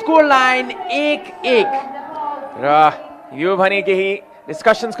स्कोर लाइन 1-1 र यो भने केही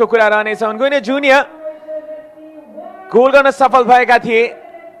डिस्कसन्सको कुरा रहनेछ. उनको जुनियर गोल गर्न सफल भएका थिए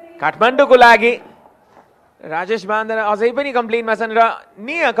काठमाडौँको लागि. राजेश बान्दरा अझै पनि कम्प्लेनमा छन् र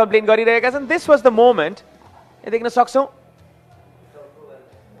निया कम्प्लेन गरिरहेका छन्. This was the moment. देख्न सक्छौ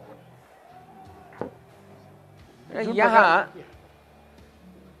यहाँ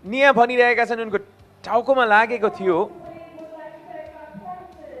निया भनिरहेका छन् उनको टाउकोमा लागेको थियो.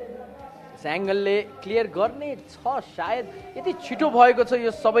 एंगलले क्लियर गर्ने छ सायद. यति छिटो भएको छ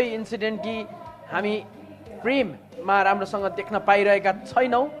यो सबै इन्सिडेन्ट कि हामी फ्रेममा राम्रोसँग देख्न पाइरहेका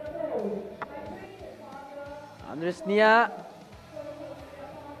छैनौं. Andres Nia,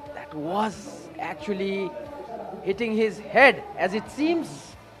 that was actually hitting his head as it seems.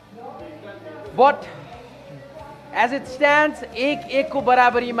 But as it stands, 1-1 ko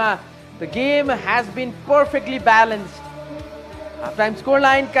barabarima. The game has been perfectly balanced. Halftime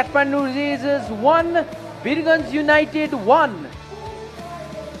scoreline: Kathmandu Razors 1, Birganj United 1.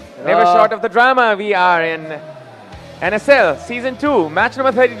 Never short of the drama. We are in NSL Season 2. Match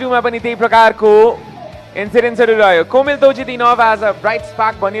number 32 मा पनि त्यही प्रकारको इन्सिडेन्ट्सहरु रह्यो. कोमिल तोजिदिनोभ as a bright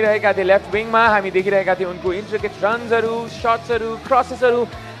spark बनिरहेका थिए left विङमा. हामी देखिरहेका थियौं उनको इन्ट्रिकेट रन्सहरु, शट्सहरु, क्रसेसहरु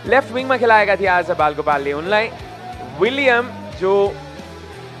लेफ्ट विङमा खेलाएका थिए आज बालगोपालले. उनलाई विलियम जो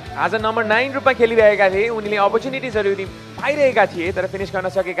आज नम्बर 9 रूपमा खेलिरहेका थिए उनले अपर्च्युनिटिजहरु पाइरहेका थिए तर फिनिश गर्न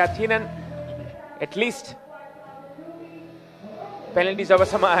सकेका थिएनन्. एटलिस्ट पेनल्टी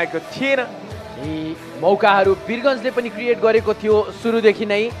जबसम्म आएको थिएन. यी मौकाहरु बिरगन्जले पनि क्रिएट गरेको थियो सुरुदेखि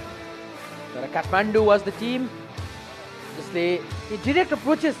नै तर काठमाडौँ वाज द टिम जसले डाइरेक्ट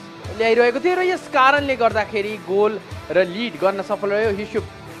अप्रोचेस ल्याइरहेको थियो र यस कारणले गर्दाखेरि गोल र लिड गर्न सफल रह्यो. हिस्यु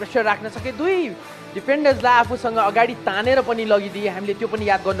प्रेसर राख्न सके. दुई डिफेन्डर्सलाई आफूसँग अगाडि तानेर पनि लगिदिए. हामीले त्यो पनि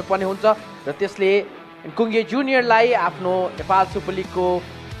याद गर्नुपर्ने हुन्छ र त्यसले कुङ्गे जुनियरलाई आफ्नो नेपाल सुपर लिगको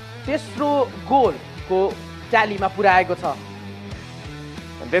तेस्रो गोलको ट्यालीमा पुर्याएको छ.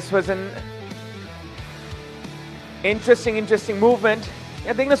 This was an interesting movement.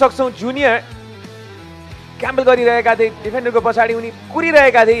 यहाँ देख्न सक्छौ जुनियर क्याम्बल गरिरहेका थिए डिफेन्डरको पछाडि. उनी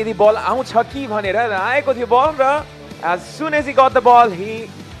कुरिरहेका थिए यदि बल आउँछ कि भनेर र आएको थियो बल र as soon as he got the ball he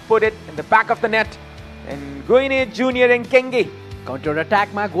put it in the back of the net and Goine Junior and Kenge counter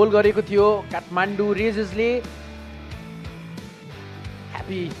अट्याकमा goal गरेको थियो काठमाडौँ रेजर्सले.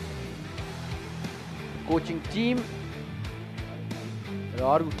 ह्यापी कोचिङ टिम र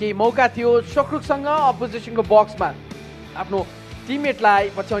अरु केही मौका थियो शक्रुकसँग अपोजिसनको बक्समा आफ्नो टिममेटलाई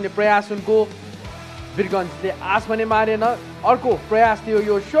पछ्याउने प्रयास उनको. बिरगन्जले आस भने मारेन. अर्को प्रयास थियो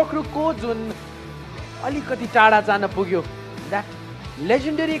यो शक्रुकको जुन अलिकति टाढा जान पुग्यो. That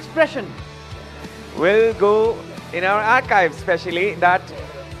legendary expression will go in our archives, especially that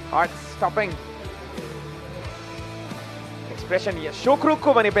heart-stopping expression.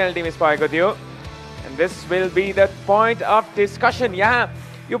 शोक्रुकको पनि पेनल्टी मिस भएको थियो. And this will be the point of discussion. यहाँ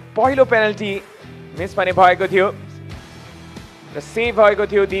यो पहिलो पेनल्टी मिस पनि भएको थियो र सेभ भएको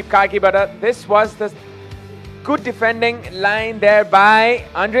थियो दीप कार्कीबाट. This was the good defending line there by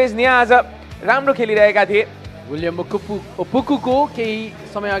Andres Nia as a राम्रो खेलिरहेका थिए। विलियम ओपुकुको केही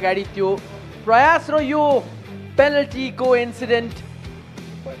समय अगाडि त्यो प्रयास र यो पेनल्टीको incident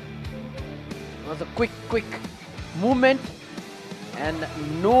was a quick movement and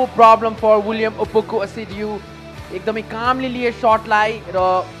no problem for William ओपुकु एसिडियु एकदमै कामले लिए सटलाई र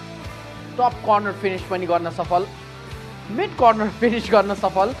टप कर्नर फिनिश पनि गर्न सफल मिड कर्नर फिनिश गर्न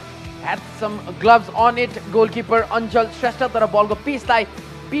सफल had some gloves on it goalkeeper Anjal Shrestha तर बलको पिचलाई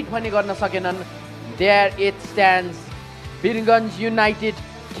पिट पनि गर्न सकेनन् there it stands Birgunj United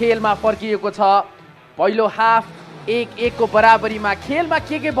खेलमा फर्किएको छ पहिलो हाफ 1-1 को बराबरीमा खेलमा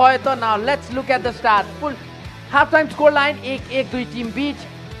के भयो त now let's look at the start full half time score line 1-1 दुई टिम बीच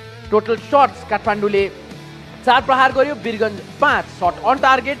टोटल शट्स काठमाडौँले 4 प्रहार गर्यो बिरगन्ज 5 शट अन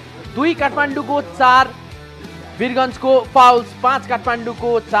टार्गेट 2 काठमाडौँको 4 बिरगन्जको फाउल्स 5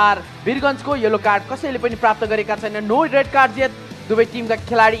 काठमाडौँको 4 बिरगन्जको येलो कार्ड कसैले पनि प्राप्त गरेका छैनन् नो रेड कार्ड यत दुवै टिमका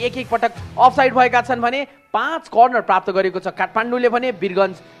खेलाडी एक पटक अफसाइड भएका छन् भने 5 कर्नर प्राप्त गरेको छ काठमाडौँले भने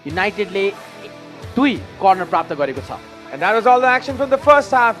बिरगन्ज युनाइटेडले 2 कर्नर प्राप्त गरेको छ And that was all the action from the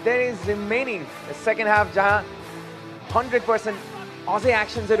first half. There is remaining the second half जहाँ 100% अझै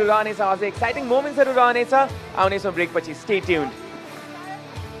एक्सन्सहरु रहनेछ अझै एक्साइटिङ मोमेन्ट्सहरु रहनेछ आउनेछौँ ब्रेक पछि स्टे ट्युन्ड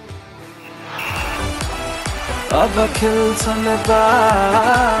अब खेल्छ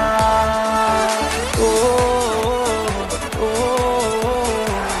Nepal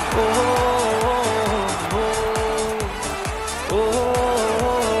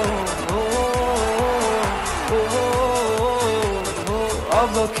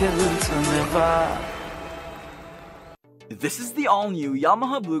This is the all-new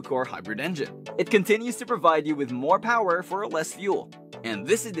Yamaha Blue Core hybrid engine. It continues to provide you with more power for less fuel. And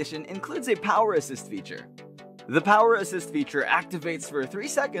this edition includes a power assist feature. The power assist feature activates for 3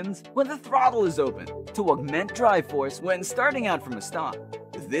 seconds when the throttle is open to augment drive force when starting out from a stop.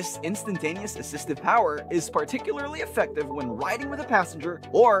 This instantaneous assistive power is particularly effective when riding with a passenger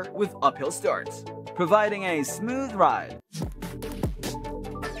or with uphill starts, providing a smooth ride.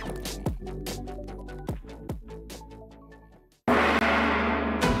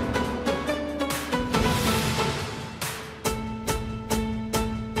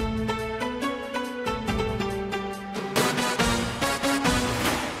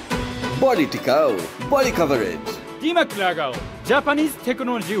 बढी टिकाउ बढी coverage दिमाग लगाऊ Japanese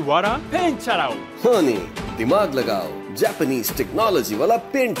technology वाला pain चलाऊ अनि दिमाग लगाऊ जापानीज टेक्नोलोजी वाला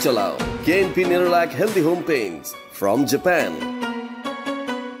पेन चलाऊ KNP Nirolac healthy home paints from Japan.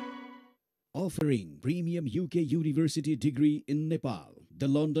 Offering premium UK university degree in Nepal. The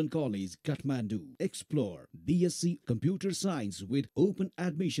London College, Kathmandu. Explore BSc Computer Science with open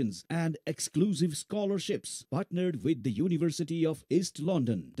admissions and exclusive scholarships. Partnered with the University of East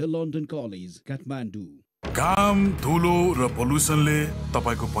London. The London College, Kathmandu. काम धुलो र पोल्युसनले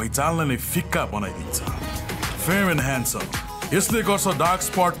तपाईको पहिचानलाई नै फिक्का बनाइदिन्छ fair and handsome यसले गर्छ डार्क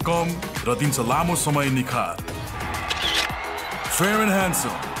स्पट कम र दिन्छ लामो समय निखार फेयर एन्ड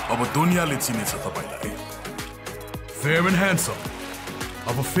ह्यान्डसम अब दुनियाँले चिनेछ तपाईलाई फेयर एन्ड ह्यान्डसम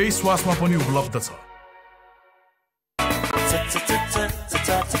अब फेस वाशमा पनि उपलब्ध छ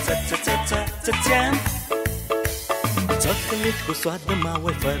चकलेटको स्वादमा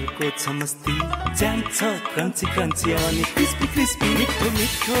वेफरको छ मस्ती ज्याम छ क्रन्ची क्रन्ची अनि क्रिस्पी क्रिस्पी मिठो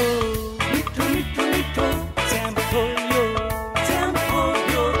मिठो मिठो मिठो मिठो ज्याम हो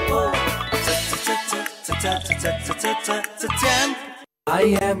यो ज्याम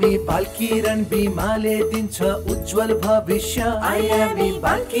आयामी बालकिरण बिमाले दिन्छ उज्जवल भविष्य आयामी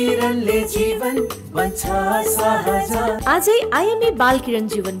बालकिरणले जीवन बन्छ सहज आजै आयामी बालकिरण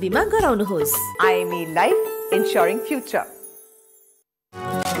जीवन बिमा गराउनुहोस् आयामी लाइफ ensuring future.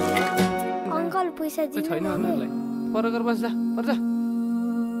 अंकल पैसा दिनु छैन उनीहरुलाई परगर बस्दा पर्छ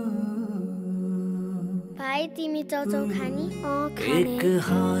भाइ तिमी चाउचाउ खानी एक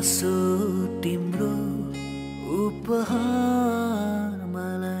हाँसो तिम्रो उपहार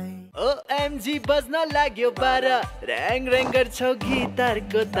मलाई ओएमजी बज्न लाग्यो 12 र्याङ र्याङ गर्छौ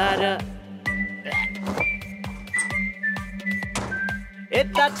गिटारको तारा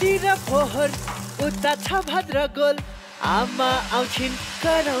यतातिर फोहोर उता छ भद्र गोल आमा आउँछिन्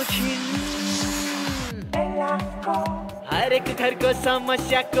कराउँछिन् हरेक घरको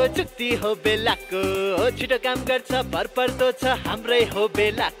समस्याको जुक्ति हो बेलाको छिटो काम गर्छ भरपर्दो छ हाम्रै हो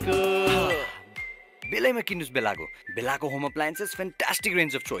बेलाको बेलैमा किन्नुस् बेलाको home appliances fantastic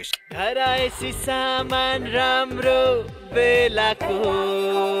range of choice घरायसी सामान राम्रो बेलाको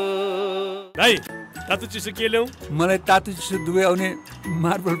भाइ तातो चिसो के ल्याऊ मलाई तातो चिसो दुवै आउने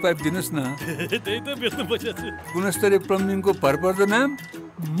मार्बल पाइप दिनुस् न त्यही त बेच्नु पर्छ गुणस्तरीय प्लम्बिङको भरपर्दो नाम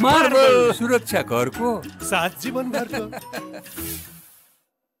मार्बल सुरक्षा घरको साथ जीवन भरको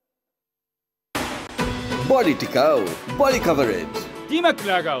बढी टिकाउ, बढी कभरेज। दिमाग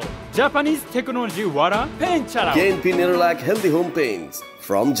लगाओ, जापानिज टेक्नोलोजी वाला पेन चलाओ। KNP Nirolac Healthy Home Paints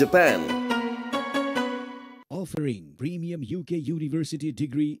from Japan. Offering premium UK university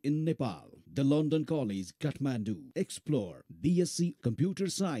degree in Nepal. The London College, Kathmandu. Explore BSc Computer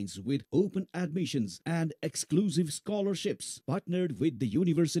Science with open admissions and exclusive scholarships. Partnered with the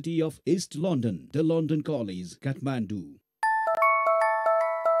University of East London. The London College, Kathmandu.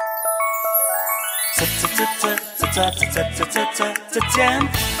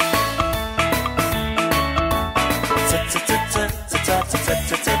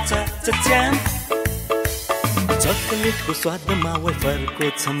 चकलेटको स्वादमा वेफरको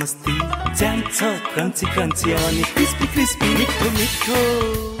छ मस्ती ज्याम छ crunchy crunchy अनि crispy crispy मिठो मिठो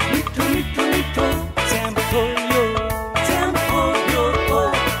मिठो मिठो मिठो ज्याम हो यो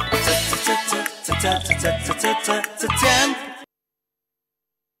ज्याम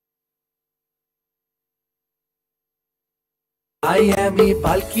आइएमई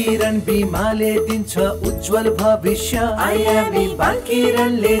बालकिरण बिमाले दिन्छ उज्जवल भविष्य आइएमई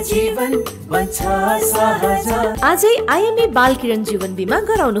बालकिरणले जीवन बन्छ सहज आजै आइएमई बालकिरण जीवन बिमा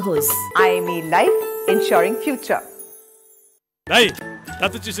गराउनुहोस् आइएमई लाइफ इन्स्योरिङ फ्युचर दाइ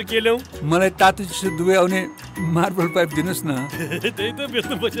तातो चिसो के ल्याउ मलाई तातो चिसो दुवै आउने मार्बल पाइप दिनुस् न त्यही त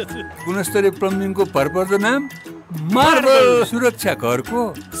बेच्नु पर्छ गुणस्तरीय प्लम्बिङको भरपर्दो नाम मार्बल सुरक्षा घरको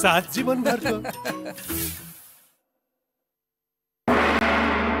साथ जीवन भरको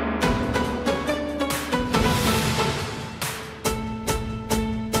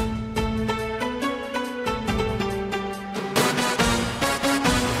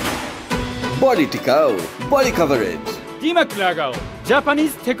बढी टिकाउ, बढी कभरेज। दिमाग लगाओ,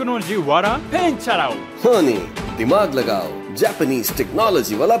 जापानिज टेक्नोलोजी वाला पेन चलाओ। अनि दिमाग लगाओ, जापानिज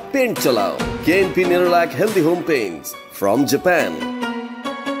टेक्नोलोजी वाला पेंट चलाओ। KNP Nirolac Healthy Home Paints from Japan.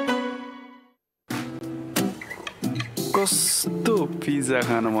 कस्तो पिज्जा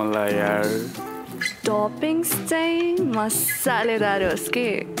खान मन लाग्यो यार। टपिङ्स चाहिँ मसालेदार होस् के।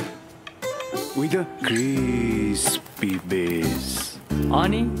 With a crispy base.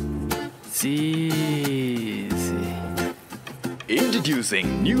 अनि Introducing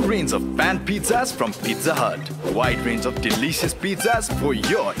new range of pan pizzas from Pizza Hut. Wide range of delicious pizzas for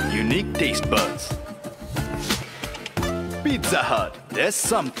your unique taste buds. Pizza Hut, there's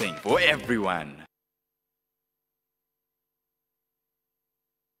something for everyone.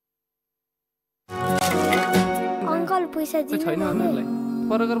 Uncle, पैसा दिनु छैन उनीहरुलाई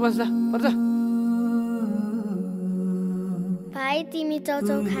पर गर बस जा पर जा भाइ तिमी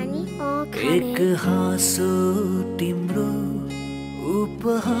चाउचाउ खानी एक हाँसो तिम्रो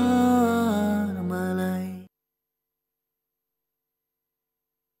उपहार मलाई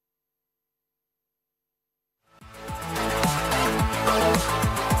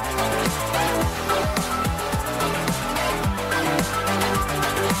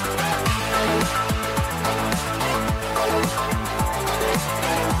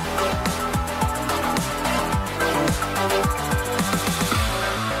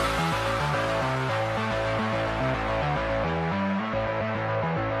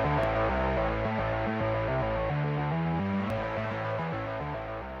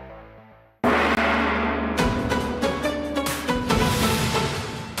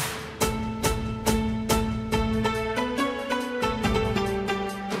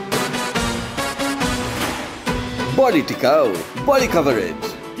बढी टिकाउ, बढी कभरेज।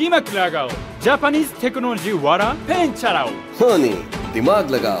 दिमाग लगाओ, जापानिज टेक्नोलोजी वाला पेन चलाओ। अनि दिमाग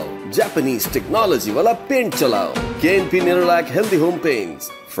लगाओ, जापानिज टेक्नोलोजी वाला पेंट चलाओ। KNP Nirolac Healthy Home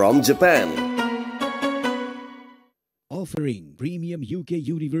Paints from Japan. Offering premium UK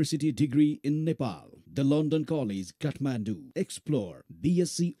university degree in Nepal. The London College, Kathmandu. Explore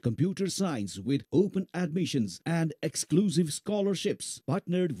BSc Computer Science with open admissions and exclusive scholarships.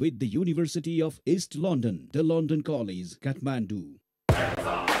 Partnered with the University of East London. The London College, Kathmandu.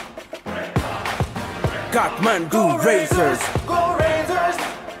 Kathmandu Razors. Go Razors!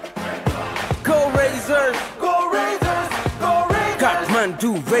 Go Razors. Go Razors! Go Razors!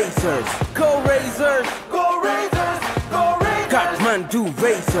 Kathmandu Razors. Go Razors. Go Razors! Go Razors! Kathmandu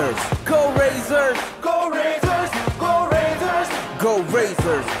Razors. Go Razors. Go Razors! Go Razors! Go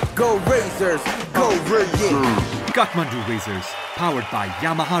Razors. Go Razors. Go Razors. Kathmandu Razors, powered by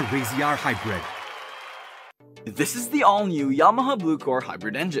Yamaha Razor Hybrid. This is the all-new Yamaha Blue Core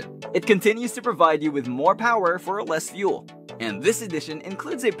Hybrid engine. It continues to provide you with more power for less fuel. And this edition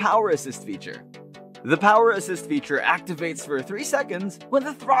includes a power assist feature. The power assist feature activates for 3 seconds when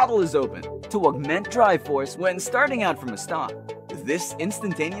the throttle is open to augment drive force when starting out from a stop. This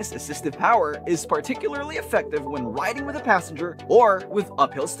instantaneous assistive power is particularly effective when riding with a passenger or with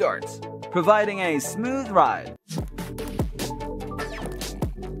uphill starts. providing a smooth ride.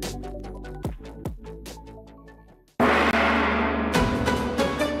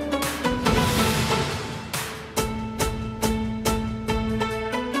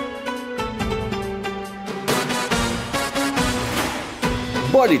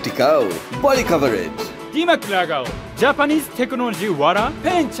 बड़ी टिकाऊ, बड़ी coverage, दिमाग लगाओ Japanese technology वाला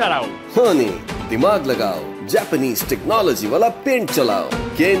paint चलाओ। Honey दिमाग लगाओ Japanese technology वाला पेंट चलाओ।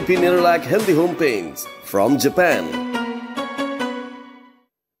 KNP Nerolac Healthy Home Paints from Japan.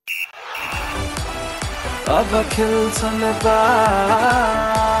 अब खेल्छ Nepal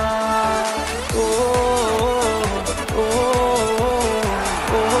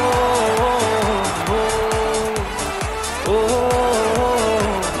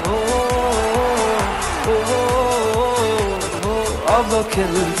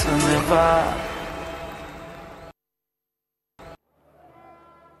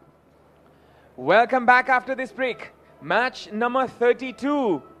Welcome back after this break. Match number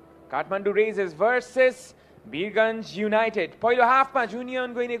 32. Kathmandu Races versus Birganj United. पहिलो हाफमा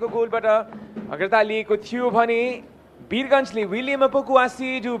जुनियन गइनेको गोलबाट अग्रता लिएको थियो भने बिरगन्जले विलियम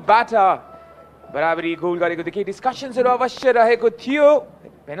पकुआसीजुबाट बराबरी गोल गरेको थियो। डिस्कसन्सहरु अवश्य रहेको थियो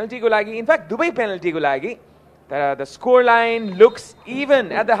पेनल्टीको लागि, इनफ्याक्ट दुवै पेनल्टीको लागि। The score line looks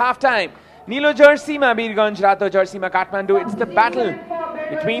even at the halftime. Nilo jersey ma Birganj, rato jersey ma Kathmandu. It's the battle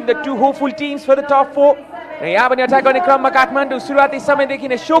between the two hopeful teams for the top four. यहाँ पनि अट्याक गर्ने क्रममा काठमाडौँ सुरुवाती समयदेखि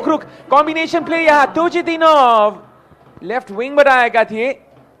नै शोकरुक कम्बिनेसन प्ले यहाँ तोजिदिनोभ left विङबाट आएका थिए।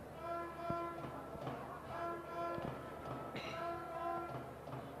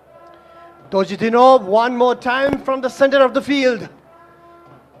 Tozhidinov one more time from the center of the field.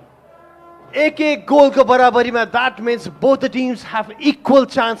 एक goal ko barabarima. That means both the teams have equal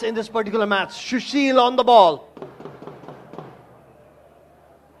chance in this particular match. Shushil on the ball.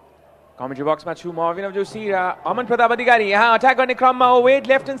 Commentary box मा छु म अभिनव जोशी र अमन प्रताप अधिकारी। यहाँ attack गर्ने क्रममा ओवेड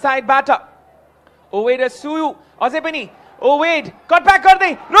left hand साइडबाट ओवेड र सुयु अझै पनि ओवेड कट ब्याक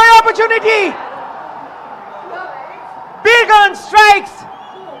गर्दै नयाँ अपर्च्युनिटी बिरगन्ज स्ट्राइक्स।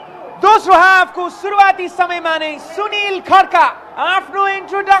 दोस्रो हाफको सुरुवाती समयमा नै सुनिल खड्का आफ्नो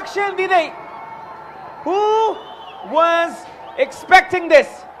इन्ट्रोडक्सन दिँदै who was expecting this?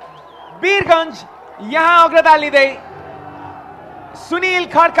 Birgunj यहाँ अग्रता लिँदै Sunil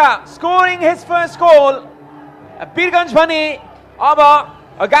Khadka scoring his first goal. Birganj भने अब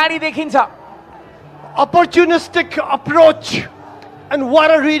अगाडि देखिन्छ। Opportunistic approach and what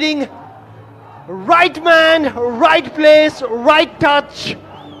a reading. Right man, right place, right touch.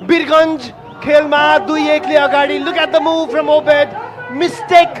 Birganj खेलमा 2-1 ले अगाडि. Look at the move from Obed.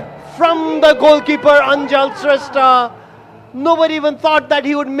 Mistake from the goalkeeper Anjal Shrestha. Nobody even thought that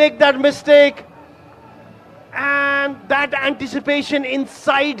he would make that mistake. And that anticipation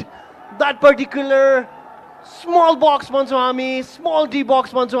inside that particular small box Mansuami, small D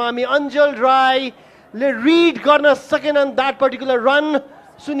box Mansuami, Anjal Rai, le read garna second on that particular run,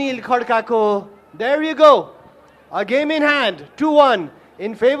 Sunil Khadka. There you go. A game in hand, 2-1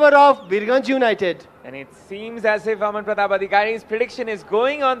 in favor of Birganj United. And it seems as if Aman Pratap Adhikari's prediction is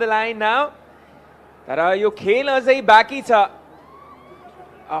going on the line now. Tara yo khel azai baki cha.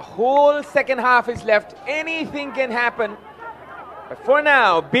 A whole second half is left. Anything can happen. But for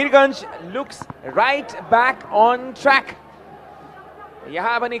now, Birganj looks right back on track.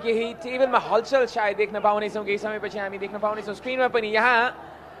 यहाँ पनि केही टेबलमा हलचल सायद देख्न पाउनेछौँ। केही समयपछि हामी देख्न पाउनेछौँ स्क्रिनमा पनि। यहाँ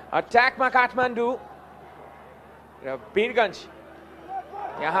अट्याकमा काठमाडौँ र बिरगन्ज।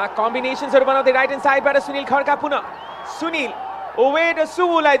 यहाँ कम्बिनेसन्सहरु बनाउँदै राइट ह्यान्ड साइडबाट सुनिल खड्का पुनः सुनिल ओवेड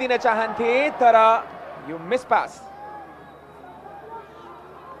सुलाई दिन चाहन्थे तर यो miss pass.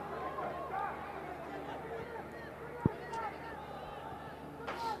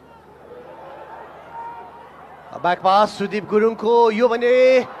 A back pass Sudeep Gurungko. यो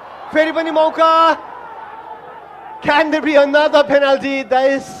भने फेरि पनि मौका. Can there be another penalty?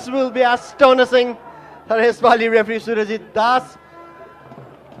 This will be astonishing. तर यसपालि referee Surajit Das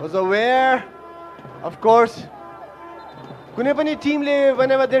was aware. Of course, कुनै पनि टिमले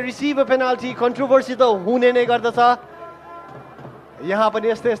whenever they receive a penalty, controversy त हुने नै गर्दछ. यहाँ पनि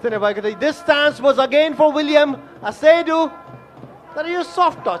यस्तै नै भएको थियो. This stance was again for William Asedu. तर यो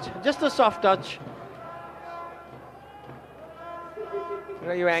soft touch, just a soft touch.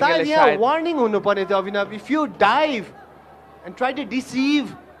 Side, yeah, warning हुनु पर्ने थियो अभिनव. If you dive and try to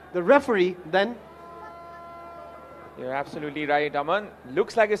deceive the referee, then you're absolutely right, Aman.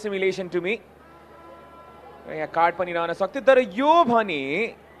 Looks like a simulation to me. यहाँ card पनि रहन सक्थ्यो तर यो भने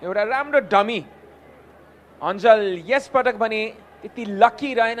एउटा राम्रो डमी. अञ्जल यस पटक भने त्यति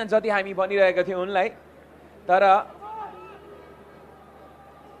लकी रहेन जति हामी भनिरहेका थियौँ उनलाई. तर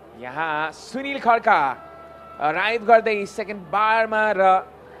यहाँ सुनिल खड्का अराइभ गर्दै सेकेन्ड बारमा र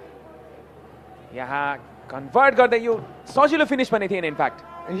यहाँ कन्भर्ट गर्दै यो सजिलो फिनिश पनि थिएन in fact.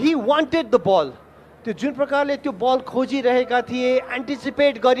 He wanted the ball. त्यो जुन प्रकारले त्यो बल खोजिरहेका थिए,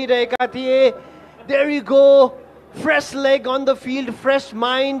 एन्टिसिपेट गरिरहेका थिए. There you go. Fresh leg on the field, fresh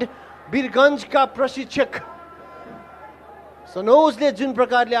mind. वीरगन्जका प्रशिक्षक सनोजले जुन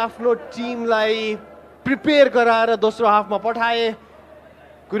प्रकारले आफ्नो टिमलाई प्रिपेयर गराएर दोस्रो हाफमा पठाए.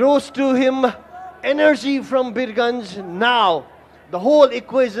 Kudos to him. Energy from Birganj. Now the whole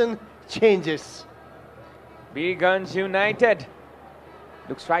equation changes. Birganj United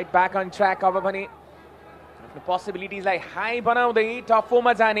looks right back on track. अब पनि आफ्नो possibilities-लाई high बनाउँदै top 4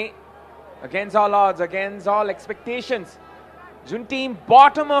 मा जाने. Against all odds, against all expectations. जुन team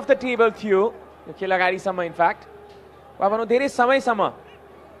bottom of the table थियो यो खेल अगाडिसम्म इनफ्याक्ट वा भनौँ धेरै समयसम्म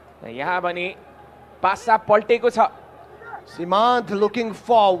यहाँ पनि पासा पल्टेको छ. Simant looking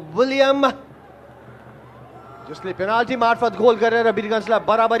for William. जसले पेनाल्टी मार्फत गोल गरेर वीरगन्जलाई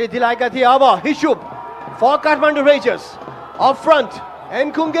बराबरी दिलाएका थिए. अब हिशुब for Kathmandu Rangers up front.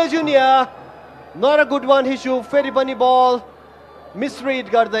 Nkunge Junior, not a good one. Hishub फेरि पनि ball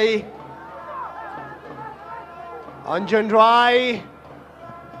misread गर्दै. Gunjan Rai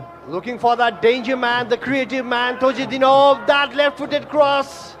looking for that danger man, the creative man, Tojidinov, that left-footed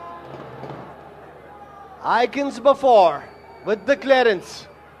cross. Icons before with the clearance.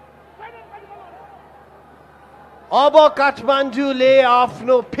 अब काठमाडौँले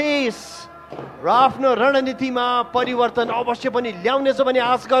आफ्नो पेस र आफ्नो रणनीतिमा परिवर्तन अवश्य पनि ल्याउनेछ भन्ने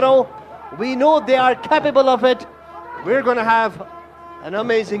आश गरौँ. We know they are capable of it. We're going to have an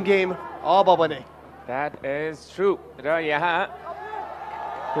amazing game. अब भने That is true. र यहाँ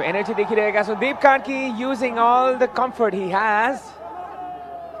त्यो एनर्जी देखिरहेका छौँ. दीप Karki using all the comfort he has.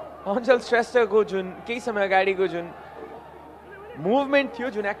 अञ्चल श्रेष्ठको जुन केही समय अगाडिको जुन मुभमेन्ट थियो,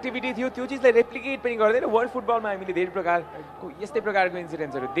 जुन एक्टिभिटी थियो, त्यो चिजलाई रेप्लिकेट पनि गर्दैन. वर्ल्ड फुटबलमा हामीले धेरै प्रकारको यस्तै प्रकारको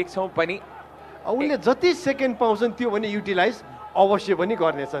इन्सिडेन्ट्सहरू देख्छौँ पनि. उनले जति सेकेन्ड पाउँछन् त्यो भने युटिलाइज अवश्य पनि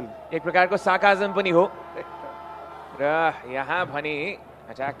गर्नेछन्. एक प्रकारको सार्काजम पनि हो. र यहाँ भने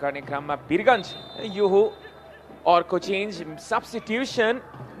अट्याक गर्ने क्रममा वीरगन्ज यो हो अर्को चेन्ज, सब्स्टिट्युसन.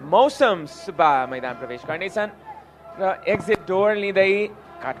 मौसम सुब्बा मैदान प्रवेश गर्नेछन् र एक्जिट डोर लिँदै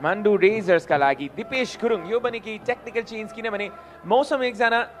काठमाडौँ रेजर्सका लागि दिपेश गुरुङ. यो पनि केही टेक्निकल चेन्ज किनभने मौसम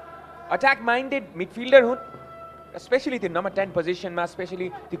एकजना अट्याक माइन्डेड मिडफिल्डर हुन्. स्पेसली त्यो नम्बर 10 पोजिसनमा, स्पेसली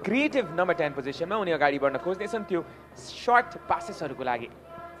त्यो क्रिएटिभ नम्बर 10 पोजिसनमा उनी अगाडि बढ्न खोज्दैछन् त्यो सर्ट पासेसहरूको लागि.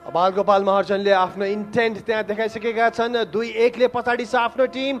 बाल गोपाल महर्जनले आफ्नो इन्टेन्ट त्यहाँ देखाइसकेका छन्. 2-1 ले पछाडि छ आफ्नो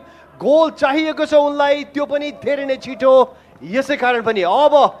टिम. गोल चाहिएको छ उनलाई, त्यो पनि धेरै नै छिटो. यसै कारण पनि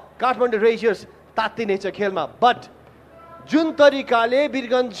अब काठमाडौँ रेजर्स तात्तिने छ खेलमा. बट जुन तरिकाले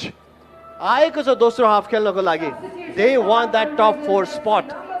वीरगन्ज आएको छ दोस्रो हाफ खेल्नको लागि, they want that top 4 spot,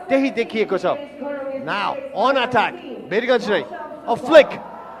 त्यही देखिएको छ. नाउ अन अट्याक वीरगन्ज नै a flick,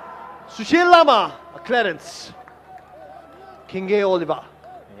 Sushil Lama, a clearance, किङ्गे ओलिभा.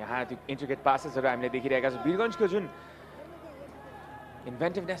 यहाँ त्यो इन्ट्रिकेट पासेसहरू हामीले देखिरहेका छौँ. वीरगन्जको जुन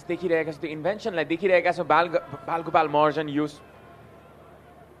इन्भेन्टिभनेस देखिरहेका छौँ, त्यो इन्भेन्सनलाई देखिरहेका छौँ. बालगोपाल महर्जन यो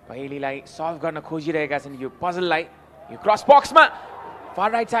पहेलीलाई सल्भ गर्न खोजिरहेका छन्. यो पजललाई यो क्रस बक्समा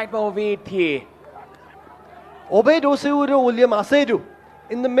फार राइट साइडमा ओबेड थिए. Obed Oseuru, William Asedu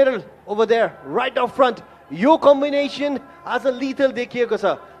in the middle over there, right up front. Yo combination as a lethal देखिएको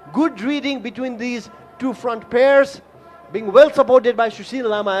छ. Good reading between these two front pairs, being well supported by Sushil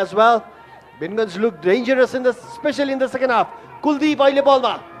Lama as well. Birgunj looked dangerous especially in the second half. Kuldeep अहिले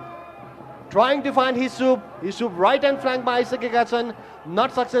बलमा trying to find Hisub. Hisub right hand flank मा आइसकेका छन्,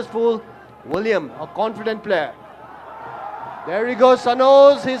 not successful. William, a confident player. There he goes,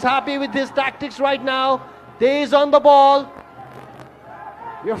 Sanos. He's happy with his tactics right now. Days on the ball.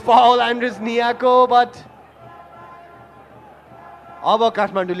 Your foul, Andres Niako, but अब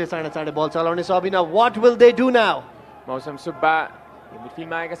काठमाडौँले साढे बल चलाउने छ. Abhinav, what will they do now? मौसम सुब्बा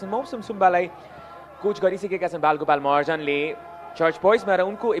मिडफिल्डमा आएका छन्. मौसम सुब्बालाई coach गरिसकेका छन् बालगोपाल महर्जनले. चर्च बोइजमा र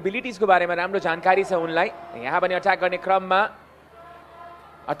उनको एबिलिटिजको बारेमा राम्रो जानकारी छ उनलाई. यहाँ पनि अट्याक गर्ने क्रममा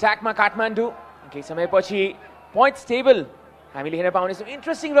अट्याकमा काठमाडौँ केही समयपछि पोइन्ट्स टेबल हामीले हेर्न पाउनेछौँ.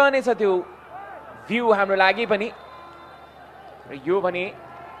 इन्ट्रेस्टिङ रहनेछ त्यो भ्यू हाम्रो लागि पनि. र यो भने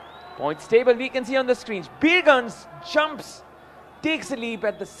points table we can C on the screen. Birgunj jumps, takes a leap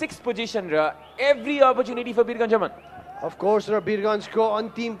at the 6th position. Every opportunity for Birganj Jaman. Of course, Birganj ko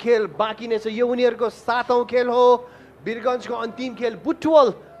अन्तिम खेल बाँकी नै छ. यो उनीहरूको 7औं खेल हो. Birganj को अन्तिम खेल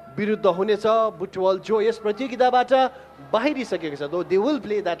बुटवल विरुद्ध हुनेछ. बुटवल जो यस प्रतियोगिताबाट बाहिरिसकेको छ. Though they will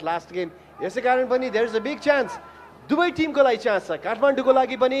play that last game. यसै कारण पनि there is a big chance. दुवै टिमको लागि चान्स छ. काठमाडौँको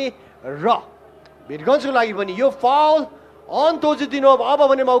लागि पनि र वीरगन्जको लागि पनि. यो फाउल अन तोजिदिनु अब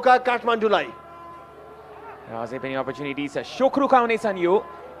भने मौका काठमाडौँलाई अझै पनि opportunities शोक्रुका हुनेछन् यो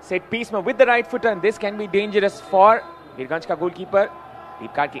set piece with the right foot, and this can be dangerous for Birganjka goalkeeper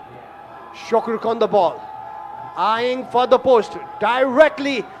Deep Karki. Shokruk on the ball, eyeing for the post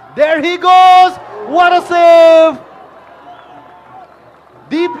directly. There he goes! What a save!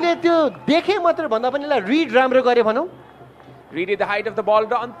 Deepले त्यो देखे मात्र भन्दा पनि ला read राम्रो गरे भनौं. Read the height of the ball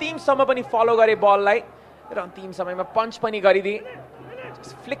र अन्तिम समय पनि follow गरे ball लाई र अन्तिम समयमा punch पनि गरिदिए.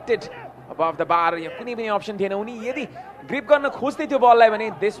 Just flicked it above the bar. यहाँ कुनै पनि option थिएन. उनी यदि grip गर्न खोज्दै थियो ball लाई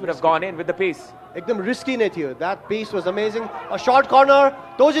भने this would have gone in with the pace. एकदम risky नै थियो. That pace was amazing. A short corner.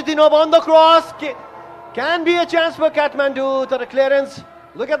 Tojitinov on the cross. Can be a chance for Kathmandu. तर clearance.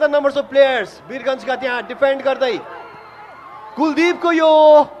 Look at the numbers of players. Birganjka त्यहाँ defend गर्दै. कुलदीप को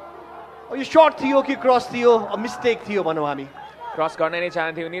यो short थियो कि cross थियो, a mistake थियो भनौं हामी. Cross गर्न नै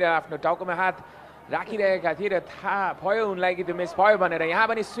चाहन्थे उनी र आफ्नो टाउकोमा हात राखिरहेका थिए र थाहा भयो उनलाई कि त्यो मिस भयो भनेर. यहाँ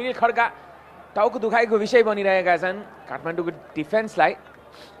पनि सुनिल खड्का टाउको दुखाइको विषय बनिरहेका छन् काठमाडौँको डिफेन्सलाई.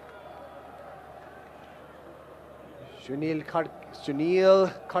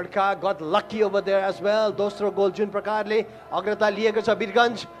 Sunil Khadka got lucky over there as well. दोस्रो गोल जुन प्रकारले अग्रता लिएको छ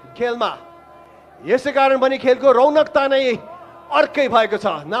बिरगञ्ज खेलमा. यसै कारण पनि खेलको रौनकता नै अर्कै भएको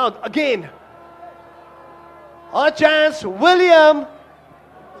छ. Now again a chance. William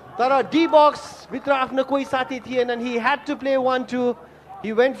तर D box भित्र आफ्नो कोही साथी थिएन and he had to play 1-2.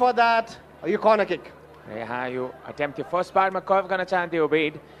 He went for that. यो corner kick. यहाँ यो attempt थियो फर्स्ट बारमा कर्भ गर्न चाहन्थे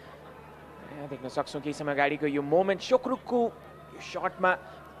ओबेड. यहाँ देख्न सक्छौं केही समय अगाडिको यो मोमेन्ट शोक्रुकको यो शटमा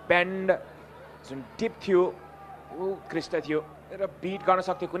बेन्ड जुन टिप थियो उत्कृष्ट थियो र बिट गर्न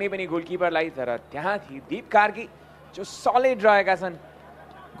सक्थ्यो कुनै पनि गोलकिपरलाई. तर त्यहाँ थियो दीप कार्की जो सलिड रहेका छन्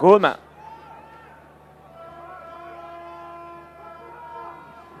गोलमा.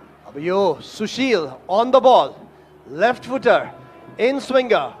 अब यो Sushil on the ball, left footer, in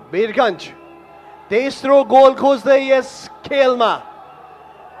swinger, Birganj. तेस्रो गोल खोज्दै यस खेलमा.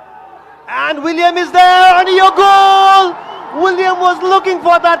 And William is there and your goal! William was looking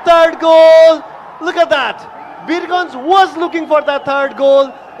for that third goal. Look at that. Birganj was looking for that third goal.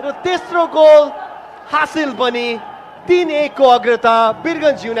 र तेस्रो goal हासिल बनी. 3-1 को अग्रता.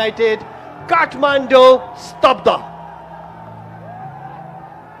 Birganj United, Kathmandu स्तब्ध.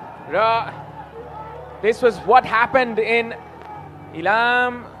 This was what happened in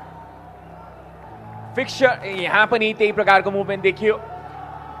Ilam fixture. यहाँ पनि त्यही प्रकारको मुभमेन्ट देखियो.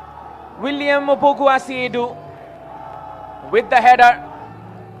 William Opoku Asiedu with the header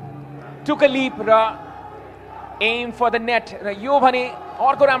took a leap र aim for the net. र यो भने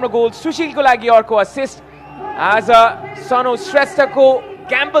अर्को राम्रो गोल सुशीलको लागि अर्को assist as a Sunil Shivabhakti को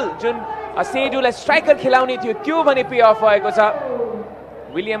क्याम्पल जुन Asieduलाई स्ट्राइकर खेलाउने थियो त्यो भने पे अफ भएको छ.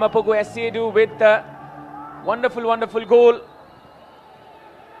 William Opoku Asiedu with the wonderful goal.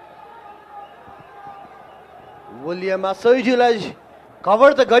 William Asieduलाई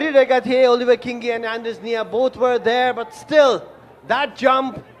cover the गरिरहेका थिए. Oliver Kingi and Anders Nia both were there, but still that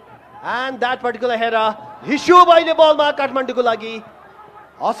jump and that particular header. Hishu अहिले बलमा काठमाडौँको लागि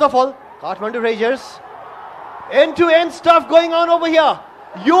असफल. Kathmandu Rangers. End-to-end stuff going on over here.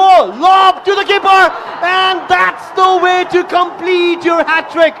 Your lob to the keeper, and that's the way to complete your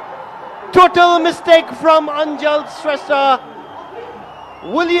hat-trick. Total mistake from Anjal Shrestha.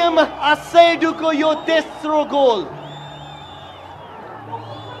 William Asiedu ko yo tesro goal.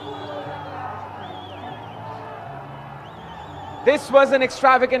 This was an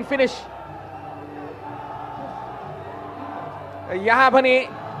extravagant finish. यहाँ भने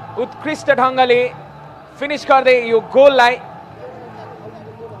उत्कृष्ट ढङ्गले finish गर्दै यो गोललाई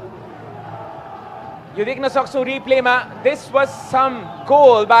यो देख्न सक्छौं रिप्लेमा. This was some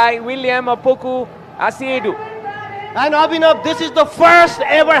goal by William Opoku Asiedu. And Abhinav, this is the first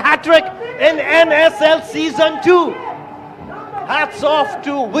ever hat-trick in NSL Season 2. Hats off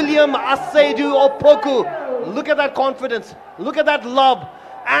to William Asiedu Opoku. Look at that confidence. Look at that lob.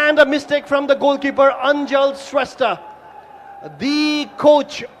 And a mistake from the goalkeeper, Anjal Shrestha. The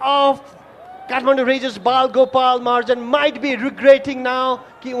coach of Kathmandu Rangers, Bal Gopal Marjan, might be regretting now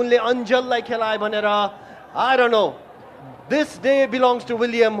कि उनले अन्जललाई खेलाए भनेर. I don't know. This day belongs to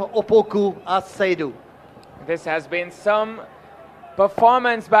William Opoku Asiedu. This has been some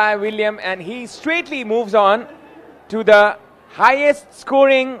performance by William, and he straightly moves on to the highest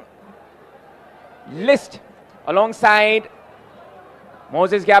scoring list alongside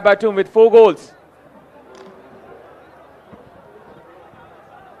Moses Gabatum with 4 goals.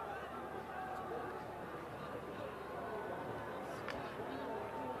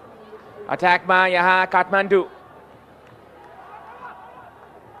 Attack मा यहाँ काठमाडौँ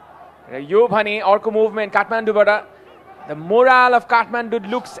र यो भने अर्को movement काठमाडौँबाट The morale of Kathmandu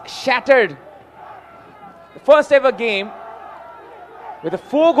looks shattered. The first ever game with a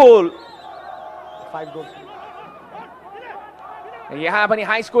 4-goal. 5 goals. यहाँ पनि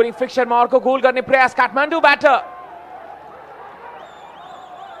high scoring फिक्चरमा अर्को गोल गर्ने प्रयास काठमाडौँ बाट.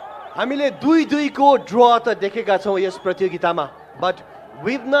 हामीले 2-2 को ड्र त देखेका छौं यस प्रतियोगितामा, but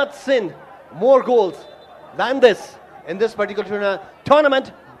we've not seen more goals than this in this particular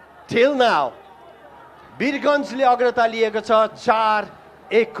tournament till now. वीरगञ्जले अग्रता लिएको छ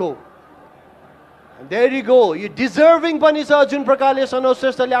 4-1 को. And there you go. You deserving पनि छ जुन प्रकारले सनोज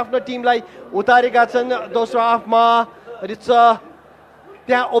श्रेष्ठले आफ्नो टिमलाई उतारेका छन् दोस्रो हाफमा. It's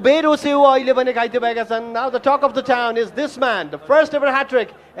त्यहाँ ओबेर ओसेउ अहिले पनि घाइते भएका छन्. Now the talk of the town is this man, the first ever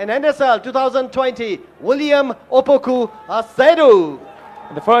hat-trick in NSL 2020, William Opoku Asedu.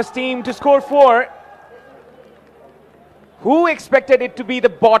 The first team to score 4. Who expected it to be the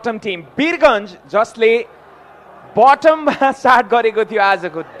bottom team? Birgunj जसले बटममा start गरेको थियो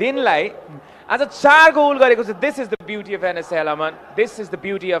आजको दिनलाई आज 4 goal गरेको छ. This is the beauty of NSL, Aman. This is the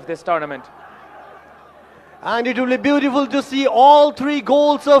beauty of this tournament. And it will be beautiful to see all 3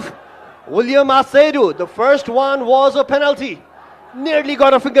 goals of William Asedu. The first one was a penalty. Nearly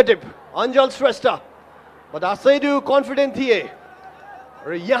got a fingertip. Anjal Shrestha. But Asedu confident thiye.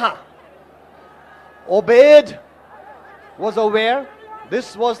 Yaha. Obed was aware.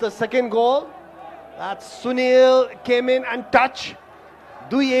 This was the second goal. That Sunil came in and touched.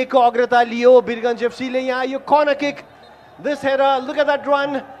 2-1 ko agrata liyo Birgunj FC ले यहाँ यो corner kick. This header, look at that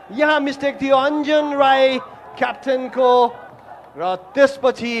run. यहाँ mistake थियो Gunjan Rai captain को र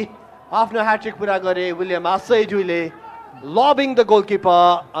त्यसपछि आफ्नो hat-trick पुरा गरे William Aseduले, lobbing the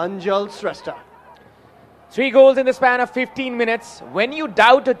goalkeeper Anjal Shrestha. 3 goals in the span of 15 minutes. When you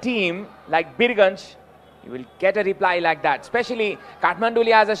doubt a team like Birgunj, you will get a reply like that. Especially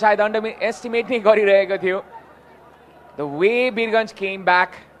काठमाडौँले आज सायद underestimate नै गरिरहेको थियो. The way Birgunj came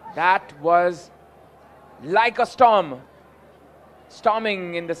back, that was like a storm.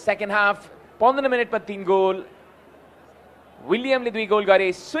 Storming in the second half. 15 minute per 3 goal. विलियमले 2 goal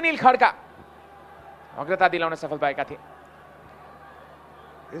गरे. सुनिल खड्का अग्रता दिलाउन सफल भएका थिए.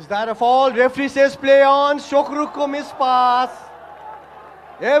 Is that a foul? Referee says play on. Shokruk ko miss pass.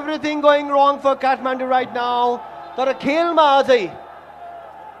 Everything going wrong for Kathmandu right now. तर खेलमा अझै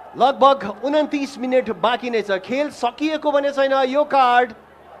लगभग 29 minute बाँकी नै छ. खेल सकिएको भने छैन. यो card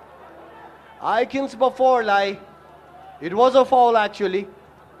आइकिन्स बफोरलाई, it was a foul actually.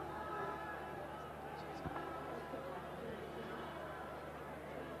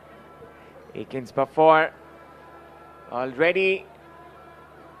 Akins before already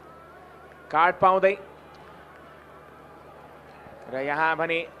card पाउँदै र यहाँ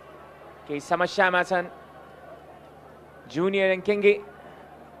भने केही समस्यामा छन् जुनियर एन्किङ्गी.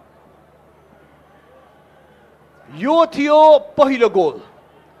 यो थियो पहिलो गोल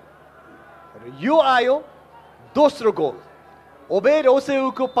र यो आयो दोस्रो गोल. ओबेर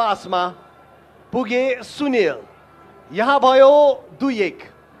ओसेउको पासमा पुगे सुनिल. यहाँ भयो 2-1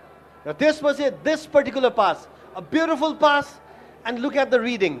 र त्यसपछि this particular pass, a beautiful pass, and look at the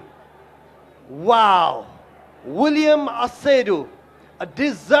reading. Wow, William Asedu, a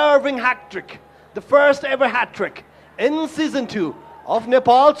deserving hat-trick, the first ever hat-trick in season 2 of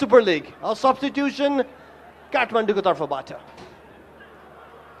Nepal Super League. A substitution काठमाडौँको तर्फबाट.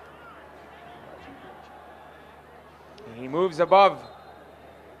 He moves above.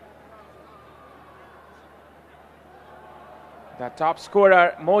 The top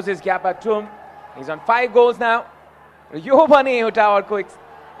scorer Moses Gyapatum. He's on 5 goals now. यो पनि एउटा अर्को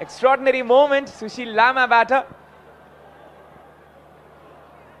extraordinary moment Sushil लामाबाट.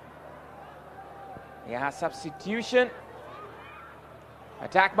 यहाँ substitution.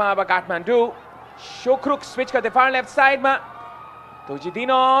 Attack मा अब Kathmandu. Shokruk switch गर्दै far left side मा.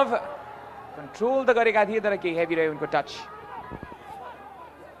 तोजिदिनोभ control त गरेका थिए तर केही heavy रह्यो उनको touch.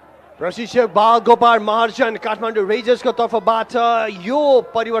 प्रशिक्षक बालगोपाल महर्जन काठमाडौँ रेजर्सको तर्फबाट यो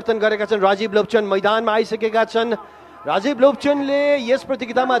परिवर्तन गरेका छन्. राजीव लोप्चन मैदानमा आइसकेका छन्. राजीव लोप्चनले यस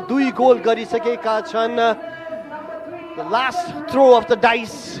प्रतियोगितामा 2 गोल गरिसकेका छन्. The last throw of the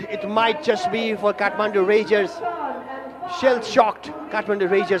dice, it might just be for Kathmandu Rangers. Shell shocked Kathmandu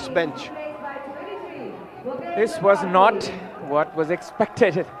Rangers bench. This was not what was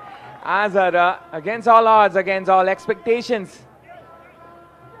expected. Azara, against all odds, against all expectations,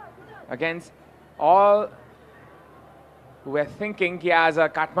 against all who were thinking कि आज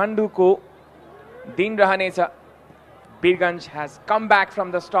काठमाडौँ को दिन रहनेछ. Birgunj has come back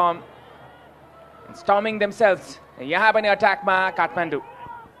from the storm and storming themselves. यहाँ पनि attack मा काठमाडौँ.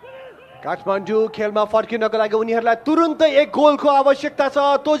 काठमाडौँ खेलमा फर्किनको लागि उनीहरूलाई तुरुन्तै 1 गोलको आवश्यकता छ.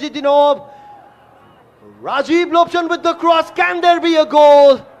 तोजिदिनोभ Rajiv Lobchan with the cross. Can there be a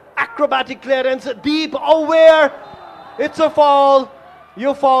goal? Acrobatic clearance. Deep aware. It's a foul.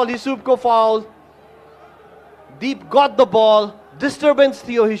 Yo foul. Hisubko foul. Deep got the ball. Disturbance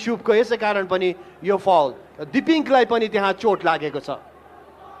थियो हिशुबको यसै कारण पनि यो फाउल. दिपिङलाई पनि त्यहाँ चोट लागेको छ.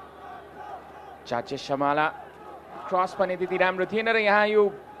 चाचे शमाला क्रॉस पनि त्यति राम्रो थिएन र यहाँ यो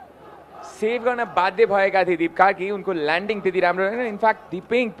सेभ गर्न बाध्य भएका थिए दीप कार्की. उनको ल्यान्डिङ त्यति राम्रो रहेन. इनफ्याक्ट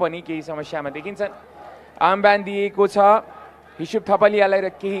दिपिङ पनि केही समस्यामा देखिन्छन्. आर्मब्यान्ड दिएको छ हिशुब थपलियालाई र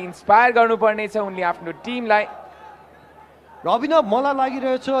केही इन्स्पायर गर्नुपर्ने छ उनले आफ्नो टिमलाई. र अभिनव मलाई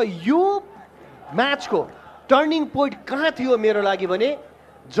लागिरहेछ यो म्याचको टर्निङ पोइन्ट कहाँ थियो मेरो लागि भने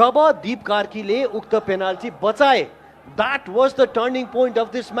जब दीप कार्कीले उक्त पेनाल्टी बचाए. That was the turning point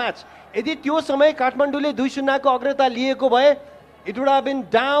of this match. यदि त्यो समय काठमाडौँले 2-0 को अग्रता लिएको भए it would have been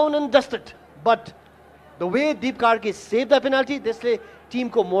down and dusted. But the way Deep Karki saved the penalty, त्यसले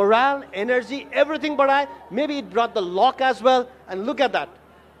टिमको मोरल, एनर्जी, everything बढाए. Maybe it brought the lock as well. And look at that.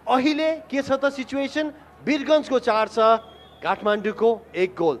 अहिले के छ त सिचुएसन? वीरगन्जको 4 छ, काठमाडौँको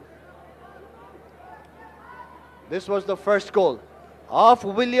 1 goal. This was the first goal of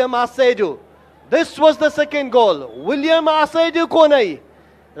William Asaidu. This was the second goal. William Asaidu को नै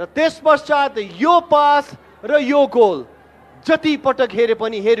र त्यस पश्चात यो पास र यो गोल जति पटक हेरे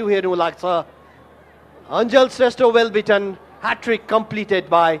पनि हेरु लाग्छ. Anjal Shrestha well beaten. Hat-trick completed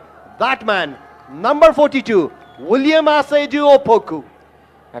by that man, number 42, William Asaidu Opoku.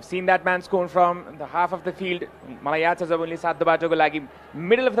 I've seen that man score from the half of the field. मलाई याद छ जब उनले 7 बाटोको लागि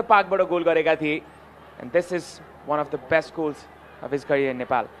middle of the park बाट गोल गरेका थिए. And this is one of the best goals of his career in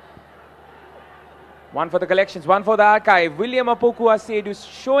Nepal. One for the collections, one for the archive. William Opoku Asaidu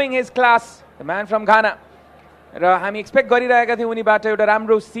showing his class, the man from Ghana. र हामी expect गरिरहेका थियौँ उनीबाट एउटा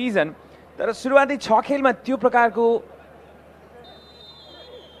राम्रो season. तर सुरुवाती 6 खेलमा त्यो प्रकारको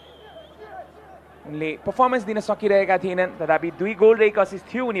उनले परफर्मेन्स दिन सकिरहेका थिएनन्. तथापि 2 गोल र 1 असिस्ट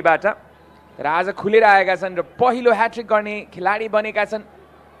थियो उनीबाट. तर आज खुलेर आएका छन् र पहिलो ह्याट्रिक गर्ने खेलाडी बनेका छन्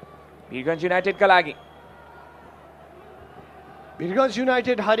वीरगन्ज युनाइटेडका लागि. वीरगन्ज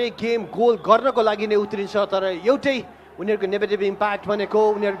युनाइटेड हरेक गेम गोल गर्नको लागि नै उत्रिन्छ. तर एउटै उनीहरूको नेगेटिभ इम्प्याक्ट भनेको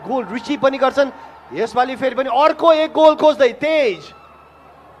उनीहरू गोल रिसिभ पनि गर्छन्. यसपालि फेरि पनि अर्को 1 गोल खोज्दै तेज.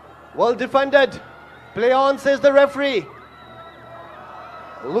 Well defended. Play on, says the referee.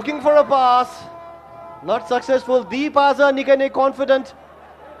 Looking for a pass. Not successful. Deep Aza निकै नै confident.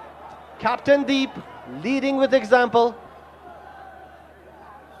 Captain Deep leading with example.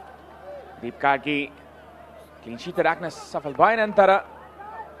 Deep Karki clean sheet राख्न सफल भएनन्. तर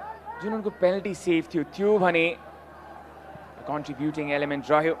जुन उनको पेनल्टी सेभ थियो त्यो भने कन्ट्रिब्युटिङ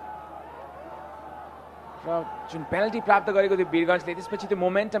एलिमेन्ट रह्यो. र जुन पेनल्टी प्राप्त गरेको थियो वीरगन्जले त्यसपछि त्यो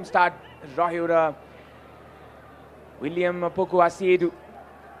मोमेन्टम स्टार्ट रह्यो र विलियम पोको आसिएडु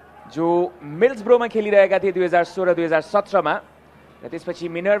जो मिल्सब्रोमा खेलिरहेका थिए 2016-2017 मा र त्यसपछि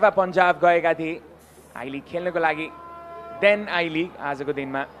मिनर्वा पन्जाब गएका थिए आई लिग खेल्नको लागि. देन आई लिग आजको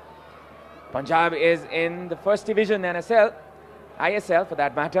दिनमा Punjab is in the first division NSL, ISL for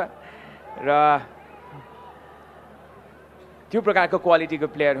that matter. र त्यो प्रकारको क्वालिटीको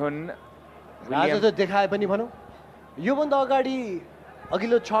प्लेयर हुन्. आज त देखाए पनि भनौँ यो भन्दा अगाडि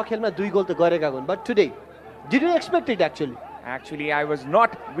अघिल्लो 6 खेलमा 2 गोल त गरेका हुन्. But today, did you expect it actually? Actually, I was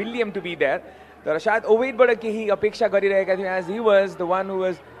not William to be there. तर सायद ओवेटबाट केही अपेक्षा गरिरहेका थियौँ as he was the one who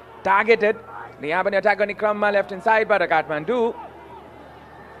was targeted. र यहाँ पनि अट्याक गर्ने क्रममा लेफ्ट ह्यान्ड साइडबाट Kathmandu.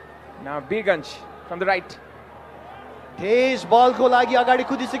 Now Birganj from the right. तेज बलको लागि अगाडि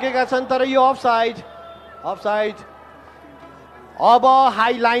कुदिसकेका छन् तर यो अफसाइड. अब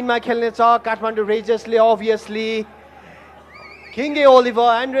हाई लाइनमा खेल्ने छ Kathmandu रेजर्सले. obviously Kinge Oliver,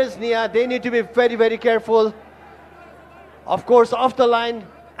 Andres Nia, they need to be very very careful. Of course off the line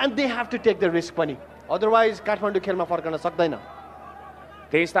and they have to take the risk पनि. Otherwise काठमाडौँ खेलमा फर्कन सक्दैन.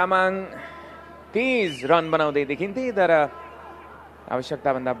 तेज तामाङ तेज रन बनाउँदै देखिन्थे तर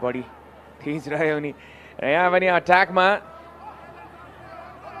आवश्यकता भन्दा बढी तेज रह्यो नि. यहाँ पनि अट्याकमा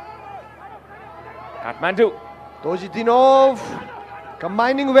Kathmandu. Tojidinov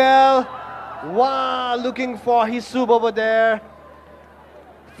combining well. Wow, looking for Hisub over there.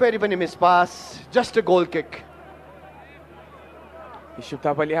 Very funny miss pass. Just a goal kick. Hisub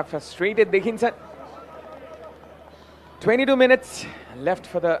Thapaliya frustrated देखिन्छ. 22 minutes left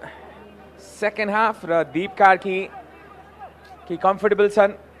for the second half र Deep Karki कि comfortable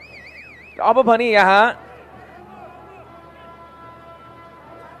छन्. अब भने यहाँ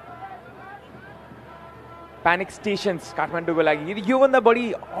panic stations काठमाडौँको लागि. यदि योभन्दा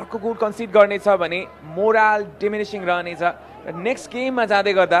बढी अर्को गोल कन्सिड गर्नेछ भने मोरल डिमिनिशिङ रहनेछ र नेक्स्ट गेममा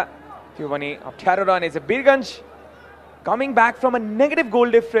जाँदै गर्दा त्यो भने अप्ठ्यारो रहनेछ. Birgunj coming back from a negative goal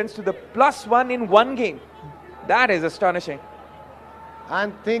difference to the +1 in one game. That is astonishing.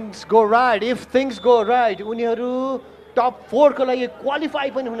 And things go right. If things go right, उनीहरू top 4 को लागि qualify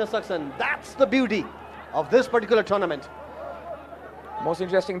पनि हुन सक्छन्. That's the beauty of this particular tournament. Most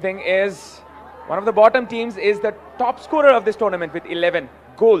interesting thing is one of the bottom teams is the top scorer of this tournament with 11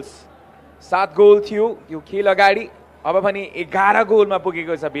 goals. 7 goal थियो यो खेल अगाडि. अब पनि 11 गोलमा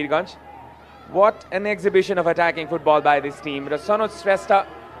पुगेको छ Birgunj. What an exhibition of attacking football by this team. र Sanoj Shrestha,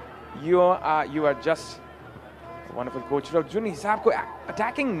 you are just a wonderful coach. र जुन हिसाबको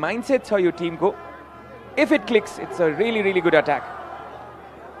attacking mindset छ यो टिमको, if it clicks, it's a really, really good attack.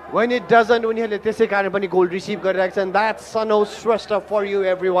 When it doesn't, उनीहरूले त्यसै कारण पनि goal receive गरिरहेका छन्. That's Sahendra Shrestha for you,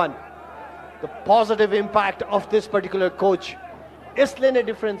 everyone. The positive impact of this particular coach. यसले नै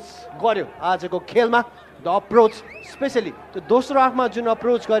difference गर्यो आजको खेलमा. The approach, especially त्यो दोस्रो हाफमा जुन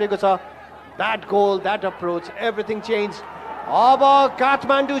approach गरेको छ, that goal, that approach, everything changed. अब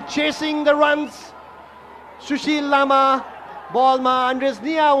Kathmandu chasing the runs. Sushil Lama बलमा Andres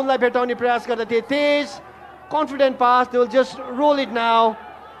Nia उनलाई भेटाउने प्रयास गर्दै थिए. तेज confident pass, they will just roll it now.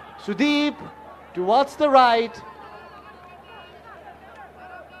 Sudeep towards the right.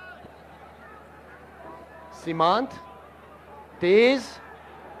 Simant, तेज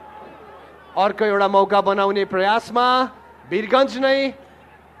अर्को एउटा मौका बनाउने प्रयासमा वीरगञ्ज नै.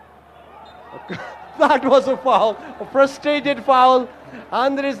 That was a foul, a frustrated foul.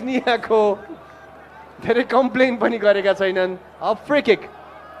 Andres Niako धेरै complain पनि गरेका छैनन्. A free kick.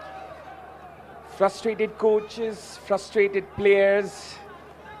 Frustrated coaches, frustrated players.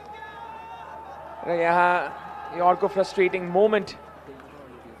 र यहाँ यो अर्को frustrating moment.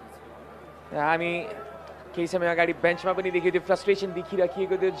 हामी केही समय अगाडि बेन्चमा पनि देखियो त्यो फ्रस्ट्रेसन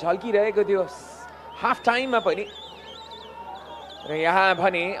देखिराखिएको थियो, झल्किरहेको थियो हाफ टाइममा पनि. र यहाँ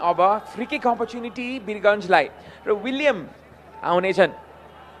भने अब फ्री किक अपर्च्युनिटी वीरगञ्जलाई. र विलियम आउनेछन्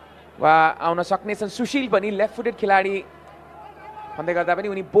वा आउन सक्नेछन्. सुशील पनि लेफ्ट फुटेड खेलाडी भन्दै गर्दा पनि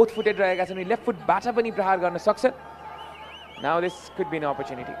उनी बोथ फुटेड रहेका छन्. उनी लेफ्ट फुटबाट पनि प्रहार गर्न सक्छन्. Now this could be an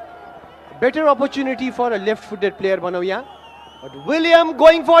opportunity. Better opportunity for a left-footed player भनौँ यहाँ. But William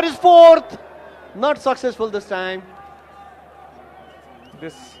going for his fourth. Not successful this time.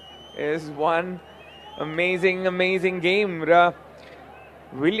 This is one amazing game. Ra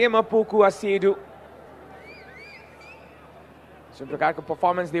William Apoku Asiedu. So प्रकारको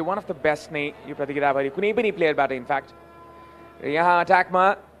performance they one of the best नै यो प्रतियोगिताभरि कुनै पनि प्लेयरबाट in fact. र यहाँ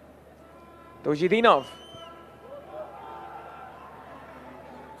अट्याकमा Tozhidinov.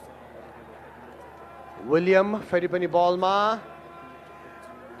 William फेरि पनि बलमा.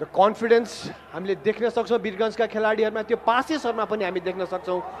 The confidence हामीले देख्न सक्छौँ वीरगञ्जका खेलाडीहरुमा. त्यो पासेसहरुमा पनि हामी देख्न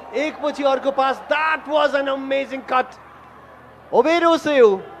सक्छौँ. एकपछि अर्को pass. That was an amazing cut.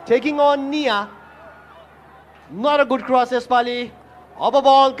 Oberoseu taking on Nia. Not a good cross यसपालि. अब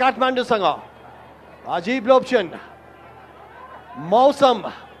बल काठमाडौँसँग. अजीब लोप्सन.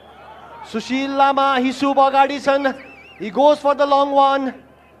 मौसम. सुशील लामा हिसुब अगाडि छन्. He goes for the long one.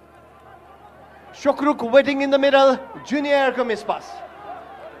 Shokruk waiting in the middle. Junior को मिस पास.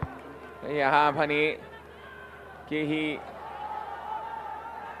 यहाँ भने केही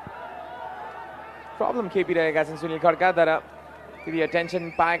प्रब्लम खेपिरहेका छन् सुनिल खड्का. तर फेरि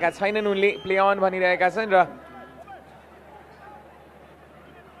अटेन्सन पाएका छैनन् उनले. प्ले अन भनिरहेका छन् र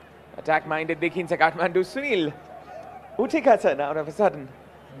अट्याक माइन्डेड देखिन्छ काठमाडौँ. सुनिल उठेका छन् out of a sudden.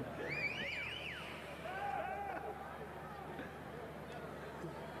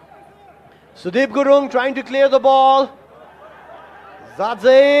 Sudeep Gurung trying to clear the ball.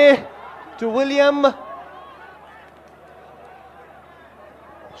 Zadze to William.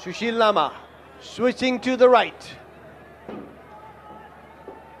 Sushil Lama switching to the right.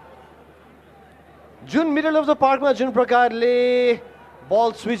 Jun middle of the park ma jun prakarle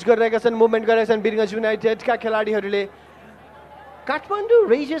ball switch गरिरहेका छन्, movement गरिरहेका छन् Birgunj United का खेलाडीहरूले. Kathmandu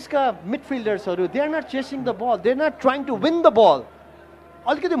razor's का midfielders they are not chasing the ball, they are not trying to win the ball.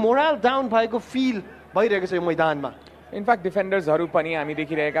 अलिकति moral down भएको feel भइरहेको छ यो मैदानमा. इनफ्याक्ट डिफेन्डर्सहरू पनि हामी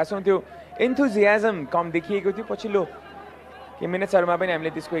देखिरहेका छौँ. त्यो एन्थुजियाजम कम देखिएको थियो पछिल्लो केही मिनट्सहरूमा पनि हामीले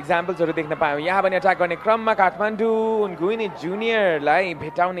त्यसको इक्जाम्पल्सहरू देख्न पायौँ. यहाँ पनि अट्याक गर्ने क्रममा काठमाडौँ गुइने जुनियरलाई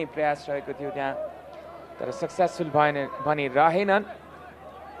भेटाउने प्रयास रहेको थियो त्यहाँ, तर सक्सेसफुल भने रहेनन्.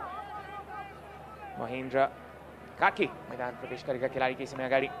 महेन्द्र कार्की मैदान प्रवेश गरेका खेलाडी केही समय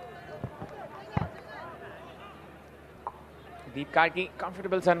अगाडि. दीप कार्की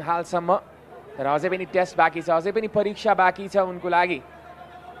कम्फर्टेबल छन् हालसम्म, तर अझै पनि टेस्ट बाँकी छ, अझै पनि परीक्षा बाँकी छ उनको लागि.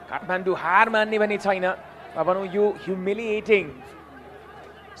 काठमाडौँ हार मान्ने भने छैन. भनौँ यो ह्युमिलिएटिङ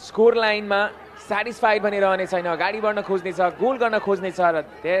स्कोर लाइनमा सेटिस्फाइड भने रहने छैन. अगाडि बढ्न खोज्ने छ, गोल गर्न खोज्ने छ. र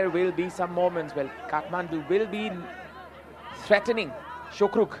there will be some moments well Kathmandu will be threatening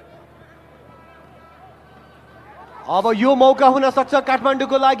Shokruk. अब यो मौका हुन सक्छ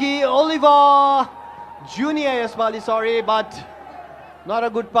काठमाडौँको लागि. Oliver Junior यसपालि, sorry, but not a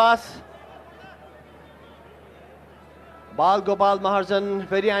good pass. Bal Gopal Maharjan,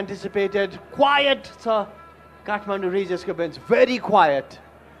 very anticipated. Quiet छ काठमाडौँ रेजर्सको बेन्च, very quiet.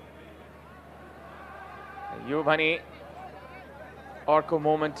 यो भने अर्को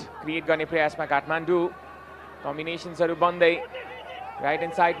मोमेन्ट क्रिएट गर्ने प्रयासमा काठमाडौँ. कम्बिनेसन्सहरू बन्दै राइट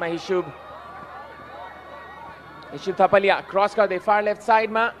ह्यान्ड साइडमा हिशुब थपलिया क्रस गर्दै फार लेफ्ट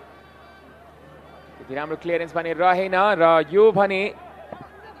साइडमा. त्यति राम्रो क्लियरेन्स भने रहेन र यो भने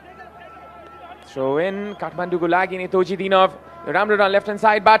थ्रो इन काठमाडौँको लागि नै. तोजिदिनov राम्रो रन लेफ्ट ह्यान्ड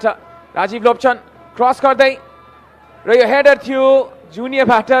साइडबाट. राजीव लोप्चन क्रस गर्दै र यो हेडर थियो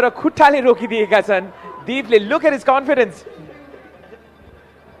जुनियरबाट र खुट्टाले रोकिदिएका छन् दीपले. Look at his confidence.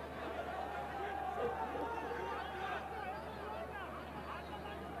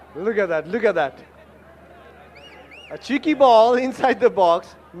 Look at that, look at that. A cheeky ball inside the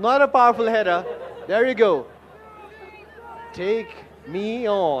box, not a powerful header. There you go. Take me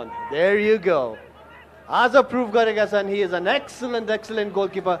on. There you go. As a proof gareka छन्, he is an excellent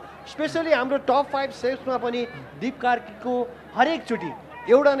goalkeeper. Especially हाम्रो top 5 saves मा पनि दीप कार्कीको हरेक चोटी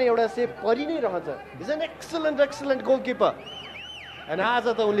एउटा न एउटा सेभ परि नै रहन्छ. He is an excellent goalkeeper. And आज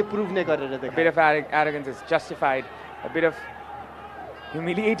त उनले प्रुभ नै गरेर देखाए. A bit of arrogance is justified. A bit of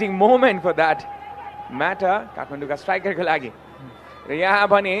humiliating moment for that matter. काठमाडौँका स्ट्राइकरको लागि. र यहाँ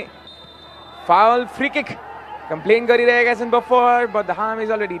भने फाउल फ्री किक कम्प्लेन गरिरहेका छन् buffer, but the harm is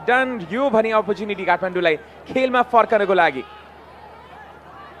already done. यो भने अपर्च्युनिटी काठमाडौँलाई खेलमा फर्कनको लागि.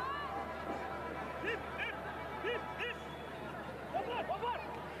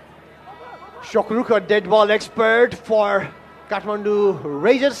 Shokruk, a dead ball expert for Kathmandu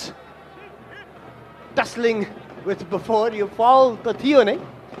Rangers. Tussling with before. You foul the Theo, ne?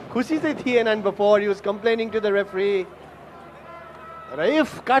 Khushi se thiyen, and before he was complaining to the referee.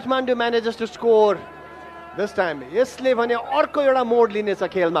 If Kathmandu manages to score this time, यसले भने अर्को एउटा मोड लिनेछ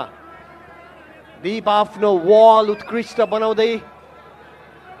खेलमा. दीप आफ्नो wall उत्कृष्ट बनाउँदै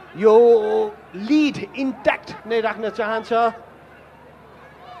यो lead intact नै राख्न चाहन्छ.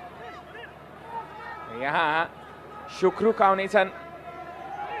 यहाँ शुक्रुक आउनेछन्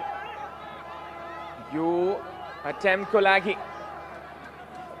यो अटेम्प्टको लागि.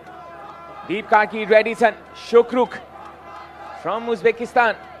 दीप कार्की रेडी छन्. शुक्रुक फ्रम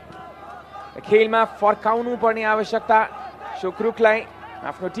उज्बेकिस्तान. खेलमा फर्काउनु पर्ने आवश्यकता शुक्रुकलाई,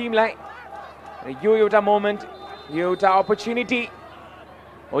 आफ्नो टिमलाई. यो एउटा मोमेन्ट, यो एउटा अपर्च्युनिटी.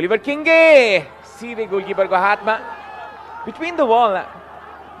 ओलिभर किङ्गे सिधै गोलकिपरको हातमा. बिट्विन द वल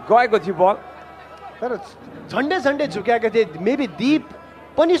गएको थियो बल. तर झन्डै झुक्याएका थिए. मेबी दीप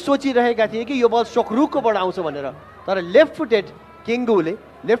पनि सोचिरहेका थिए कि यो बल शोकरुकबाट आउँछ भनेर. तर left footed किङ्गुले,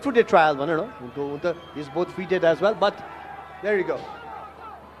 left footed trial भनौँ न, उनको is both fitted as well, but there you go.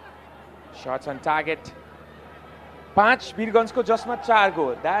 Shots on target. 5 वीरगन्जको जसमा 4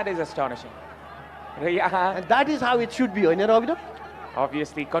 goal. That is astonishing. And that is how it should be, होइन र अभिनव?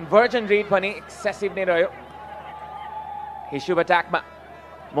 Obviously conversion rate पनि excessive नै रह्यो. हिशुब अट्याकमा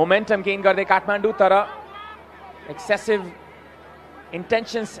momentum gain गर्दै काठमाडौँ, तर एक्सेसिभ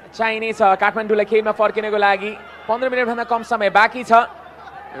इन्टेन्सन्स चाहिने छ काठमाडौँलाई खेलमा फर्किनको लागि. 15 मिनटभन्दा कम समय बाँकी छ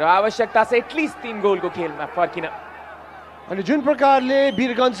र आवश्यकता छ एटलिस्ट 3 गोलको खेलमा फर्किन. अनि जुन प्रकारले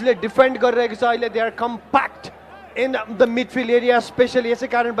वीरगन्जले डिफेन्ड गरिरहेको छ अहिले, they are compact in the midfield area specially. यसै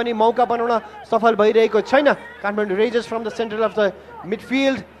कारण पनि मौका बनाउन सफल भइरहेको छैन Kathmandu Rangers from the centre of the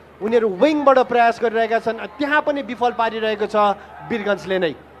midfield. उनीहरू विङबाट प्रयास गरिरहेका छन्, त्यहाँ पनि विफल पारिरहेको छ वीरगन्जले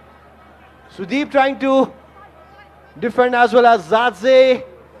नै. Sudeep trying to defend as well as जाजे.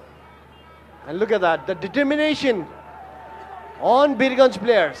 And look at that, the determination on Birganj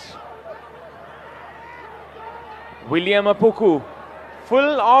players. William Apuku,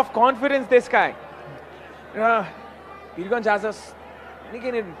 full of confidence this guy. Birganj has a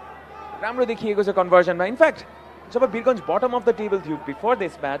निकै नै राम्रो देखिएको छ कन्भर्जनमा. In fact, job Birganj bottom of the table थियो before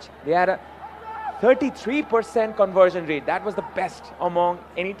this match, they had a 33% conversion rate. That was the best among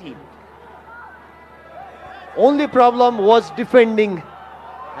any team. Only problem was defending,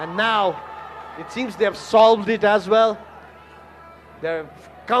 and now it seems they have solved it as well. They've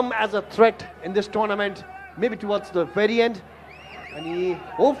come as a threat in this tournament, maybe towards the very end, and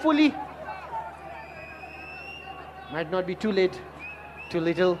hopefully might not be too late, too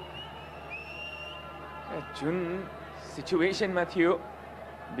little. June situation Matthew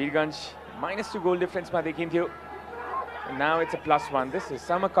Birganj -2 goal difference ma देखिन्थ्यो. And now it's a +1. This is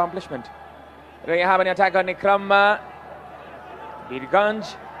some accomplishment. र यहाँ पनि attack गर्ने क्रममा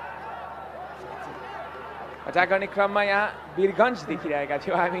Birganj attack गर्ने क्रममा यहाँ वीरगञ्ज देखिरहेका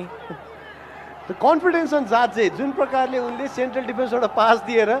थियौँ हामी The confidence on Zadze, जुन प्रकारले उनले सेन्ट्रल डिफेन्सबाट पास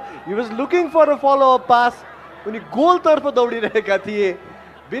दिएर he was looking for a follow up pass, उनी गोलतर्फ दौडिरहेका थिए.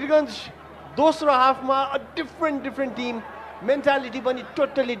 वीरगञ्ज दोस्रो हाफमा a different team, mentality पनि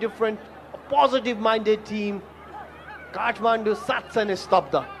totally different, a positive minded team. Kathmandu साँच्चै नै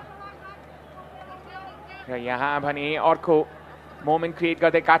स्तब्ध. र यहाँ भने अर्को moment create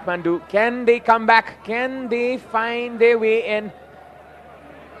गर्दै Kathmandu. Can they come back? Can they find their way in?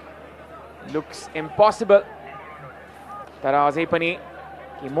 Looks impossible. तर अझै पनि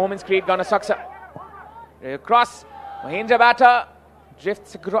के moments create गर्न सक्छ. Cross महेन्द्रबाट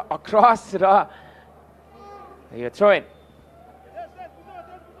drifts across र यो throw in.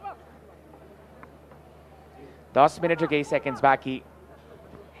 10 मिनट र केही सेकेन्ड्स बाँकी.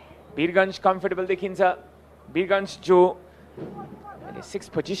 वीरगञ्ज कम्फर्टेबल देखिन्छ. वीरगञ्ज जो 6th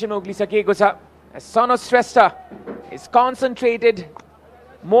पोजिसन ओग्लिसकेको छ. Sahana Shrestha is concentrated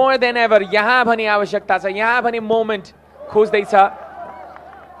more than ever. यहाँ भने आवश्यकता छ. यहाँ भने मोमेन्ट खोज्दैछ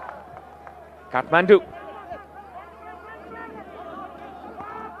Kathmandu.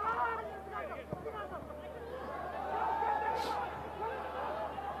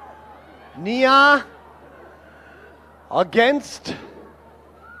 Nia against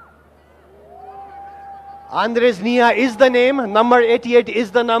Andres Nia is the name. Number 88 is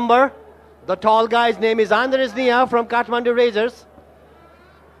the number. The tall guy's name is Andres Nia from Kathmandu Razors.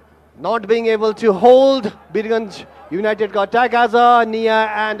 Not being able to hold Birganj United got attack as a Nia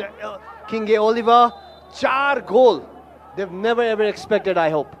and Kinge Oliver. 4 goal. They've never ever expected, I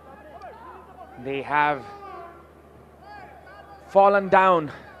hope. They have fallen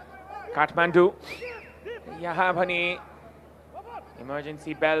down. Kathmandu. यहाँ भने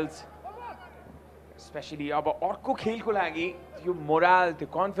emergency bells, especially अब अर्को खेलको लागि यो moral, त्यो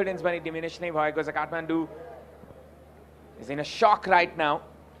confidence पनि diminish नै भएको छ. Kathmandu is in a shock right now.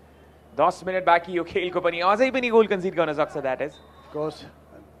 10 minute बाँकी यो खेलको पनि अझै पनि गोल कन्सिड गर्न सक्छ. That is, of course,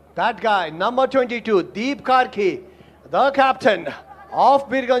 that guy number 22 Deep Karki, the captain of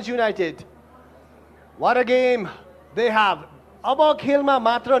Birganj United. What a game they have. अब खेलमा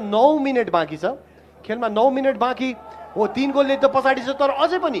मात्र 9 मिनट बाँकी छ. खेलमा 9 मिनट बाँकी हो. 3 गोलले त पछाडि छ, तर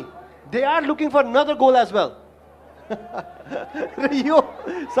अझै पनि they are looking for another goal as well. यो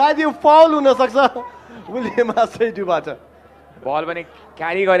सायद यो फाउल हुन सक्छ विलियम आस्ट्रेडुबाट. बल पनि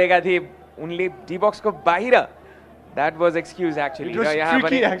क्यारी गरेका थिए उनले डी बक्सको बाहिर. That was excuse actually. It was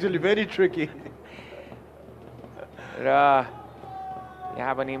tricky actually, very tricky. र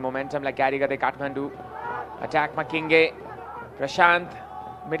यहाँ पनि मोमेन्टमलाई क्यारी गर्दै काठमाडौँ. अट्याकमा किङ्गे, प्रशान्त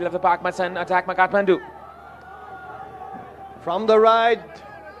middle of the park छन्. अट्याकमा Kathmandu. From the right,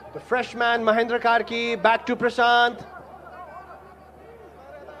 the freshman Mahendra Karki back to Prashant.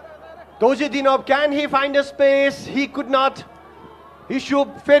 Tojidinov, can he find a space? He could not. He should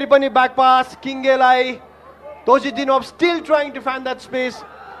फेरि पनि back pass किङ्गेलाई. Tojidinov still trying to find that space.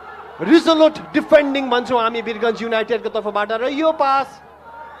 Resolute defending भन्छौँ हामी वीरगञ्ज युनाइटेडको तर्फबाट. र यो pass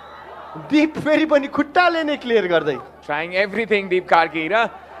दीप फेरि पनि खुट्टाले नै क्लियर गर्दै. Trying everything Deep Karki र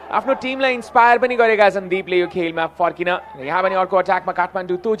आफ्नो टिमलाई इन्स्पायर पनि गरेका छन् दीपले यो खेलमा फर्किन. यहाँ पनि अर्को अट्याकमा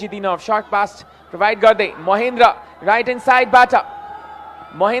काठमाडौँ. तोजिदिनov सर्ट पास प्रोभाइड गर्दै महेन्द्र राइट ह्यान्ड साइडबाट.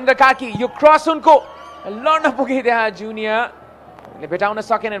 महेन्द्र कार्की यो क्रस उनको लड्न पुगे त्यहाँ जुनियरले भेटाउन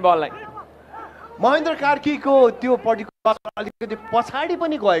सकेनन् बललाई. महेन्द्र कार्कीको त्यो पर्टिकुलर अलिकति पछाडि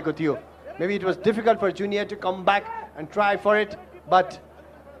पनि गएको थियो. Maybe it was difficult for Junior to come back and try for it, but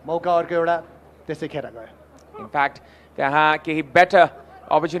मौका अर्को एउटा त्यसै खेर गयो. In fact, त्यहाँ केही बेटर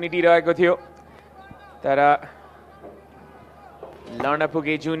अपर्च्युनिटी रहेको थियो तर लड्न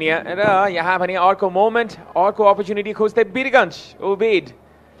पुगे जुनियर. र यहाँ भने अर्को मोमेन्ट, अर्को अपर्च्युनिटी खोज्दै वीरगञ्ज. ओबेड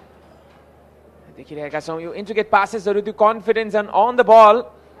देखिरहेका छौँ यो इन्ट्रिकेट पासेसहरू, त्यो कन्फिडेन्स अन द बल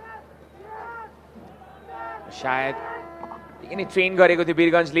सायद यिनी ट्रेन गरेको थियो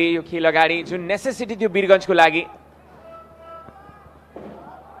वीरगञ्जले यो खेल अगाडि, जुन नेसेसिटी थियो वीरगञ्जको लागि.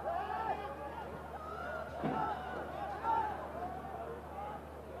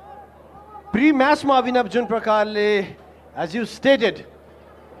 प्री-म्याचमा अभिनव जुन प्रकारले as you stated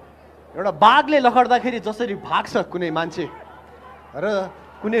एउटा बाघले लखड्दाखेरि जसरी भाग्छ कुनै मान्छे र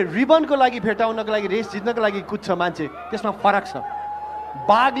कुनै रिबनको लागि भेटाउनको लागि रेस जित्नको लागि कुद्छ मान्छे, त्यसमा फरक छ.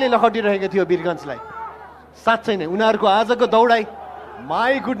 बाघले लखडिरहेको थियो वीरगञ्जलाई. साँच्चै नै उनीहरूको आजको दौडाइ,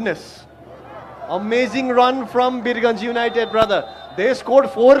 my goodness, amazing run from Birgunj United brother. They scored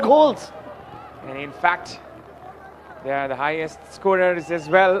 4 goals. And in fact, they are the highest scorers as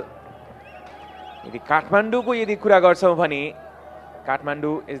well. यदि काठमाडौँको यदि कुरा गर्छौँ भने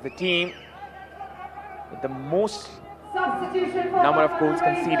Kathmandu is the team with the most number of goals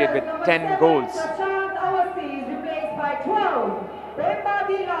conceded with 10 goals.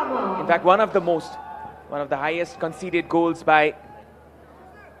 In fact, one of the highest conceded goals by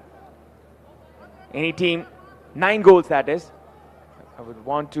any team. 9 goals, that is. I would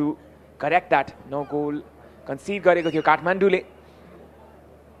want to correct that. No goal concede gareko थियो काठमाडौँले.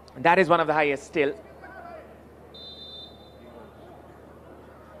 That is one of the highest still.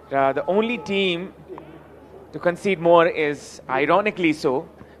 The only team to concede more is, ironically so,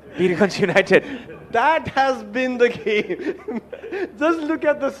 Birganj United. That has been the game. Just look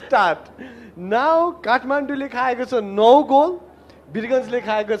at the stat. Now, Kathmandu खाएको छ 9 goal, Birganj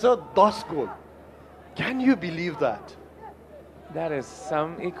खाएको छ 10 goal. Can you believe that? That is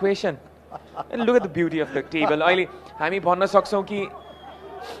some equation. And look at the beauty of the table. अहिले हामी भन्न सक्छौं कि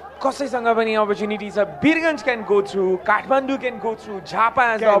कसैसँग पनि opportunity छ. Birganj can go through, Kathmandu can go through,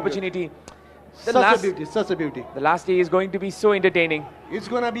 Jhapa has the opportunity. Such a beauty. The last day is going to be so entertaining. It's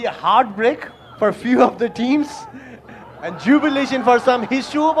going to be a heartbreak for a few of the teams and jubilation for some.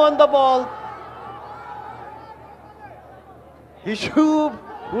 Hishub on the ball. Hishub,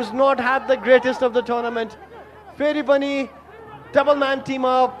 who's not had the greatest of the tournament. Feri pani double man team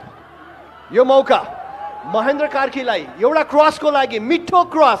up. Yo mauka. Mahendra Karki lai. Euta cross ko lagi. Mitho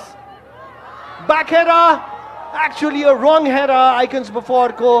cross. Back header. Actually a wrong header. Icons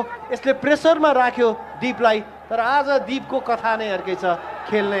before ko. यसले प्रेसरमा राख्यो दीपलाई तर आज दीपको कथा नै अर्कै छ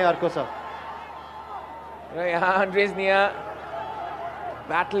खेल नै अर्को छ र यहाँ अन्ड्रेज निया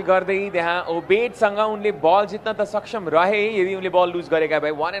ब्याटल गर्दै त्यहाँ ओबेड सँग उनले बल जित्न त सक्षम रहे यदि उनले बल लुज गरेका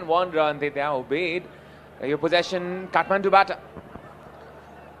भए 1-1 रहन्थे त्यहाँ ओबेड र यो पोजेसन काठमाडौँबाट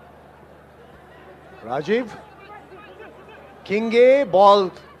राजीव किङ्गे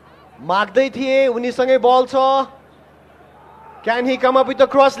बल माग्दै थिए उनीसँगै बल छ. Can he come up with a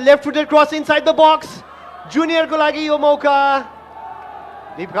cross, left-footed cross inside the box? Junior ko lagi yo mauka.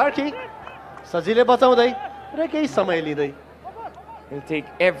 Deep Karki. Sajile bachaउँदै र केही समय लिँदै. He'll take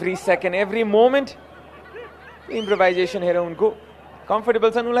every second, every moment. Improvisation हेर उनको.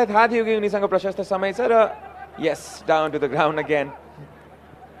 Comfortable छन् उनलाई थाहा थियो कि उनीसँग प्रशस्त समय छ र yes, down to the ground again.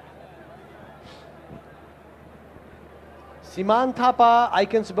 Suman Thapa,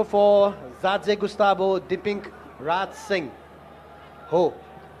 icons before, Zadze Gustavo, Dipink Raj Singh. हो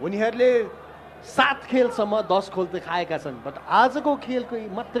उनीहरूले 7 खेलसम्म 10 गोल त खाएका छन् बट आजको खेलको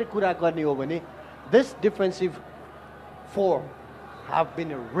मात्रै कुरा गर्ने हो भने this defensive 4 have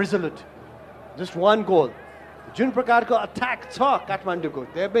been resolute. Just 1 goal. जुन प्रकारको अट्याक छ काठमाडौँको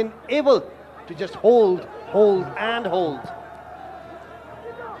they have been able to just hold and hold.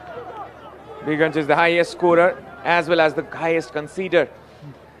 Birganj is the highest scorer as well as the highest conceder.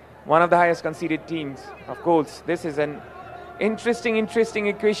 One of the highest conceded teams of goals. This is an interesting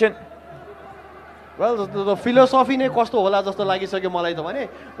equation. Well, the philosophy नै कस्तो होला जस्तो लागिसक्यो मलाई त भने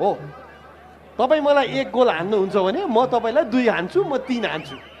हो तपाई मलाई 1 गोल हान्नु हुन्छ भने म तपाईलाई 2 हान्छु म 3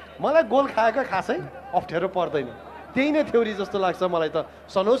 हान्छु मलाई गोल खाएका खासै अप्ठ्यारो पर्दैन त्यही नै थ्योरी जस्तो लाग्छ मलाई त.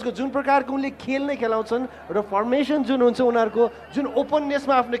 सनोजको जुन प्रकारको उनले खेल नै खेलाउँछन् र फर्मेसन जुन हुन्छ उनीहरुको जुन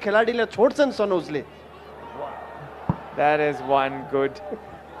ओपननेसमा आफ्नो खेलाडीलाई छोड्छन् सनोजले. That is one good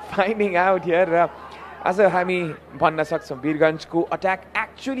finding out here. आज हामी भन्न सक्छौं वीरगञ्जको अट्याक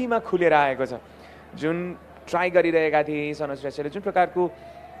एक्चुअली मा खुलेर आएको छ. जुन ट्राई गरिरहेका थिए सनोज श्रेष्ठले जुन प्रकारको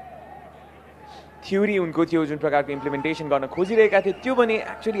थ्योरी उनको थियो जुन प्रकारको इम्प्लिमेन्टेसन गर्न खोजिरहेका थिए त्यो पनि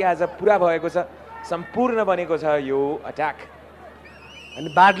एक्चुअली आज पुरा भएको छ सम्पूर्ण बनेको छ यो attack.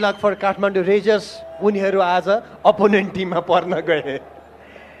 And bad luck for Kathmandu Rangers. उनीहरु आज अपोनेन्ट टिममा पर्न गए.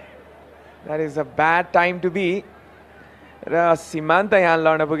 That is a bad time to be. र सीमान्त यहाँ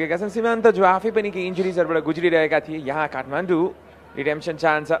लड्न पुगेका छन्. सीमान्त जो आफै पनि केही इन्जुरिजहरुबाट गुज्रिरहेका थिए यहाँ काठमाडौँ रिडेम्पसन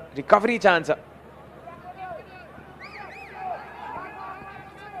चाहन्छ रिकभरी चाहन्छ.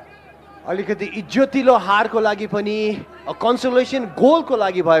 अलिकति इज्जतिलो हारको लागि पनि कन्सोलेसन गोलको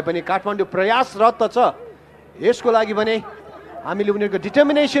लागि भए पनि काठमाडौँ प्रयासरत छ. यसको लागि भने हामीले उनीहरुको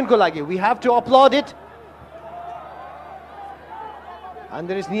डिटर्मिनेसनको लागि we have to applaud it. And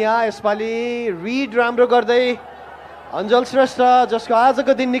there is Nia यसपाली read राम्रो गर्दै Anjal Shrestha जसको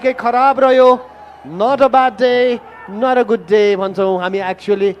आजको दिन निकै खराब रह्यो. Not a bad day, not a good day भन्छौं हामी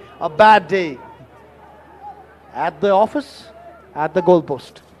actually a bad day. At the office, at the goal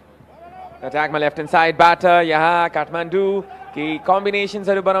post. Attack ma left hand side batter यहाँ काठमाडौँ की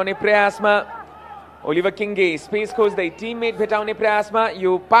combinationsहरु बनाउने प्रयासमा Oliver Kinge space खोज्दै टिममेट भेटाउने प्रयासमा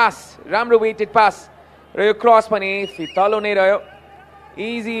यो पास राम्रो वेटेड पास र यो क्रस पनि फितलो नै रह्यो.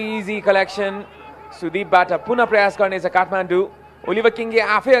 इजी कलेक्सन सुदीपबाट पुनः प्रयास गर्नेछ काठमाडौँ. ओलिभर किङ्गे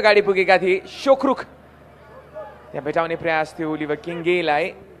आफै अगाडि पुगेका थिए. शोक्रुख त्यहाँ भेटाउने प्रयास थियो Oliver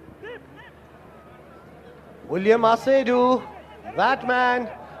किङ्गेलाई. William Asedu, that man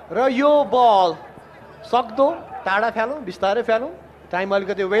र यो बल सक्दो टाढा फ्यालौँ बिस्तारै फ्यालौँ टाइम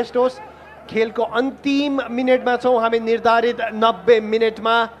अलिकति वेस्ट होस् खेलको अन्तिम मिनेटमा छौँ हामी निर्धारित 90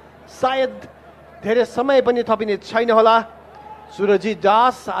 मिनेटमा सायद धेरै समय पनि थपिने छैन होला सुरजीत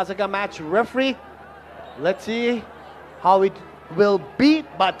दास आजका match referee let's see how it will be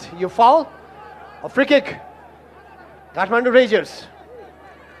but यो foul a free kick Kathmandu razor's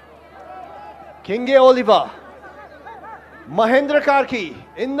Kinge Oliver Mahendra Karki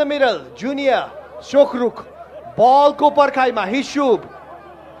in the middle Junior Shokruk ball ko parkhaima Hishub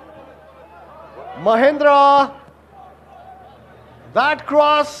Mahendra that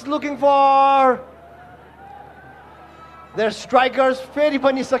cross looking for their strikers फेरि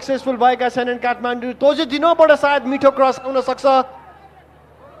पनि successful भएका छन् काठमाडौँ तोजे दिनबाट सायद मिठो cross आउन सक्छ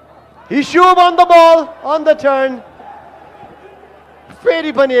Hishub on the ball on the turn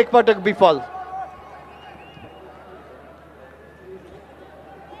फेरि पनि एकपटक विफल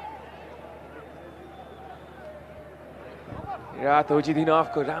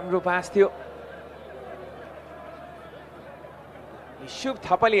तोजिदिनोभको राम्रो पास थियो शुभ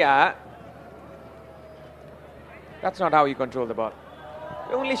Thapaliya that's not how you control the ball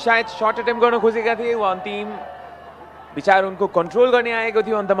only शायद शॉट अटेम्प्ट गर्न खोजेका थिए उ अन्तिम विचार उनको कन्ट्रोल गर्ने आएको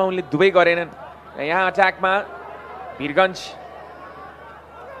थियो अन्तमा उनले दुवै गरेनन् यहाँ अट्याकमा वीरगञ्ज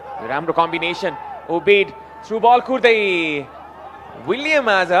राम्रो combination obeyed through ball कुर्दै William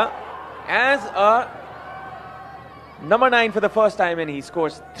as a number 9 for the first time and he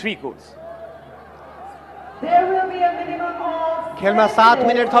scores 3 goals. There will be a minimum of खेलमा 7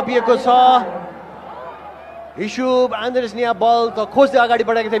 मिनेट थपिएको छ Hishub Andres near ball त खोज्दै अगाडि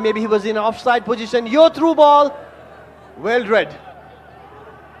बढेको थियो maybe he was in offside position यो through ball well read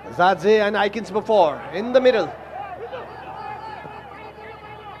Zadze and Aikins before in the middle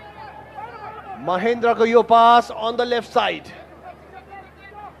Mahendra ko yo pass on the left side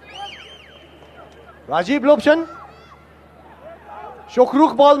Rajiv Lobshan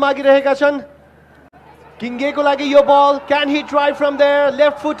Shokruk ball मागिरहेका छन् Kinge को लागि यो ball can he try from there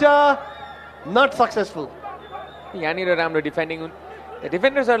left footer not successful यहाँनिर राम्रो defending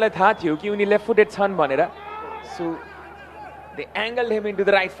डिफेन्डर्सहरूलाई थाहा थियो कि उनी लेफ्ट फुटेड छन् भनेर so they angled him into the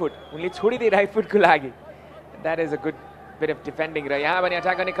right foot उनले छोडिदिए राइट फुटको लागि that is a good beet of defending र यहाँ भने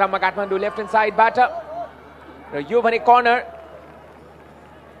अट्याक गर्ने क्रममा काठमाडौँ लेफ्ट ह्यान्ड साइडबाट र यो भने कर्नर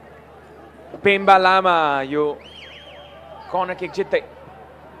पेम्बा लामा यो corner kick जित्दै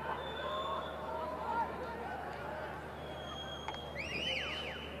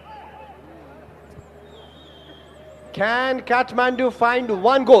Can Kathmandu find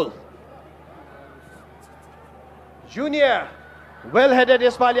one goal? Junior well headed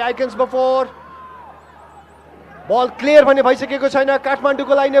यसपालि Aikins before ball clear भने भइसकेको छैन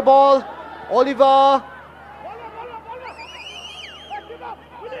काठमाडौँको लागि नै ball Oliver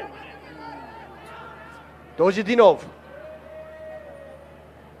Dozhidinov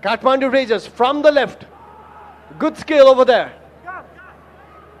Kathmandu Rangers from the left. Good skill over there.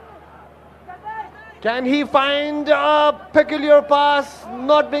 Can he find a peculiar pass?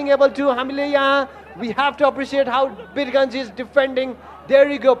 Not being able to. Himalaya, we have to appreciate how Birganj is defending. There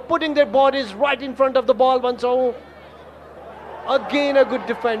you go, putting their bodies right in front of the ball. So again a good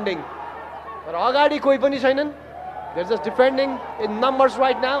defending. But agadi koi pani छैनन्. They're just defending in numbers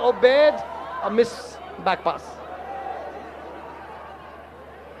right now. Obed, a miss back pass.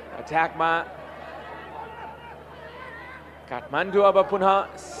 Attack ma Kathmandu अब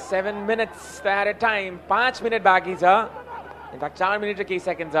पुनः 7 minutes at a time 5 minute बाँकी छ in fact 4 minutes र केही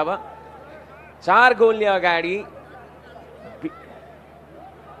seconds अब 4 गोलले अगाडि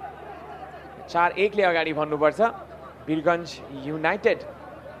 4-1 ले अगाडि भन्नुपर्छ वीरगञ्ज युनाइटेड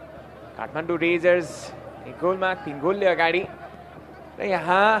काठमाडौँ रेजर्स एक गोलमा 3 गोलले अगाडि र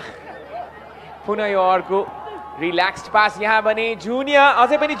यहाँ पुनः यो अर्को relaxed pass यहाँ भने junior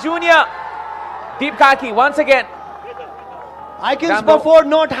अझै पनि junior Deep Karki once again Aikins before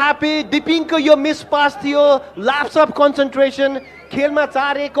not happy Deepinko यो miss pass थियो lapse of concentration खेलमा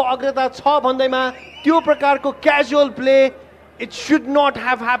 4-1 को अग्रता छ भन्दैमा त्यो प्रकारको casual play it should not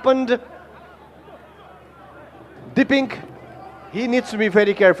have happened Deepink he needs to be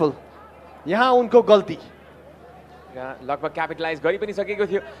very careful यहाँ उनको गल्ती लगभग क्यापिटलाइज गरि पनि सकेको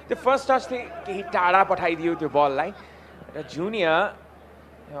थियो त्यो फर्स्ट टच चाहिँ केही टाढा पठाइदियो त्यो बललाई र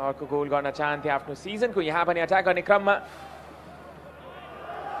जुनियर अर्को गोल गर्न चाहन्थे आफ्नो सिजनको यहाँ पनि अट्याक गर्ने क्रममा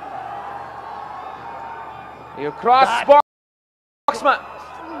यो क्रस बक्समा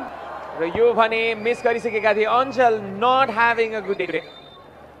र यो भने मिस गरिसकेका थिए अञ्चल not having a good day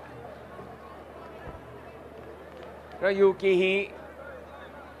र यो केही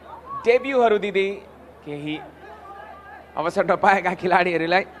डेब्युहरू दिँदै केही अवसर नपाएका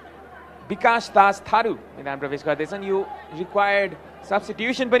खेलाडीहरूलाई विकास दास थारू मैदान प्रवेश गर्दैछन् यो रिक्वायर्ड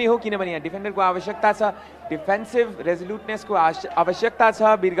सब्स्टिट्युसन पनि हो किनभने यहाँ डिफेन्डरको आवश्यकता छ डिफेन्सिभ रेजोल्युटनेसको आवश्यकता छ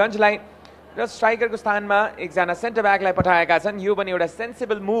वीरगञ्जलाई र स्ट्राइकरको स्थानमा एकजना सेन्टर ब्याकलाई पठाएका छन् यो पनि एउटा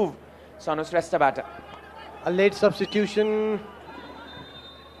sensible move Sonu श्रेष्ठबाट A late substitution,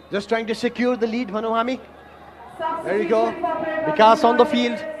 just trying to secure the lead भनौँ हामी. There you go. Vikas on the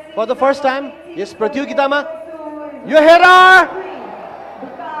field for the first time. यस प्रतियोगितामा यो हेर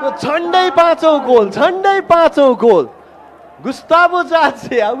झन्डै पाँचौं गोल गुस्तावो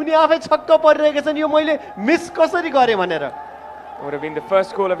जाचे उनी आफै छक्क परिरहेका छन् यो मैले मिस कसरी गरे भनेर. Would have been the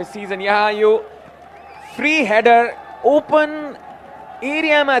first goal of his season. यहाँ यो free header open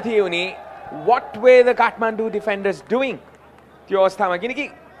area मा थियो उनी. What were the Kathmandu defenders doing? त्यो अवस्थामा किनकि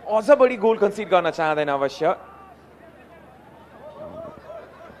अझ बढी गोल कन्सिड गर्न चाहदैन अवश्य.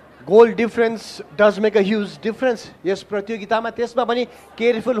 Goal difference does make a huge difference. यस प्रतियोगितामा त्यसमा पनि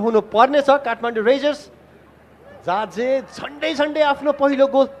केयरफुल हुनु पर्ने छ काठमाडौँ रेजर्स. जाजे झन्डै आफ्नो पहिलो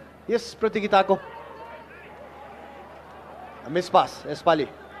गोल यस प्रतियोगिताको. मिस पास यसपालि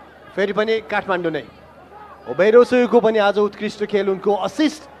फेरि पनि काठमाडौँ नै. ओबेरोसुको पनि आज उत्कृष्ट खेल उनको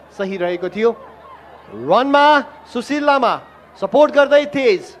असिस्ट सही रहेको थियो. रनमा सुशील लामा सपोर्ट गर्दै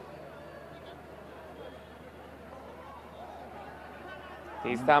तेज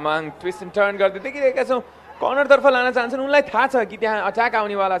तामाङ ट्विस्ट एन्ड टर्न गर्दै देखिरहेका छौँ कर्नरतर्फ लान चाहन्छन् उनलाई थाहा छ कि त्यहाँ अट्याक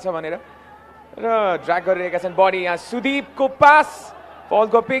आउनेवाला छ भनेर र ड्र्याग गरिरहेका छन् बडी. यहाँ सुदीपको पास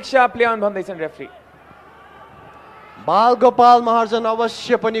बलको अपेक्षा play on भन्दैछन् referee. Balgopal Maharjan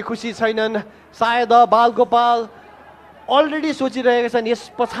अवश्य पनि खुसी छैनन्. सायद बालगोपाल अलरेडी सोचिरहेका छन्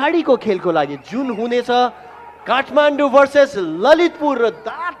यस पछाडिको खेलको लागि जुन हुनेछ Kathmandu versus Lalitpur.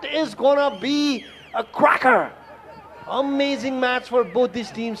 That is gonna be a cracker. Amazing match for both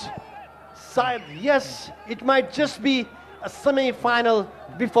these teams. Yes, it might just be a semi-final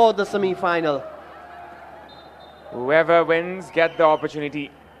before the semi-final. Whoever wins get the opportunity.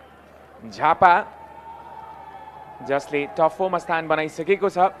 Jhapa जसले टप 4 मा स्थान बनाइसकेको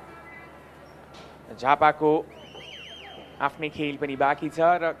छ. झापाको आफ्नै खेल पनि बाँकी छ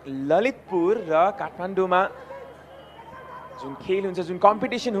र ललितपुर र काठमाडौँमा जुन खेल हुन्छ जुन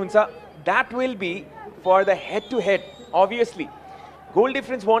कम्पिटिसन हुन्छ that will be for the head to head. Obviously goal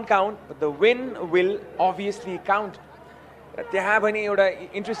difference won't count but the win will obviously count. त्यहाँ पनि एउटा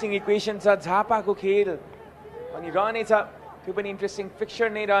इन्ट्रेस्टिङ इक्वेसन छ. झापाको खेल अनि रहनेछ त्यो पनि इन्ट्रेस्टिङ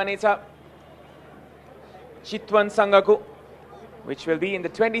फिक्चर नै रहनेछ चितवनसँगको which will be in the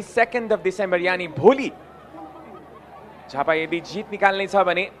 22nd of December यानी भोलि. झापा यदि जित निकाल्ने छ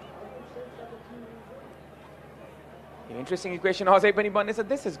भने इन्ट्रेस्टिङ इक्वेसन अझै पनि बन्नेछ.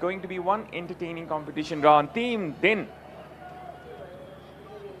 This is going to be one entertaining competition र अन्तिम दिन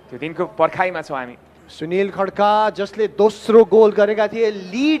त्यो दिनको पर्खाइमा छौँ हामी. सुनील खड्का जसले दोस्रो गोल गरेका थिए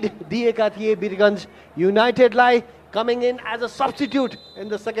लिड दिएका थिए Birgunj युनाइटेडलाई coming in as a substitute in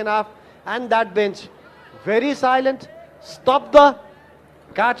the second half and that bench very silent स्तब्ध.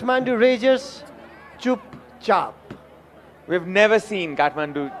 काठमाडौँ रेजर्स चुपचाप. We've never seen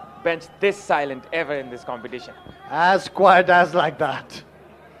Kathmandu bench this silent ever in this competition. As quiet as like that.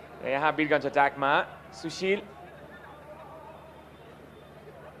 यहाँ वीरगञ्ज अट्याकमा सुशील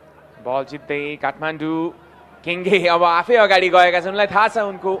बल जित्दै काठमाडौँ किङ्गे अब आफै अगाडि गएका छन्. उनलाई थाहा छ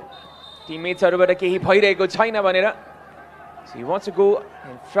उनको टिममेट्सहरूबाट केही भइरहेको छैन भनेर. So he wants to go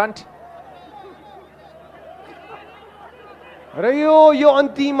in front. र यो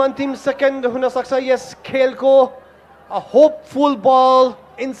अन्तिम सेकेन्ड हुन सक्छ यस खेलको. A hopeful ball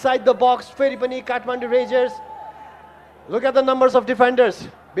inside the box. फेरि पनि Kathmandu razor's. Look at the numbers of defenders.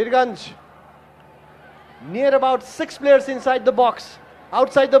 Birganj near about 6 players inside the box.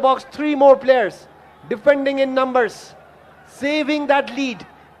 Outside the box 3 more players. Defending in numbers. Saving that lead.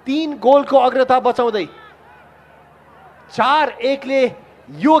 3 goal को अग्रता बचाउँदै 4-1 ले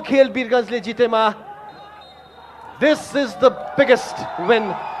यो खेल वीरगञ्जले जितेमा. This is the biggest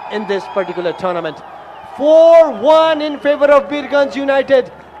win in this particular tournament. 4-1 in favor of Birganj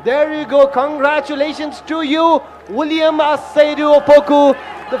United. There you go. Congratulations to you, William Asaidu Opoku,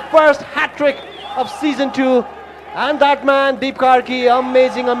 the first hat-trick of season 2. And that man, Deep Karki,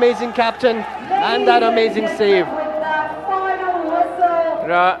 amazing captain, and that amazing save.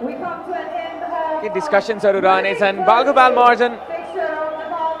 Discussions are रहनेछन्. Balgopal Maharjan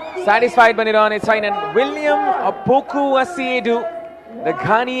satisfied बनिरहने छैनन्. William Opoku Asaidu, the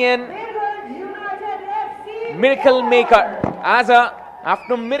Ghanaian miracle maker, आज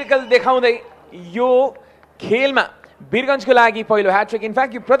आफ्नो miracle देखाउँदै यो खेलमा वीरगञ्जको लागि पहिलो hat-trick.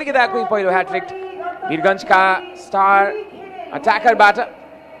 In fact यो प्रतियोगिताको पहिलो ह्याट्रिक वीरगञ्जका स्टार अट्याकरबाट.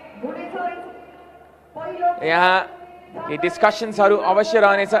 यहाँ यी डिस्कसन्सहरू अवश्य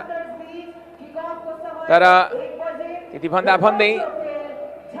रहनेछ. Tara yati bhanda bhandai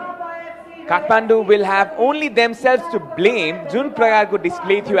Kathmandu will have only themselves to blame jun prakarko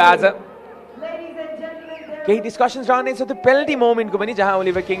display थियो आज केही डिस्कशन्स रहने छ त्यो पेनल्टी मोमेन्टको पनि जहाँ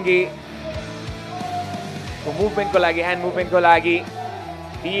ओलिभर किङले को मुभमेन्टको लागि ह्यान्ड मुभमेन्टको लागि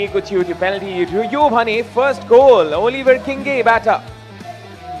दिएको थियो त्यो पेनल्टी थियो यो भने first goal Oliver किङबाट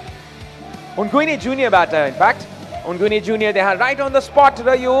उनगुइने जुनियरबाट in fact उनगुइने junior त्यहाँ राइट अन द स्पट र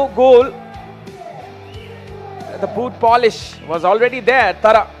यो goal the boot polish was already there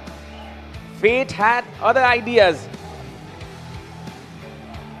तर fate had other ideas.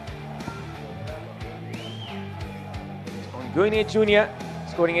 Gunjan Junior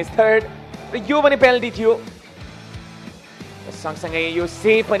scoring his third. The Yovani penalty थियो. सँगसँगै यो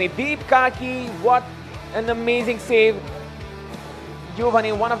save पनि Deep Karki, what an amazing save.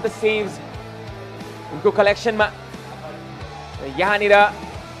 Yovani one of the saves उनको collection मा यहाँनिर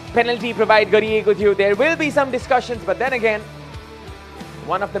penalty provide गरिएको थियो. There will be some discussions, but then again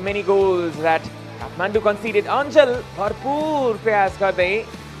one of the many goals that Kathmandu conceded. Anjal bharpur प्रयास गर्दै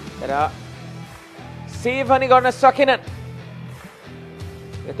तर save पनि गर्न सकेनन्.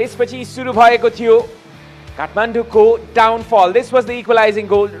 त्यसपछि सुरु भएको थियो काठमाडौँको downfall. This was the equalizing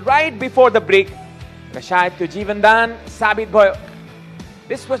goal right before the break. र सायद त्यो जीवनदान साबित भयो.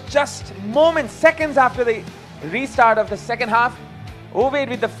 This was just moments, seconds after the restart of the second half. Ovid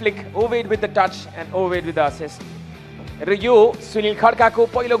with the flick, Ovid with the touch, and Ovid with the assist. र यो सुनिल खड्काको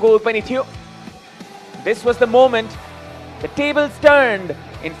पहिलो गोल पनि थियो. This was the moment the tables turned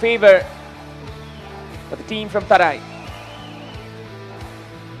in favor of the team from Tarai.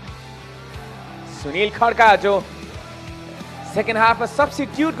 Sunil Khadka जो second half में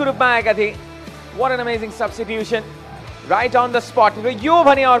substitute को रूपमा आएका थिए. What an amazing substitution right on the spot. र यो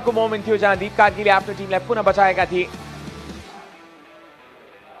भने अर्को moment थियो जहाँ दीप कार्कीले आफ्नो टिमलाई पुनः बचाएका थिए.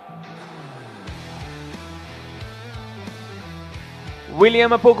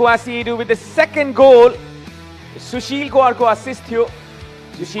 William Apokuasidu with the second goal. Sushil को अर्को assist थियो.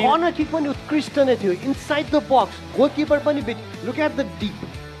 Sushil corner kick पनि उत्कृष्ट नै थियो. Inside the box. Goalkeeper पनि bit. Look at the deep.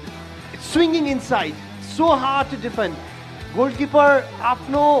 It's swinging inside. So hard to defend. Goalkeeper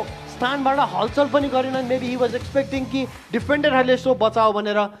आफ्नो स्थानबाट हलचल पनि गरेनन्. Maybe he was expecting कि defenderहरूले सो बचाओ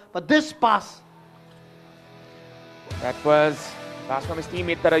भनेर. But this pass. That was pass from his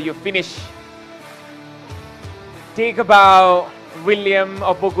teammate. तर यो finish. Take a bow. William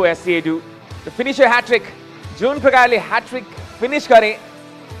Apokuasidu, the finisher hat-trick. जुन प्रकारले hat-trick finish गरे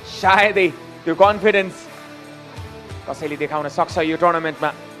शायदै त्यो confidence कसैले देखाउन सक्छ यो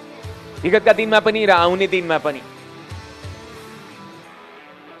टुर्नामेन्टमा. विगतका दिनमा पनि र आउने दिनमा पनि.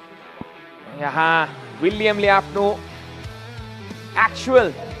 यहाँ विलियमले आफ्नो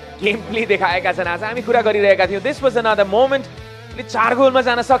actual गेम प्ले देखाएका छन्. आज हामी कुरा गरिरहेका थियौं. This was another moment. ले 4 गोलमा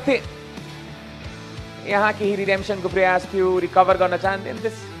जान सक्थे. यहाँ केही redemption को प्रयास थियो, रिकभर गर्न चाहन्थे.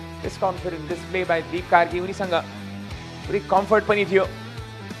 This confident display by Deep Karki उनीसँग पुरै comfort पनि थियो.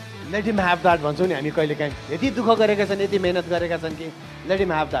 Let him have that भन्छौं नि हामी कहिलेकाहीँ. यति दुःख गरेका छन्, यति मेहनत गरेका छन् कि let him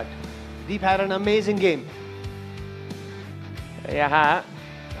have that. Deep had an amazing game. यहाँ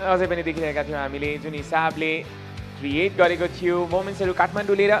अझै पनि देखिरहेका थियौं हामीले जुन हिसाबले क्रिएट गरेको थियो मोमेन्ट्सहरु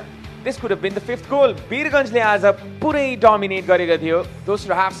काठमाडौँले र this could have been the 5th goal. वीरगञ्जले आज पुरै डोमिनेट गरेको थियो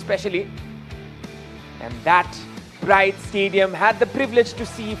दोस्रो half specially. And that bright stadium had the privilege to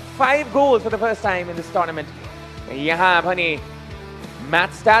see 5 goals for the first time in this tournament. यहाँ भने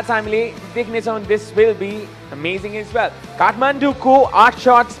match stats हामीले देख्ने छौं. This will be amazing as well. काठमाडौँको 8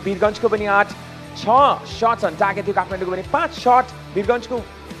 shots, वीरगञ्जको पनि 8. 6 shots on target थियो काठमाडौँको पनि 5 shot, वीरगञ्जको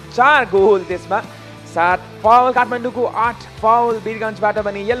 4 गोल त्यसमा. 7 फाउल काठमाडौँको 8 फाउल वीरगञ्जबाट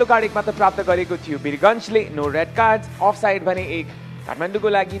भने येलो कार्ड एक मात्र प्राप्त गरेको थियो वीरगञ्जले. नो रेड कार्ड्स, अफसाइड भने 1 काठमाडौँको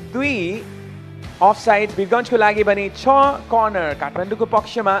लागि 2 अफसाइड, वीरगञ्जको लागि भने 6 कर्नर काठमाडौँको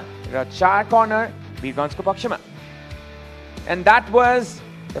पक्षमा र 4 कर्नर वीरगञ्जको पक्षमा. And that was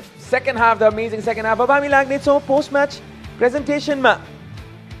the second half, the amazing second half. अब हामी लाग्ने छौं post match प्रेजेन्टेसनमा.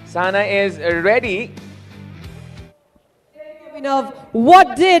 Sahana is ready. Abhinav,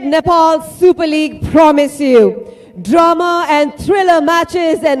 what did Nepal Super League promise you? Drama and thriller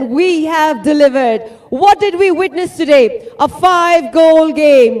matches, and we have delivered. What did we witness today? A 5-goal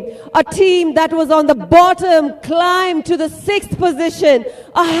game. A team that was on the bottom climbed to the 6th position.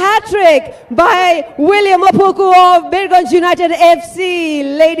 A hat-trick by William Opoku of Birganj United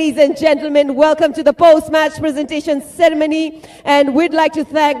FC. Ladies and gentlemen, welcome to the post-match presentation ceremony. And we'd like to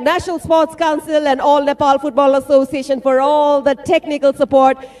thank National Sports Council and All Nepal Football Association for all the technical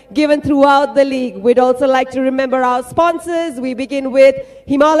support given throughout the league. We'd also like to remember our sponsors. We begin with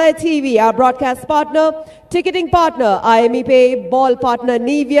Himalaya TV, our broadcast partner, ticketing partner, IME Pay, ball partner,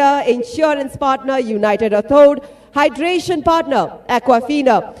 Nivea, insurance partner, United Athod, hydration partner,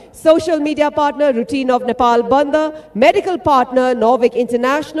 Aquafina, social media partner, Routine of Nepal Bandha, medical partner, Novik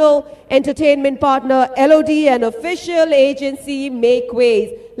International, entertainment partner, LOD, and official agency, Make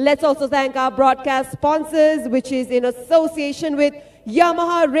Ways. Let's also thank our broadcast sponsors, which is in association with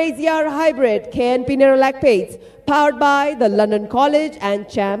Yamaha Razier Hybrid, KNP Nerolac Paints, powered by the London College and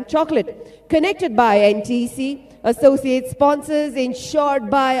Champ Chocolate, connected by NTC, associate sponsors insured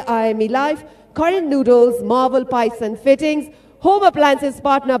by IME Life, Current Noodles, Marvel Pipes and Fittings, home appliances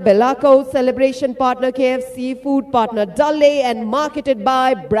partner Belaco, celebration partner KFC, food partner Dulle, and marketed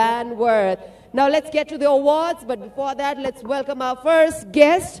by Brandworth. Now let's get to the awards, but before that, let's welcome our first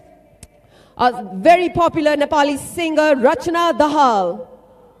guest, a very popular Nepali singer, Rachna Dahal.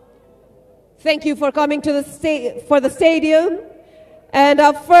 Thank you for coming to the stadium. And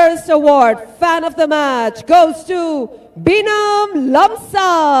our first award, fan of the match, goes to Binam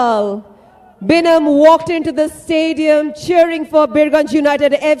Lamsal. Binam walked into the stadium cheering for Birganj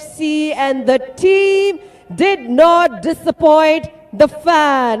United FC, and the team did not disappoint the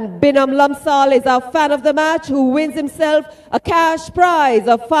fan. Binam Lamsal is our fan of the match, who wins himself a cash prize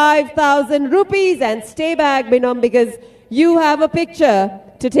of 5,000 rupees. And stay back, Binam, because you have a picture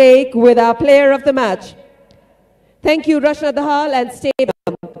to take with our player of the match. Thank you, Rachna Dahal, and stay back.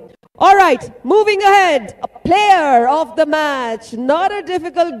 All right, moving ahead, a player of the match. Not a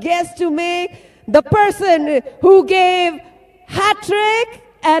difficult guess to make. The person who gave hat-trick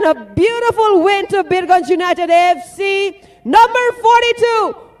and a beautiful win to Birganj United FC, number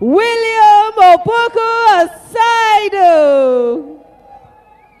 42, William Opoku Asaidu.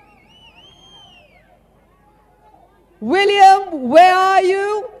 William, where are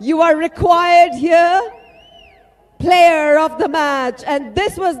you? You are required here. Player of the match. And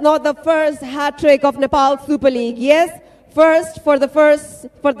this was not the first hat-trick of Nepal Super League. Yes, for the first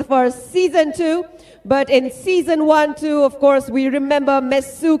season 2, but in season 1-2, of course, we remember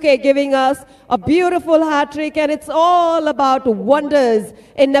Mesuke giving us a beautiful hat-trick, and it's all about wonders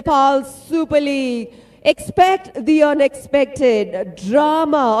in Nepal Super League. Expect the unexpected,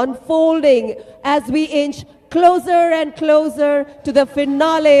 drama unfolding as we inch closer and closer to the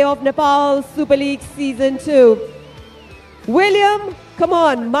finale of Nepal Super League season 2. William, come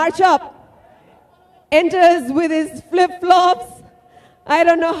on, march up. Enters with his flip-flops. I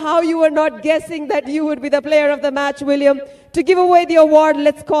don't know how you were not guessing that you would be the player of the match, William. To give away the award,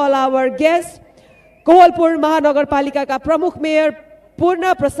 let's call our guest, Kohalpur Mahanagarpalika ka Pramukh Mayor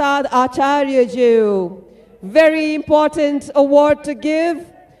Purna Prasad Acharya ji. Very important award to give.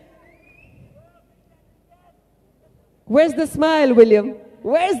 Where's the smile, William?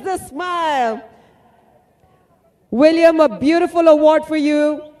 Where's the smile? William, a beautiful award for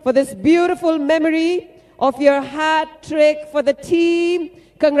you for this beautiful memory of your hat trick for the team.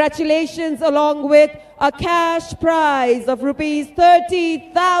 Congratulations, along with a cash prize of rupees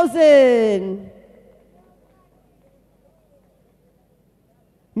 30,000.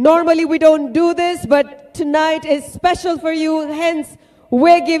 Normally we don't do this, but tonight is special for you. Hence,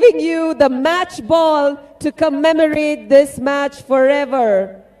 we're giving you the match ball to commemorate this match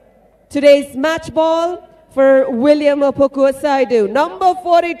forever. Today's match ball for William Opoku Asaidu, number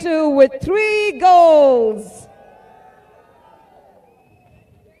 42 with 3 goals.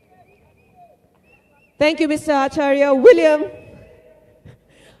 Thank you, Mr. Acharya. William,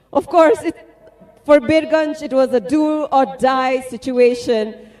 of course, for Birganj, it was a do or die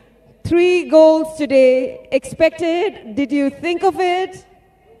situation. 3 goals today. Expected? Did you think of it?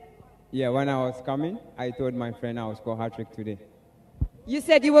 Yeah, when I was coming, I told my friend I would score hat-trick today. You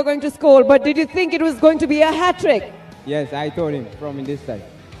said you were going to score, but did you think it was going to be a hat-trick? Yes, I told him from this side.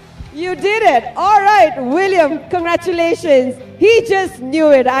 You did it. All right, William, congratulations. He just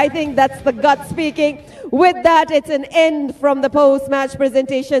knew it. I think that's the gut speaking. With that, it's an end from the post-match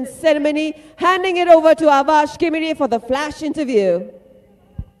presentation ceremony. Handing it over to Avash Ghimire for the flash interview.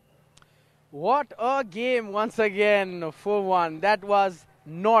 What a game once again, 4-1. That was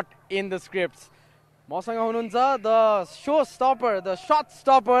not in the scripts. मसँग हुनुहुन्छ the show stopper, the shot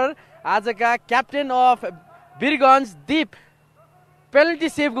stopper, आजका captain of Birganj, Deep. Penalty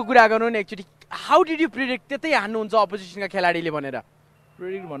save को कुरा गर्नु नि actually how did you predict त्यतै हान्नुहुन्छ opposition का खेलाडीले भनेर?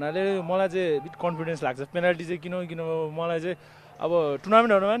 प्रेडिक्ट भन्नाले मलाई चाहिँ बिट कन्फिडेन्स लाग्छ पेनल्टी चाहिँ किन मलाई चाहिँ अब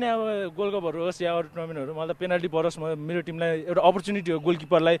टुर्नामेन्टहरुमा नि अब गोल्ड कपहरु होस् या अरु टुर्नामेन्टहरु मलाई त पेनाल्टी परोस् म मेरो टिमलाई एउटा अपर्च्युनिटी हो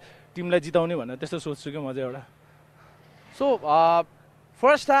गोलकिपरलाई टिमलाई जिताउने भनेर त्यस्तो सोच्छु के म चाहिँ एउटा सो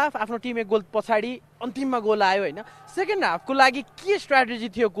फर्स्ट हाफ आफ्नो टिम एक गोल पछाडी अन्तिममा गोल आयो हैन सेकेन्ड हाफको लागि के स्ट्र्याटेजी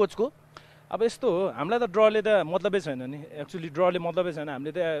थियो कोचको अब यस्तो हो हामीलाई त ड्रले त मतलबै छैन नि एक्चुअली ड्रले मतलबै छैन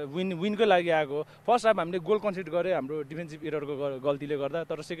हामीले त विनकै लागि आएको फर्स्ट हाफ हामीले गोल कन्सिड गरे हाम्रो डिफेन्सिभ एररको गल्तीले गर्दा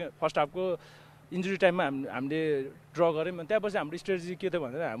तर फर्स्ट हाफको इन्जुरी टाइममा हामीले ड्र गऱ्यौँ त्यसपछि हाम्रो स्ट्रेटेजी के थियो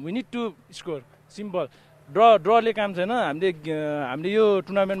भन्दा we need to score simple ड्रले काम छैन हामीले यो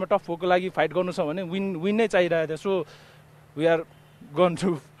टुर्नामेन्टमा टप 4 को लागि फाइट गर्नु छ भने विन नै चाहिरहेको थियो so we are gone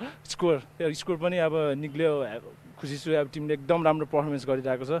to score score पनि अब निक्ल्यो खुसी छु अब टिमले एकदम राम्रो पर्फर्मेन्स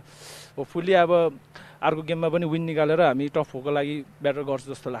गरिरहेको छ होपफुल्ली अब अर्को गेममा पनि विन निकालेर हामी टप 4 को लागि ब्याटर गर्छ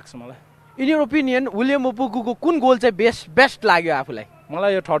जस्तो लाग्छ मलाई इन योर ओपिनियन विलियम ओपुकुको कुन गोल चाहिँ बेस्ट लाग्यो आफूलाई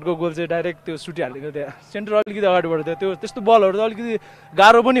मलाई यो थर्डको गोल चाहिँ डाइरेक्ट त्यो सुटी हालेको त्यहाँ सेन्टर अलिकति अगाडिबाट थियो त्यो त्यस्तो बलहरू त अलिकति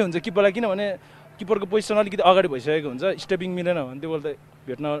गाह्रो पनि हुन्छ किपरलाई किनभने किपरको पोजिसन अलिकति अगाडि भइसकेको हुन्छ स्टेपिङ मिलेन भने त्यो बल त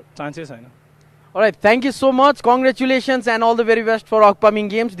भेट्न चान्सै छैन Alright, thank you so much. Congratulations and all the very best for upcoming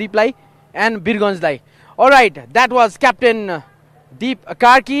games, Deep Lai and Birganj Lai. Alright, that was Captain Deep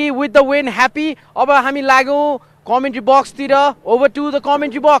Karki with the win. Happy. Aba hami lago commentary box tira. Over to the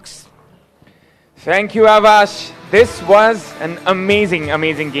commentary box. Thank you, Avash. This was an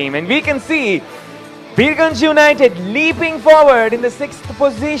amazing game, and we can see Birganj United leaping forward in the 6th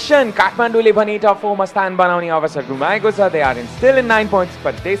position. Kathmandule bhani top 4 ma sthan banaउने अवसर गुमाएको छ. They are still in 9 points,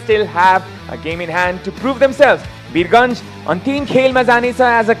 but they still have a game in hand to prove themselves. Birganj अन्तिम खेलमा जानेछ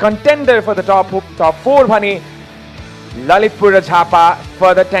as a contender for the top 4 भने ललितपुर र Jhapa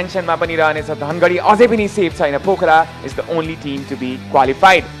further tension मा पनि रहनेछ. धनगढी अझै पनि सेफ छैन. Pokhara is the only team to be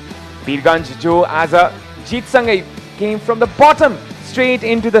qualified. Birganj जो as a जीतसँगै came from the bottom straight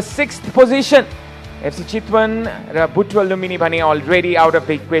into the 6th position. FC Chitwan र Butwal Lumini bhane already out of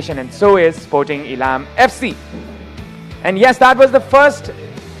the equation, and so is Sporting Ilam FC. And yes, that was the first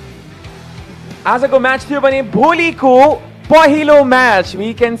आजको match थियो भने भोलिको पहिलो match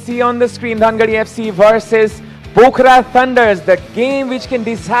we can see on the screen Dhangadi FC versus Pokhara Thunders, the game which can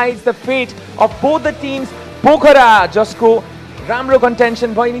decide the fate of both the teams. Pokhara जसको राम्रो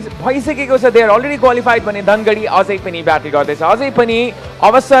कन्टेन्सन भइसकेको छ, they are already qualified भने धनगढी अझै पनि ब्याटल गर्दैछ, अझै पनि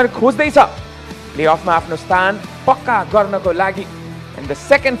अवसर खोज्दैछ प्लेअफमा आफ्नो स्थान पक्का गर्नको लागि. And the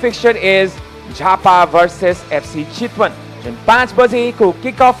second fixture is Jhapa versus FC Chitwan जुन 5 बजेको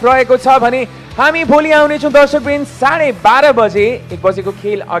किक अफ रहेको छ भने हामी भोलि आउनेछौँ दर्शकवृन्द 12:30 बजे 1 बजेको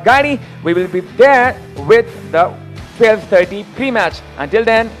खेल अगाडि. We will be there with the 12:30 pre-match. Until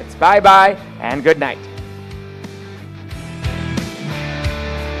then, it's bye and good night.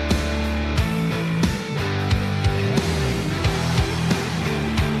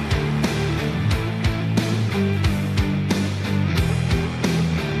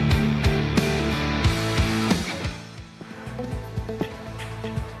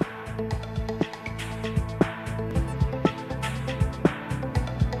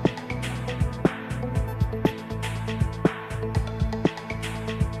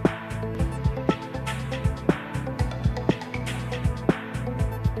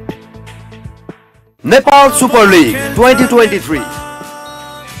 Nepal Super League 2023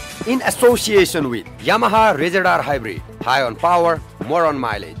 in association with Yamaha Razor Hybrid. High on power, more on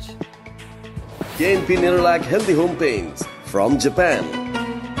mileage. KNP Nirolac Healthy Home Paints from Japan.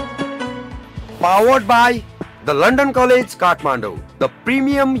 Powered by the London College Kathmandu, the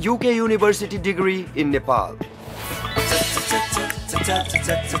premium UK university degree in Nepal.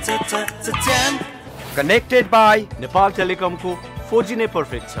 Connected by Nepal Telecom को 4G ने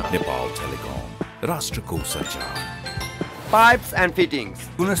perfect छ. Nepal Telecom राष्ट्रको सञ्चार. Pipes and fittings.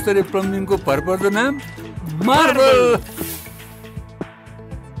 गुणस्तरीय प्लम्बिङको भरपर्दो नाम marble.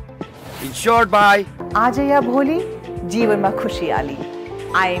 Insured by आज या भोलि जीवनमा खुशियाली.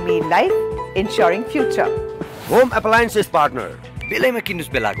 IME Life Ensuring Future. Home Appliances Partner. बेलैमा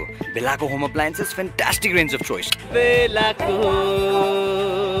किन्नुस् बेलाको. बेलाको Home Appliances fantastic range of choice. बेलाको.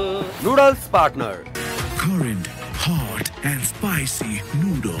 Noodles Partner. Current, hot and spicy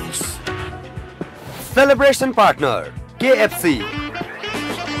noodles. Celebration Partner, KFC.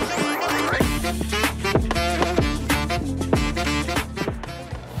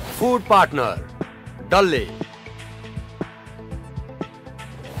 Food Partner, Dalle.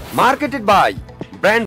 Marketed by